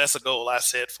 So that's a goal I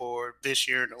set for this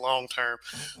year in the long term.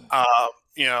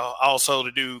 Also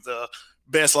to do the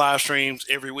best live streams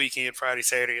every weekend, Friday,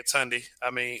 Saturday, and Sunday.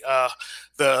 I mean,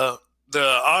 the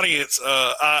audience,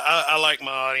 I like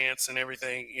my audience and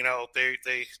everything.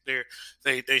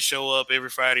 They show up every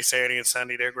Friday, Saturday, and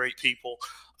Sunday. They're great people.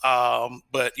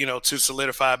 But to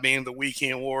solidify being the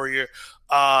weekend warrior,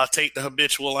 take the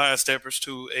habitual line steppers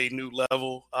to a new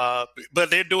level. But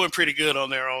they're doing pretty good on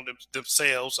their own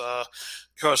themselves. Of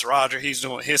course, Roger, he's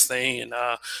doing his thing, and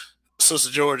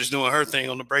Sister George is doing her thing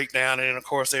on the breakdown, and of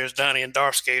course there's Donnie and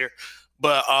Darth Skater.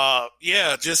 But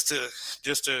just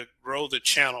to grow the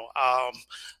channel.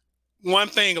 One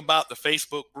thing about the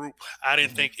Facebook group, I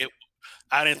didn't think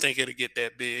it'd get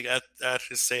that big. I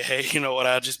just say, hey, you know what?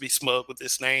 I'll just be smug with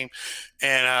this name,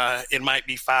 and it might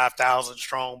be 5,000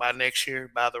 strong by next year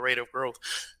by the rate of growth.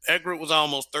 That group was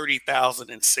almost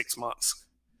 30,000 in 6 months.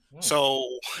 So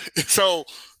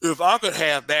if I could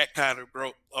have that kind of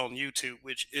growth on YouTube,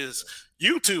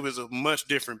 YouTube is a much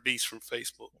different beast from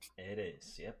Facebook. It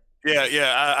is. Yep.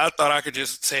 Yeah. I thought I could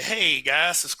just say, hey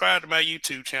guys, subscribe to my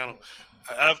YouTube channel.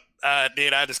 I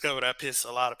discovered I pissed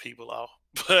a lot of people off.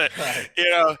 But,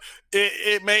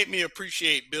 it made me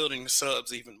appreciate building the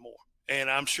subs even more.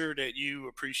 And I'm sure that you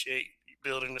appreciate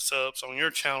building the subs on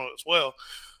your channel as well.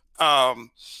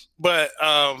 But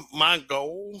my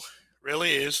goal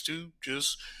really is to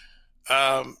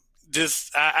I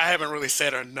haven't really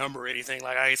set a number or anything.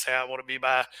 Like I say, I want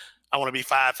to be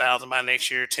 5,000 by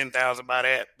next year, 10,000 by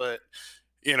that. But,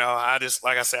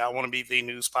 like I said, I want to be the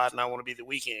news spot, and I want to be the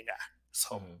weekend guy.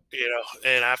 So,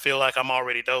 and I feel like I'm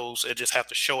already those. I just have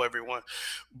to show everyone.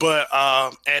 But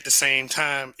at the same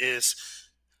time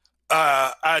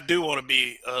I do want to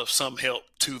be of some help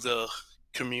to the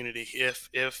community.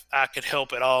 If I could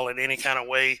help at all in any kind of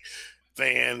way,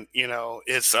 then,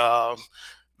 it's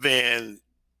then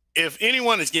if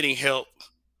anyone is getting help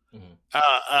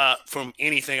from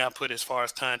anything I put as far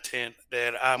as content,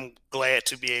 then I'm glad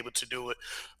to be able to do it.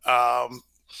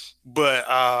 But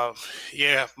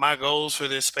my goals for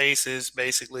this space is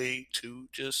basically to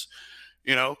just,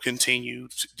 continue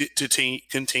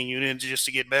and just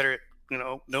to get better at,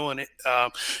 doing it.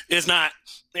 It's not,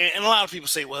 and a lot of people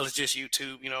say, well, it's just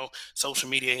YouTube, social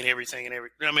media ain't everything and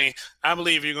everything. I mean, I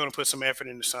believe if you're going to put some effort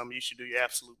into something, you should do your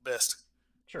absolute best.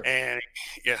 Sure. And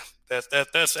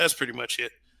that's pretty much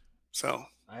it. So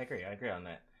I agree on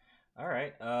that. All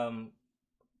right.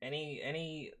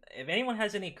 If anyone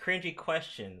has any cringy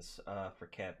questions for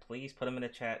Kev, please put them in the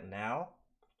chat now.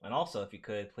 And also, if you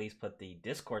could, please put the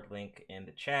Discord link in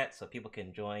the chat so people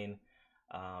can join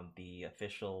the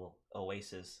official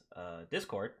Oasis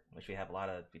Discord, which we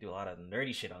do a lot of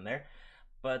nerdy shit on there.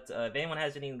 But if anyone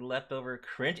has any leftover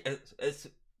cringe,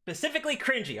 Specifically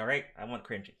cringy, all right? I want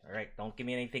cringy, all right? Don't give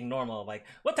me anything normal, like,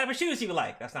 what type of shoes do you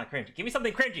like? That's not cringy. Give me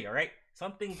something cringy, all right?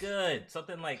 Something good.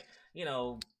 Something like, you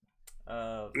know,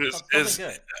 something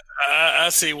good. I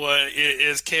see what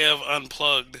is Kev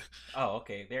unplugged. Oh,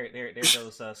 okay. There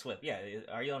goes Swift. Yeah,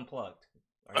 are you unplugged?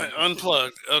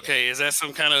 Unplugged. Okay, is that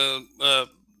some kind of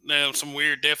some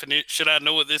weird definition? Should I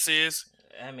know what this is?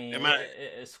 I mean,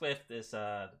 Swift is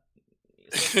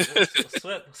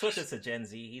Swift is a Gen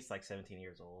Z. He's like 17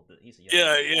 years old. He's a young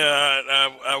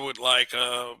I would like.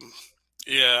 I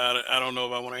don't know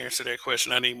if I want to answer that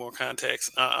question. I need more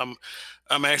context. I'm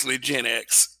actually Gen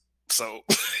X, so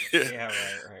yeah,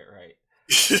 right.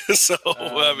 So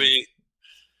I mean,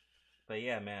 but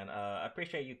yeah, man. I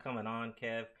appreciate you coming on,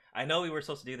 Kev. I know we were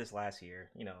supposed to do this last year.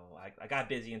 You know, I got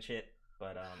busy and shit.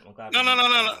 But I'm glad. No.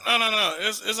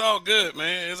 It's all good,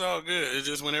 man. It's all good. It's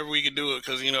just whenever we can do it,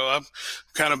 because I'm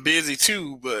kind of busy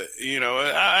too. But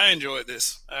I enjoyed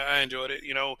this. I enjoyed it.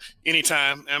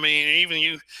 Anytime. I mean,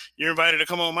 even you're invited to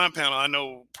come on my panel. I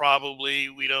know probably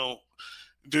we don't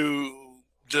do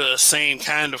the same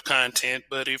kind of content,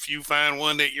 but if you find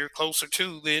one that you're closer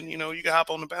to, then you can hop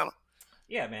on the panel.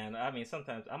 Yeah, man. I mean,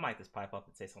 sometimes I might just pipe up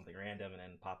and say something random and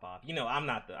then pop off. I'm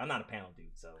not a panel dude,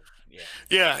 so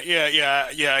yeah. Yeah.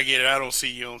 I get it. I don't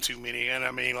see you on too many, and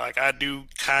I mean, like, I do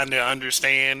kind of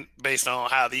understand based on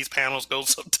how these panels go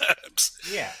sometimes.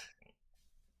 Yeah,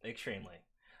 extremely.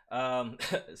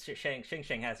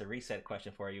 Shing has a reset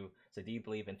question for you. So, do you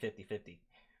believe in 50-50?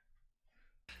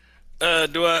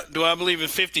 Do I believe in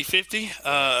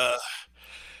 50-50?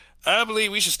 I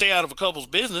believe we should stay out of a couple's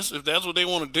business. If that's what they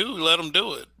want to do, let them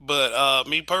do it. But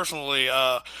me personally,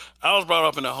 I was brought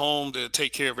up in a home to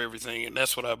take care of everything, and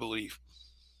that's what I believe.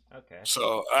 Okay.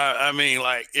 So I mean,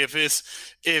 like, if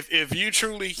you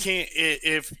truly can't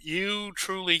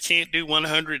do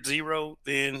 100-0,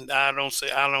 then I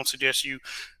don't suggest you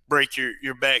break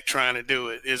your back trying to do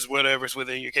it. Is whatever's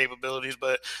within your capabilities.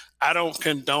 But I don't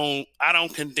condemn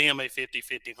a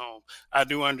 50-50 home. I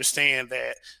do understand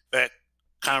that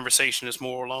conversation is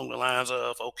more along the lines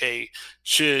of, okay,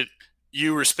 should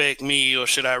you respect me or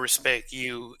should I respect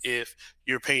you if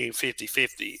you're paying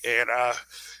 50-50? And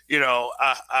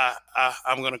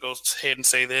I'm gonna go ahead and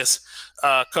say this: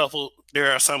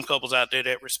 there are some couples out there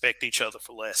that respect each other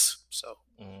for less. So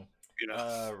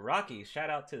Rocky, shout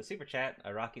out to the super chat.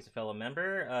 Rocky's a fellow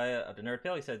member of the Nerd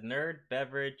Pill. He said nerd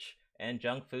beverage and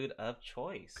junk food of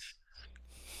choice.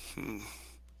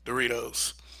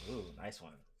 Doritos. Ooh, nice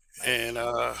one.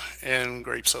 And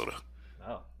grape soda.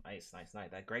 Oh, nice.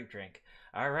 That grape drink.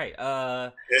 All right.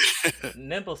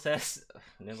 Nimble says,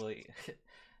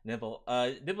 Nimble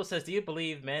says, do you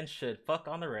believe men should fuck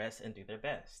on the rest and do their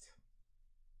best?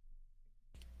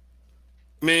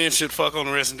 Men should fuck on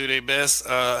the rest and do their best.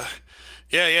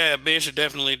 Yeah. Men should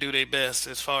definitely do their best.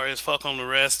 As far as fuck on the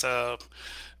rest,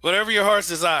 whatever your heart's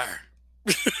desire.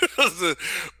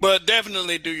 But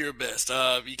definitely do your best.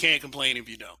 You can't complain if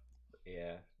you don't.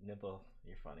 Yeah, Nimble,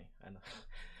 you're funny. I know.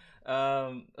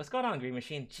 What's going on, Green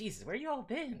Machine? Jesus, where you all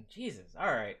been? Jesus.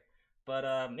 All right. But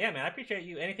yeah, man, I appreciate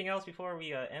you. Anything else before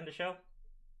we end the show?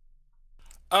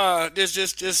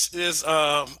 This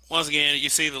once again, you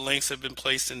see the links have been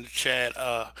placed in the chat.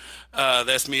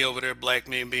 That's me over there, Black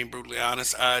Men Being Brutally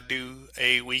Honest. I do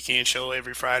a weekend show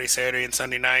every Friday, Saturday, and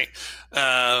Sunday night.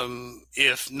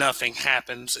 If nothing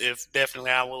happens,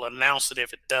 definitely I will announce it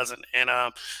if it doesn't. And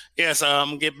yes, I'm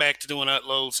gonna get back to doing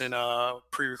uploads and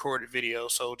pre-recorded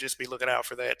videos, so just be looking out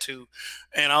for that too.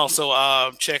 And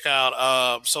also check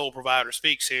out Soul Provider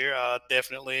Speaks here.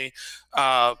 Definitely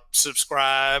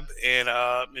subscribe and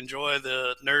enjoy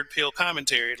the Nerd Pill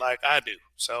commentary like I do.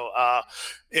 So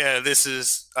yeah, this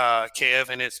is Kev,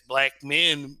 and it's Black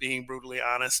Men Being Brutally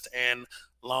Honest, and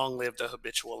long live the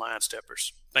habitual line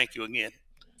steppers. Thank you again.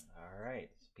 All right,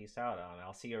 peace out.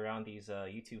 I'll see you around these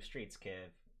YouTube streets, Kev.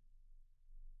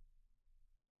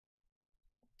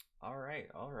 All right.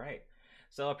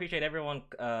 So I appreciate everyone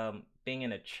being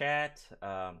in the chat,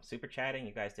 super chatting.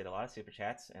 You guys did a lot of super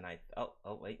chats, and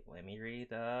wait, let me read.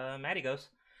 Maddie Goes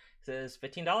says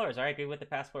 $15. I agree with the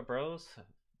Passport Bros.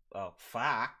 Oh,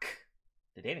 fuck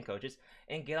the dating coaches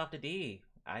and get off the D.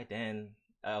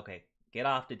 Okay, get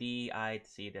off the D. I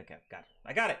see the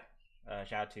I got it.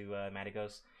 Shout out to Maddie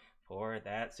Goes for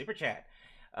that super chat.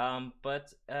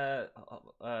 But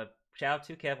shout out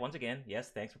to Kev once again. Yes,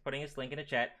 thanks for putting his link in the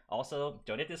chat. Also,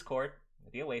 join the Discord,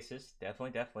 the Oasis.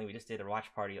 Definitely. We just did a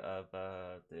watch party of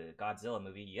the Godzilla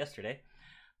movie yesterday.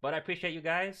 But I appreciate you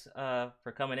guys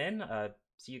for coming in.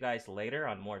 See you guys later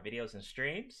on more videos and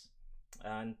streams.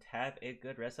 And have a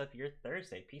good rest of your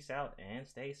Thursday. Peace out and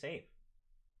stay safe.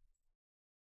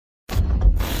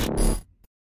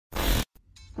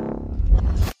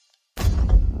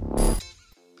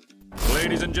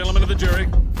 Ladies and gentlemen of the jury,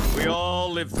 we all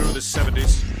lived through the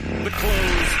 70s. The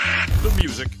clothes, the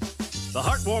music, the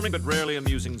heartwarming but rarely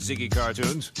amusing Ziggy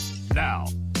cartoons. Now,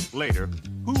 later,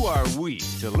 who are we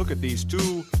to look at these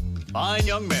two fine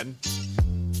young men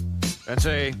and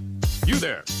say, you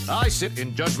there, I sit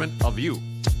in judgment of you.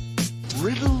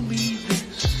 Riddle me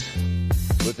this.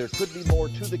 But there could be more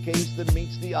to the case than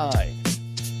meets the eye.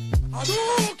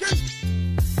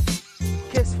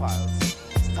 Case Files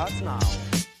starts now.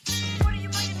 What are you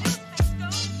going to do, Space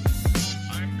Ghost?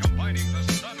 I'm combining the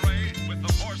sun ray with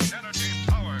the force energy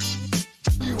power.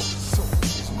 Your soul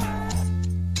is mine.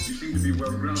 You seem to be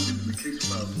well grounded in the case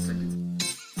file, Detective.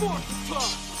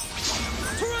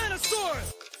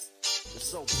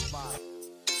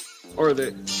 Or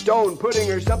the stone pudding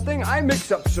or something. I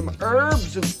mix up some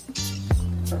herbs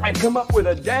and I come up with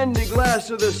a dandy glass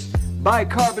of this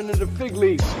bicarbonate of fig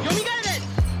leaf.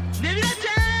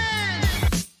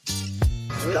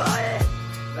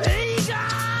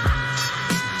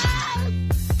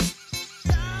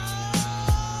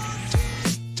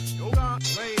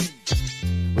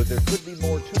 But there could be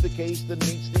more to the case than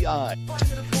meets the eye.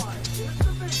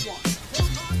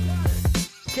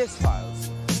 Case Files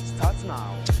starts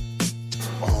now.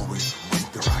 Always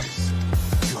winterize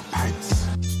your pants.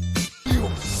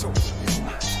 Your soul is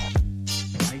mine.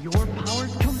 By your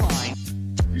powers combined.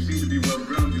 You seem to be well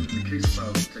grounded in the case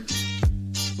file,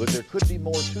 Detective. But there could be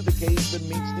more to the case than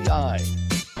meets the eye.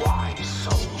 Why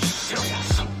so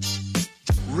serious?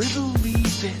 Riddle me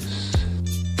this.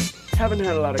 Haven't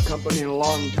had a lot of company in a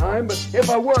long time, but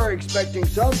if I were expecting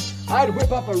some, I'd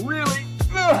whip up a really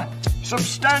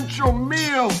substantial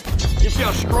meal. You see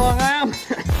how strong I am?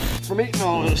 From eating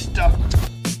all this stuff.